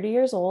I'm 30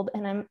 years old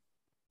and I'm,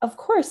 of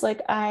course,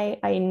 like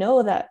I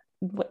know that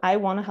I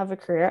want to have a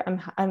career.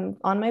 I'm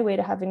on my way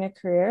to having a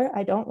career.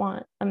 I don't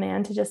want a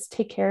man to just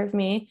take care of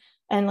me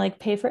and like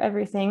pay for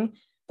everything.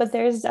 But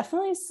there's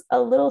definitely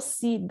a little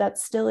seed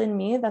that's still in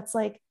me that's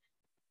like,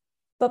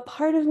 but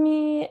part of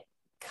me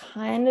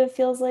kind of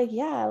feels like,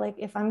 yeah, like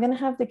if I'm going to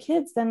have the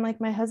kids, then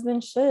like my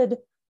husband should,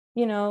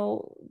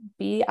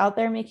 be out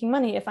there making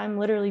money if I'm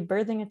literally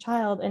birthing a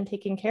child and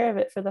taking care of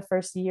it for the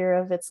first year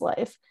of its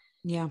life.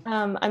 Yeah.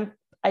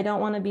 I don't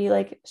want to be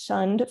like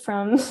shunned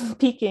from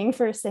peaking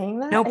for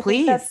saying that. No,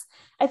 please.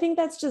 I think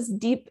that's just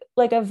deep,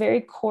 like a very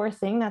core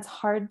thing that's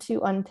hard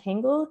to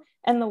untangle.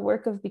 And the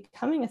work of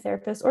becoming a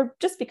therapist or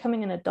just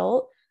becoming an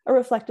adult, a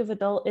reflective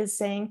adult, is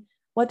saying,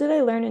 what did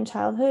I learn in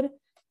childhood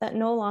that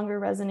no longer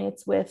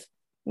resonates with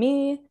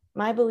me,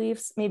 my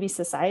beliefs, maybe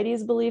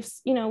society's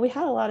beliefs? We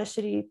had a lot of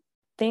shitty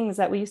things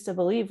that we used to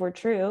believe were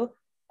true,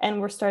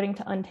 and we're starting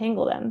to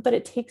untangle them, but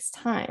it takes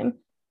time.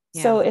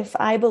 Yeah. So if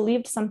I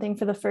believed something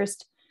for the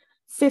first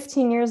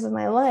 15 years of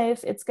my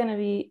life, it's going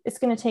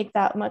to take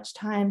that much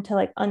time to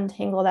like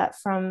untangle that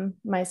from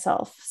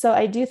myself. So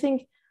I do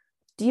think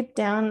deep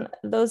down,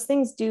 those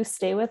things do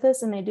stay with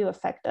us and they do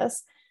affect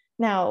us.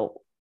 Now,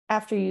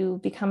 after you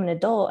become an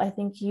adult, I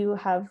think you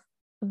have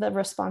the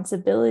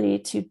responsibility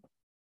to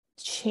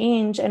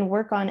change and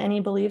work on any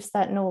beliefs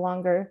that no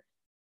longer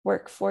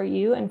work for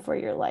you and for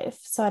your life.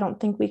 So I don't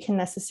think we can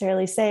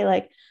necessarily say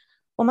like,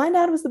 well, my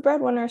dad was the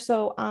breadwinner,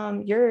 so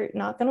you're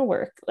not going to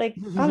work. Like,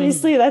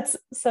 obviously that's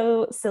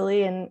so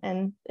silly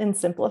and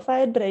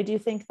simplified, but I do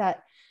think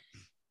that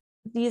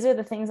these are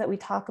the things that we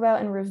talk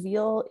about and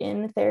reveal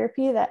in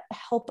therapy that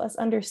help us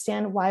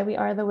understand why we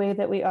are the way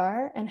that we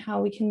are and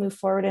how we can move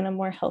forward in a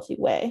more healthy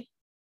way.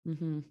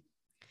 Mm-hmm.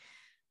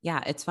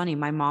 Yeah, it's funny.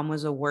 My mom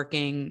was a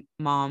working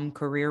mom,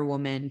 career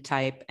woman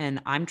type, and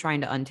I'm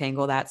trying to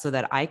untangle that so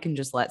that I can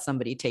just let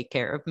somebody take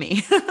care of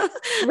me.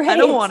 Right. I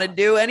don't want to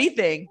do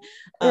anything.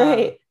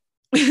 Right.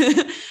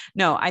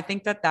 No, I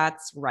think that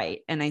that's right.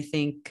 And I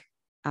think,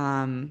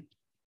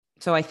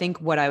 so I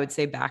think what I would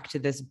say back to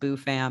this Boo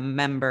Fam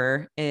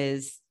member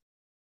is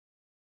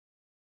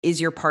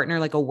your partner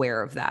like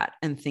aware of that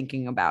and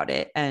thinking about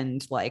it,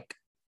 and like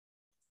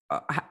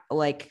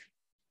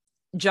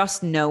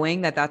just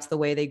knowing that that's the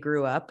way they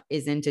grew up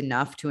isn't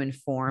enough to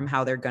inform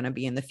how they're going to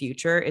be in the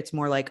future. It's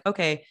more like,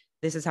 okay,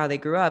 this is how they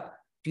grew up.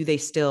 Do they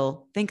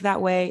still think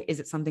that way? Is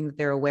it something that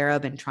they're aware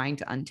of and trying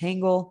to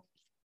untangle?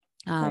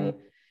 Right.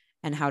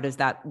 And how does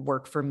that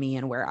work for me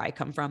and where I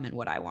come from and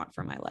what I want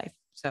for my life?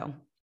 So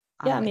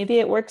yeah, maybe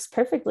it works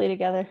perfectly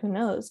together. Who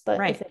knows? But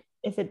right.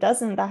 if it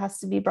doesn't, that has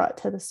to be brought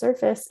to the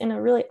surface in a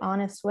really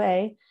honest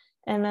way.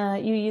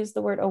 And you use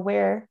the word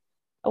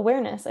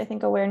awareness. I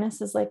think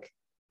awareness is like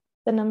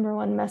the number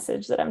one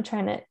message that I'm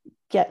trying to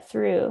get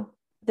through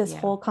this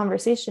whole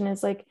conversation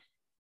is like,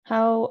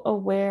 how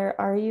aware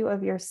are you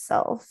of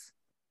yourself?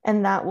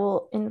 And that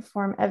will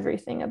inform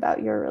everything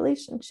about your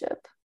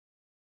relationship.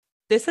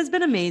 This has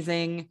been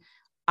amazing.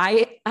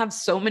 I have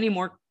so many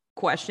more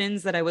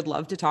questions that I would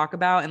love to talk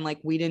about. And like,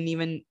 we didn't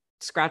even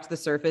scratch the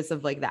surface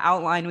of like the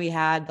outline we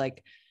had,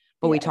 like,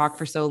 but we talked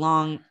for so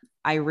long.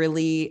 I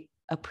really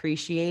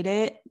appreciate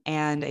it.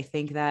 And I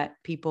think that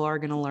people are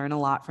going to learn a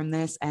lot from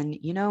this. And,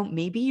 you know,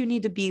 maybe you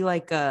need to be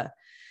like a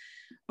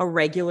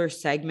regular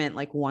segment,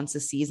 like once a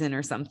season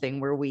or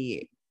something, where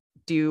we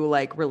do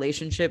like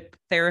relationship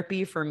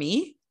therapy for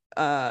me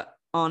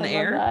on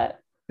air,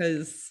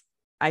 because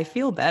I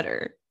feel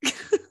better.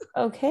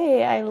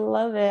 Okay, I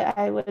love it.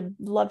 I would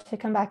love to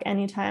come back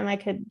anytime. I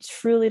could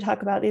truly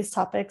talk about these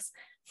topics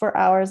for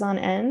hours on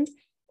end,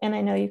 and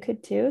I know you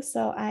could too.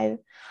 So I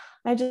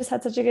just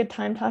had such a good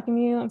time talking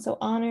to you. I'm so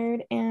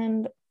honored,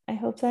 and I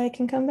hope that I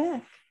can come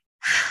back.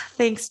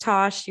 Thanks,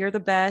 Tosh. You're the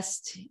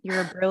best.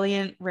 You're a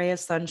brilliant ray of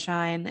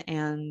sunshine,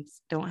 and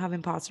don't have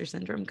imposter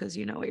syndrome, because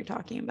you know what you're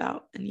talking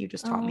about, and you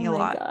just taught me a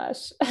lot. Oh my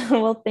gosh.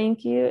 Well,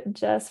 thank you,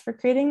 Jess, for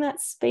creating that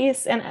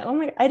space. And oh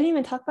my, I didn't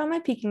even talk about my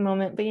peaking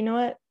moment, but you know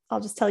what? I'll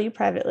just tell you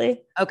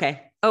privately.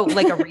 Okay. Oh,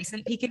 like a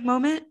recent peaking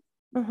moment?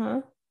 Uh-huh.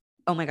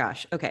 Oh my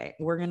gosh. Okay.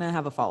 We're going to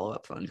have a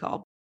follow-up phone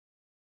call.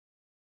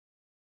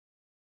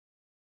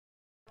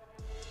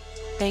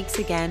 Thanks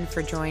again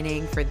for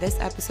joining for this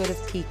episode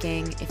of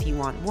Peaking. If you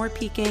want more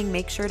Peaking,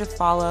 make sure to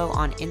follow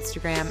on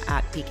Instagram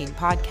at Peaking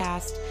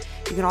Podcast.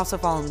 You can also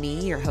follow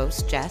me, your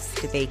host, Jess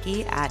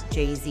DeBakey, at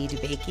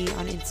JZDeBakey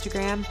on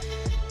Instagram.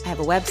 I have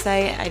a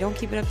website. I don't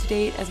keep it up to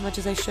date as much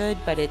as I should,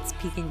 but it's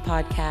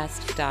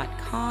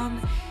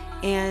peakingpodcast.com.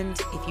 And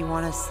if you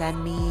want to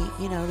send me,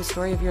 you know, the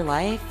story of your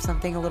life,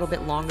 something a little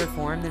bit longer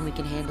form than we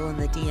can handle in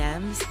the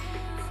DMs,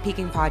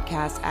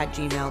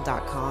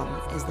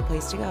 peakingpodcast@gmail.com is the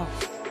place to go.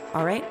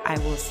 All right, I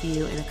will see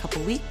you in a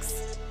couple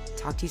weeks.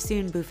 Talk to you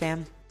soon, Boo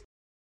Fam.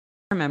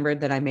 I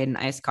remembered that I made an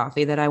iced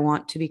coffee that I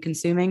want to be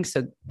consuming,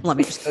 so let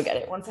me just go get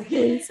it. 1 second,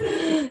 please.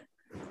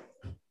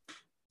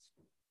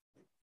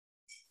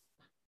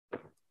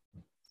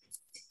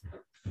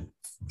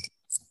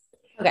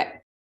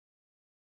 Okay.